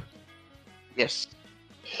shop? Yes.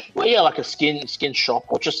 Well, yeah, like a skin shop,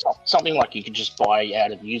 or just something like you could just buy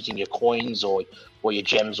out of using your coins or your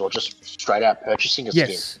gems, or just straight out purchasing a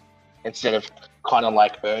skin instead of kind of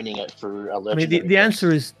like earning it through a legendary. I mean, the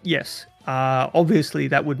answer is yes. Obviously,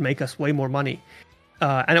 that would make us way more money.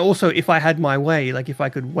 And also, if I had my way, like if I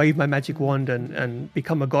could wave my magic wand and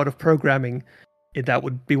become a god of programming, that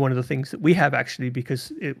would be one of the things that we have actually,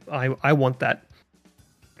 because I want that.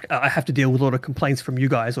 I have to deal with a lot of complaints from you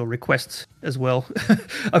guys, or requests as well,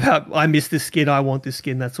 about I miss this skin, I want this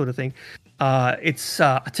skin, that sort of thing. It's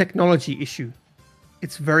a technology issue.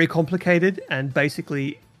 It's very complicated, and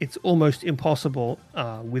basically it's almost impossible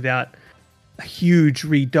without a huge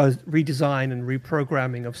redesign and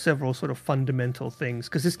reprogramming of several sort of fundamental things,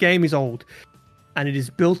 because this game is old and it is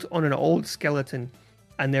built on an old skeleton,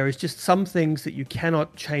 and there is just some things that you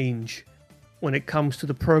cannot change when it comes to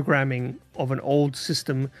the programming of an old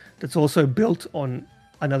system that's also built on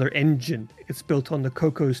another engine. It's built on the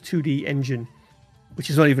Coco's 2D engine,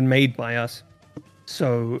 which is not even made by us.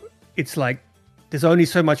 So it's like there's only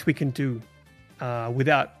so much we can do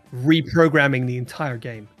without reprogramming the entire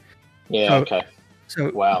game. Yeah, okay.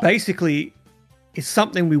 So wow. Basically, it's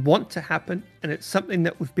something we want to happen, and it's something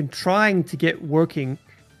that we've been trying to get working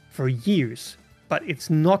for years, but it's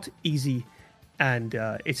not easy, and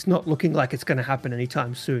it's not looking like it's going to happen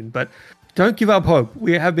anytime soon. But don't give up hope.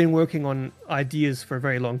 We have been working on ideas for a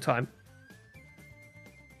very long time.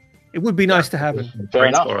 It would be nice to have it. Fair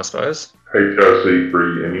enough. I suppose. HRC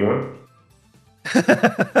free anyone?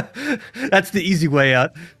 That's the easy way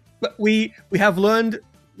out. But we have learned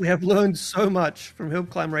so much from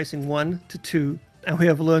HillClimb Racing 1 to 2, and we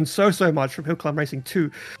have learned so much from HillClimb Racing 2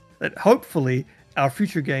 that hopefully our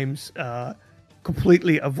future games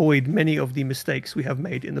completely avoid many of the mistakes we have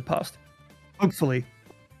made in the past. Hopefully.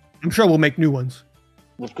 I'm sure we'll make new ones.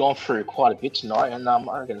 We've gone through quite a bit tonight, and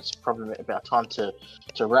I reckon it's probably about time to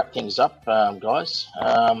wrap things up, guys.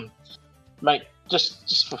 Mate,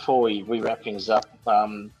 just before we wrap things up,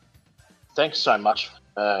 thanks so much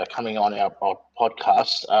for coming on our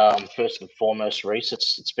podcast. First and foremost, Rhys,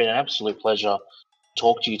 it's been an absolute pleasure to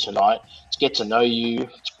talk to you tonight, to get to know you, to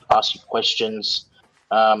ask you questions.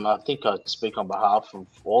 I think I speak on behalf of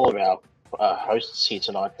all of our hosts here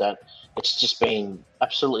tonight that it's just been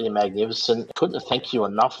absolutely magnificent. Couldn't thank you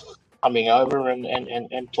enough for coming over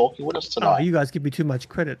and talking with us tonight. Oh, you guys give me too much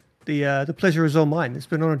credit. The pleasure is all mine. It's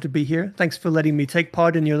been an honor to be here. Thanks for letting me take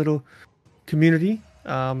part in your little community.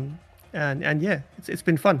 And yeah, it's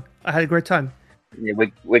been fun. I had a great time. Yeah,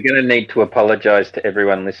 we're going to need to apologise to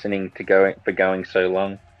everyone listening for going so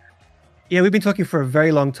long. Yeah, we've been talking for a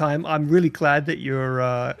very long time. I'm really glad that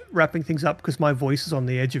you're wrapping things up, because my voice is on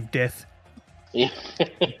the edge of death. Yeah,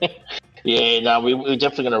 yeah. No, we're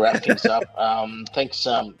definitely going to wrap things up.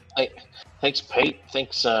 Thanks, Pete.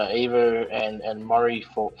 Thanks, Eva and Murray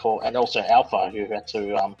for and also Alpha, who had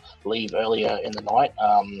to leave earlier in the night.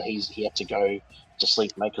 He had to go to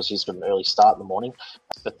sleep, mate, because he's got an early start in the morning.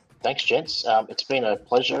 But thanks, gents. It's been a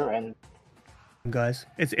pleasure, and guys,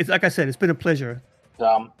 it's like I said, it's been a pleasure.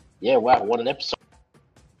 Yeah, wow, what an episode.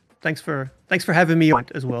 Thanks for having me on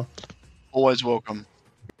as well. Always welcome.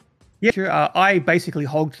 Yeah, sure. I basically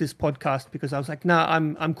hogged this podcast because I was like, nah,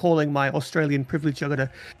 I'm calling my Australian privilege. I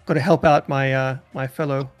gotta help out my my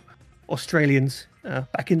fellow Australians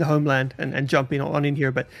back in the homeland and jump in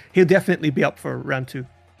here. But he'll definitely be up for round 2.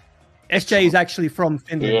 SJ is actually from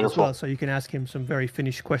Finland as well, so you can ask him some very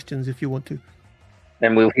Finnish questions if you want to.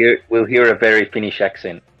 And we'll hear a very Finnish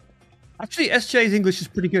accent. Actually, SJ's English is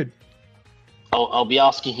pretty good. I'll be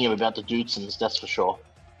asking him about the Dudesons, that's for sure.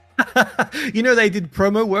 You know, they did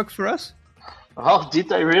promo work for us. Oh, did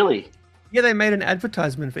they really? Yeah, they made an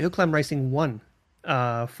advertisement for HillClimb Racing 1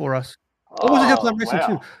 for us. Or was it HillClimb Racing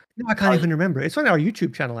 2? No, I can't even remember. It's on our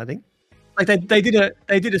YouTube channel, I think. Like they did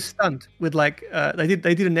a stunt with like they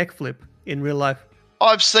did a neck flip in real life.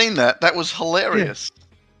 I've seen that. That was hilarious.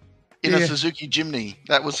 In Yeah, a yeah. Suzuki Jimny.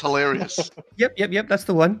 That was hilarious. Yep. That's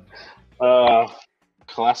the one.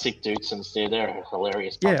 Classic Dudesons. They're a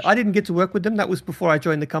hilarious Yeah, bunch. I didn't get to work with them. That was before I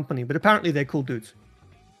joined the company, but apparently they're cool dudes.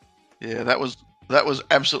 Yeah, that was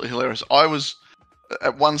absolutely hilarious. I was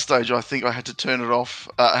at one stage. I think I had to turn it off.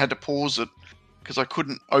 I had to pause it because I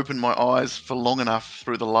couldn't open my eyes for long enough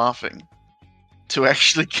through the laughing to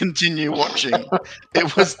actually continue watching.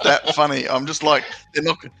 It was that funny. I'm just like, they're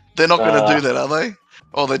not going to do that, are they?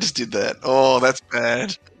 Oh, they just did that. Oh, that's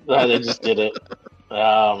bad. No, they just did it.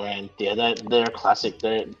 Oh man, yeah, they're a classic.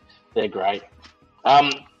 They're great.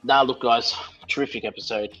 Now look, guys, terrific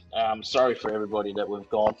episode. Sorry for everybody that we've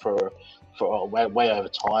gone for way over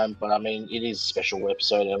time, but I mean, it is a special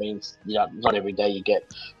episode. I mean, not every day you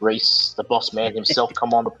get Rhys, the boss man himself,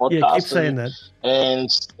 come on the podcast. Yeah, keep saying that. And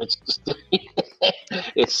it's just,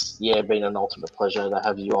 it's been an ultimate pleasure to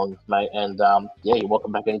have you on, mate. And you're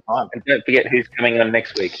welcome back anytime. And don't forget who's coming on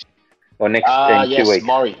next week. Or next in 2 weeks.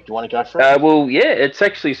 Maury, do you want to go for it? Well, yeah, it's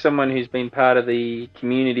actually someone who's been part of the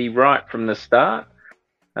community right from the start.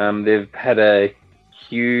 They've had a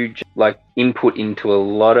huge input into a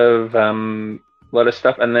lot of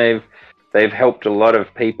stuff, and they've helped a lot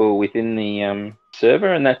of people within the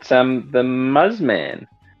server, and that's the Muzz Man,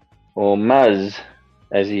 or Muzz,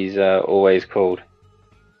 as he's always called.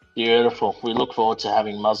 Beautiful. We look forward to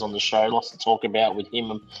having Muzz on the show. Lots to talk about with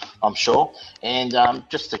him, I'm sure. And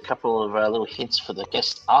just a couple of little hints for the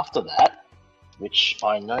guest after that, which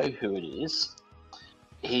I know who it is.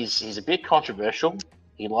 He's a bit controversial.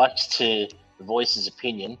 He likes to voice his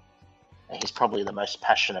opinion, and he's probably the most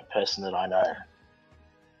passionate person that I know.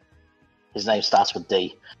 His name starts with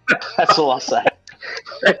D. That's all I'll say.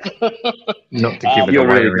 Not to give it You're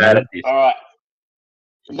away. really bad at this. All right.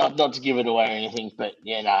 Not to give it away or anything, but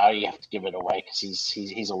you have to give it away because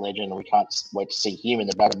he's a legend, and we can't wait to see him in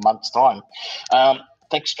about a month's time.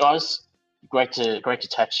 Thanks, guys. Great to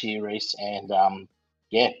chat to you, Rhys, and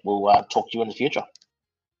we'll talk to you in the future.